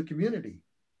the community.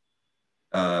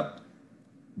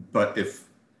 But if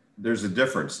there's a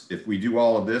difference, if we do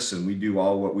all of this and we do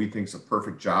all what we think is a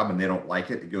perfect job and they don't like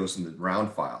it, it goes in the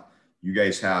round file. You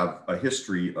guys have a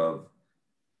history of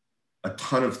a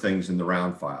ton of things in the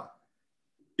round file.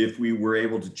 If we were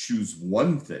able to choose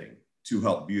one thing to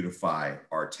help beautify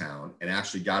our town and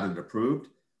actually got it approved,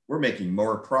 we're making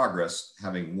more progress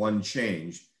having one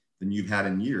change than you've had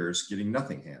in years getting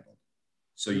nothing handled.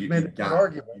 So you've got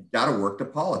to work the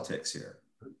politics here.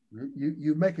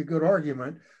 You make a good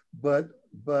argument, but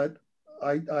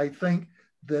I think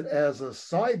that as a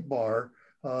sidebar,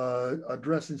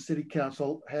 addressing city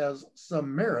council has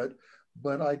some merit,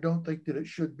 but I don't think that it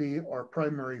should be our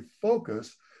primary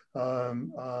focus,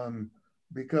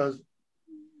 because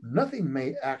nothing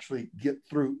may actually get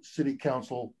through city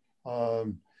council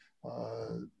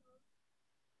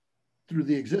through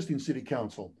the existing city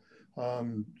council.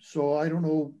 So I don't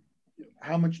know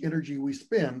how much energy we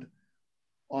spend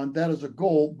on that as a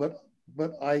goal, but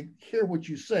I hear what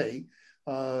you say,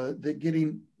 that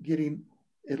getting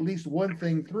at least one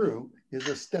thing through is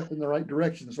a step in the right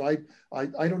direction. So I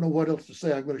don't know what else to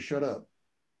say. I'm going to shut up.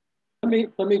 Let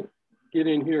me get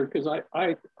in here, because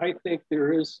I think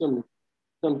there is some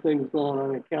things going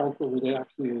on in council that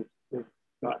actually have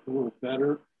gotten a little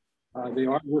better. They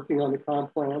are working on the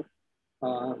comp plan,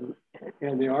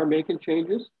 and they are making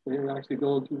changes. They're actually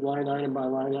going through line item by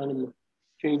line item,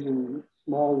 changing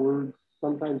small words,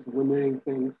 sometimes limiting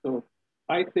things. So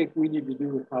I think we need to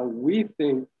do how we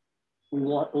think we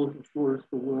want Ocean Shores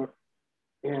to work.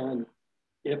 And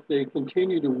if they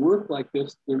continue to work like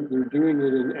this, they're doing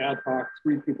it in ad hoc,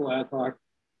 3 people ad hoc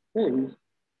things.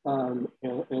 And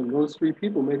those 3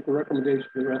 people make the recommendation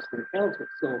to the rest of the council.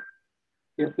 So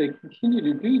if they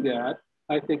continue to do that,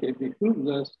 I think it behooves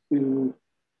us to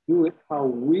do it how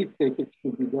we think it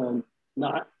should be done,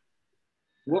 not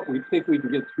what we think we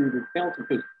can get through the council,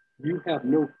 because you have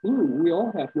no clue. We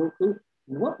all have no clue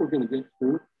what we're going to get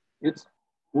through. It's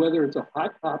whether it's a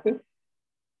hot topic,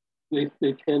 they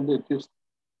tend to just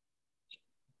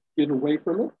get away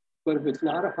from it. But if it's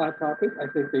not a hot topic, I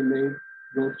think they may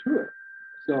go through it.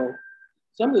 So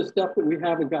some of the stuff that we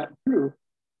haven't gotten through,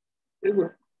 it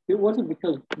wasn't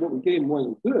because what we gave them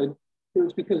wasn't good. It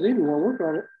was because they didn't want to work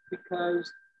on it,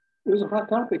 because it was a hot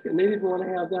topic and they didn't want to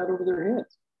have that over their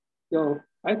heads. So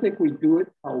I think we do it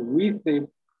how we think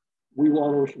we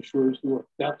want Ocean Shores to work.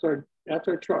 That's our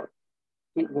chart.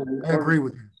 I agree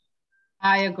with you.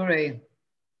 I agree.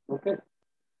 Okay.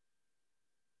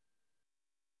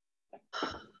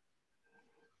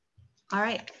 All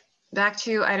right, back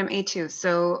to item A2.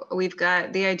 So we've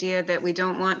got the idea that we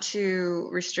don't want to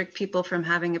restrict people from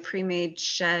having a pre-made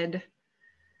shed,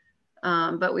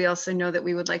 but we also know that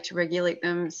we would like to regulate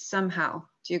them somehow.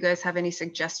 Do you guys have any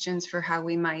suggestions for how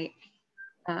we might,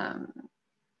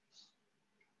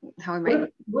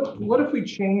 What if we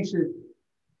changed it,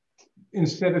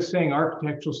 instead of saying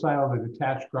architectural style of a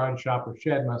detached garage, shop, or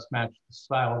shed must match the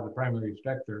style of the primary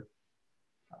structure,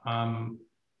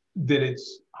 that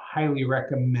it's highly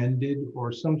recommended,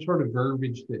 or some sort of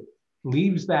verbiage that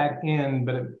leaves that in,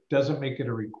 but it doesn't make it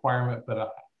a requirement,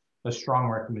 but a strong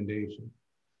recommendation.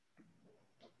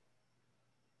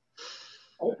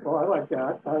 Oh, I like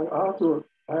that.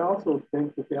 I also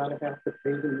think that they ought to have to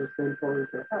paint in the same color as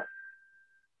their house.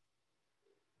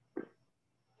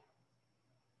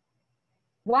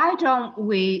 Why don't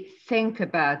we think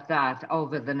about that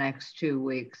over the next 2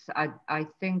 weeks? I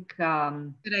think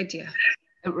good idea.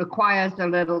 It requires a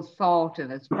little thought,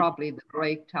 and it's probably the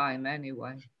break time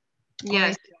anyway.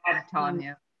 Yes, job,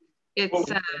 Tanya.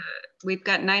 It's we've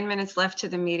got 9 minutes left to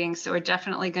the meeting, so we're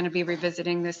definitely going to be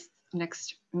revisiting this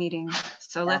next meeting.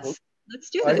 So let's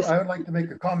do this. I would like to make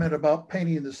a comment about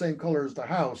painting the same color as the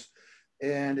house.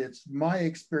 And it's my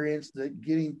experience that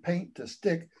getting paint to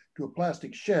stick to a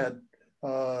plastic shed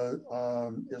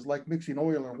is like mixing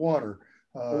oil and water,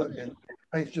 and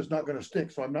paint's just not going to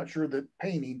stick. So I'm not sure that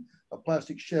painting a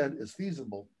plastic shed is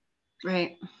feasible.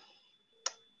 Right.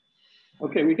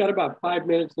 Okay, we got about 5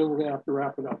 minutes, then we're gonna have to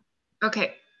wrap it up.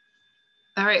 Okay.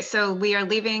 All right, so we are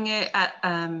leaving it at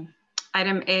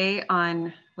item A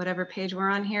on whatever page we're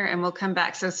on here, and we'll come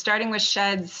back. So starting with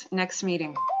sheds next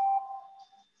meeting.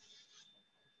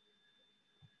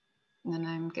 And then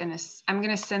I'm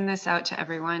gonna send this out to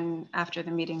everyone after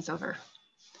the meeting's over.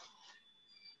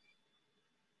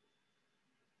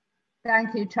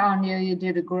 Thank you, Tanya. You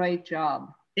did a great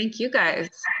job. Thank you guys.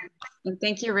 And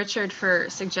thank you, Richard, for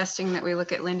suggesting that we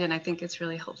look at Linden. I think it's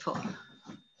really helpful.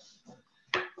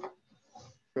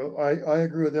 So I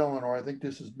agree with Eleanor. I think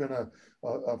this has been a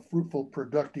fruitful,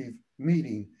 productive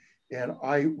meeting, and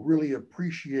I really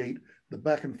appreciate the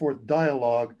back and forth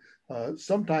dialogue.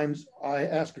 Sometimes I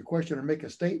ask a question or make a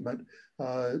statement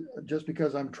just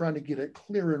because I'm trying to get it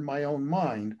clear in my own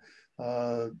mind.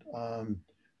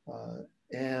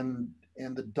 And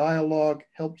the dialogue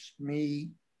helps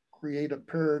me create a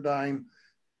paradigm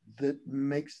that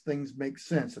makes things make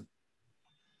sense, if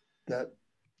that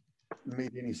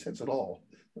made any sense at all.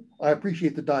 I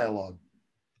appreciate the dialogue.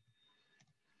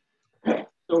 So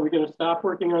we're going to stop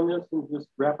working on this and just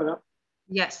wrap it up?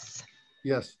 Yes.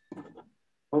 Yes.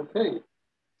 Okay.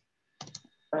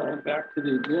 Back to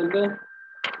the agenda.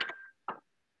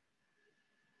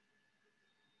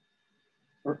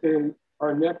 Okay,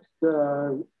 our next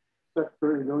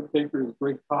secretary note taker is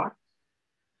Greg Cox.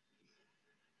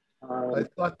 I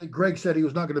thought that Greg said he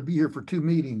was not going to be here for 2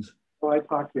 meetings. Oh, I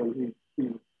talked to him. He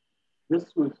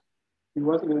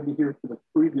wasn't going to be here for the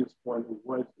previous one.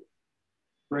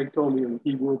 Greg told me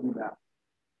he will be back.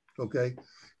 Okay.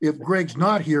 If Greg's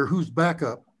not here, who's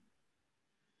backup?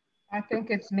 I think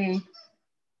it's me.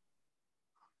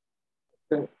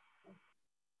 Okay.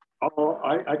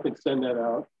 I could send that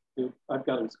out. I've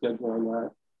got a schedule on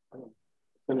that.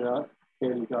 Send it out.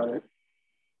 Candy got it.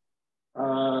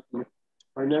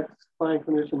 Our next Plan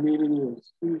Commission meeting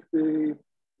is Tuesday,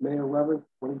 May 11th,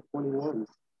 2021.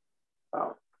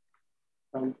 Wow.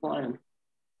 I'm flying.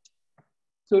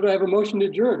 So do I have a motion to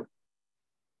adjourn?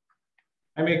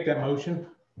 I make that motion.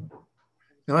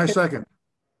 And I second.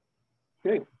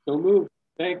 Okay, so moved.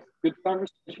 Thanks. Good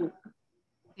conversation.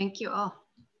 Thank you all.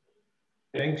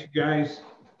 Thanks, you guys.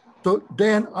 So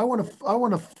Dan, I want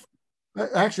to,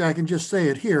 actually, I can just say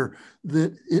it here,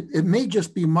 that it may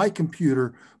just be my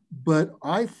computer, but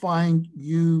I find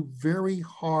you very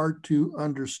hard to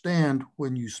understand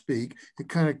when you speak. It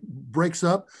kind of breaks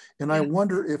up, and I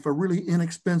wonder if a really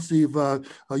inexpensive a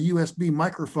USB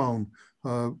microphone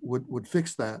would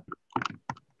fix that.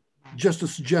 Just a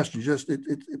suggestion.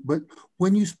 But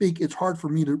when you speak, it's hard for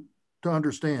me to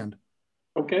understand.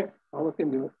 Okay, I'll look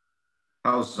into it.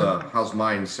 How's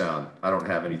mine sound? I don't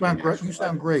have anything. You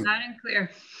sound great. Loud and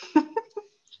clear.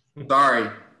 Sorry.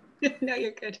 No,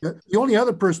 you're good. The only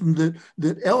other person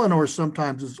that Eleanor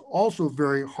sometimes is also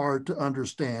very hard to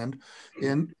understand.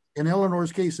 And in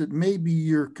Eleanor's case, it may be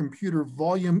your computer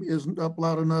volume isn't up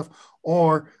loud enough,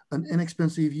 or an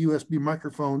inexpensive USB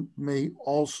microphone may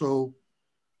also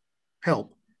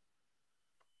help.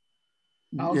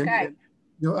 Okay.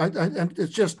 And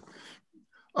it's just,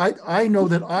 I know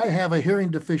that I have a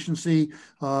hearing deficiency,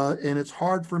 and it's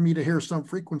hard for me to hear some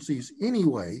frequencies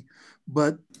anyway,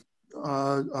 but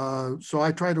so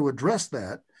I try to address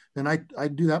that, and I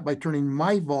do that by turning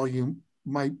my volume,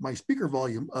 my speaker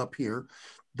volume up here.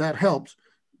 That helps,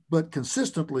 but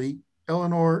consistently,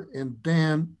 Eleanor and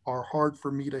Dan are hard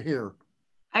for me to hear.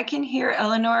 I can hear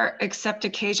Eleanor, except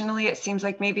occasionally it seems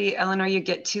like maybe, Eleanor, you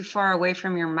get too far away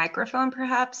from your microphone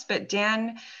perhaps, but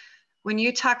Dan, when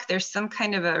you talk, there's some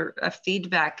kind of a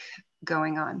feedback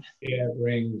going on. Yeah, it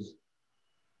rings.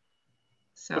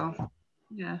 So,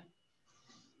 yeah.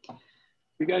 See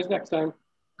you guys next time.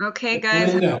 Okay,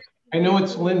 guys. Linda. I know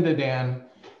it's Linda, Dan.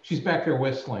 She's back there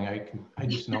whistling. I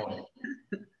just know it.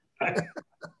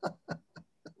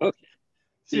 Okay.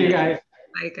 See you guys.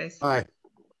 Bye, guys. Bye.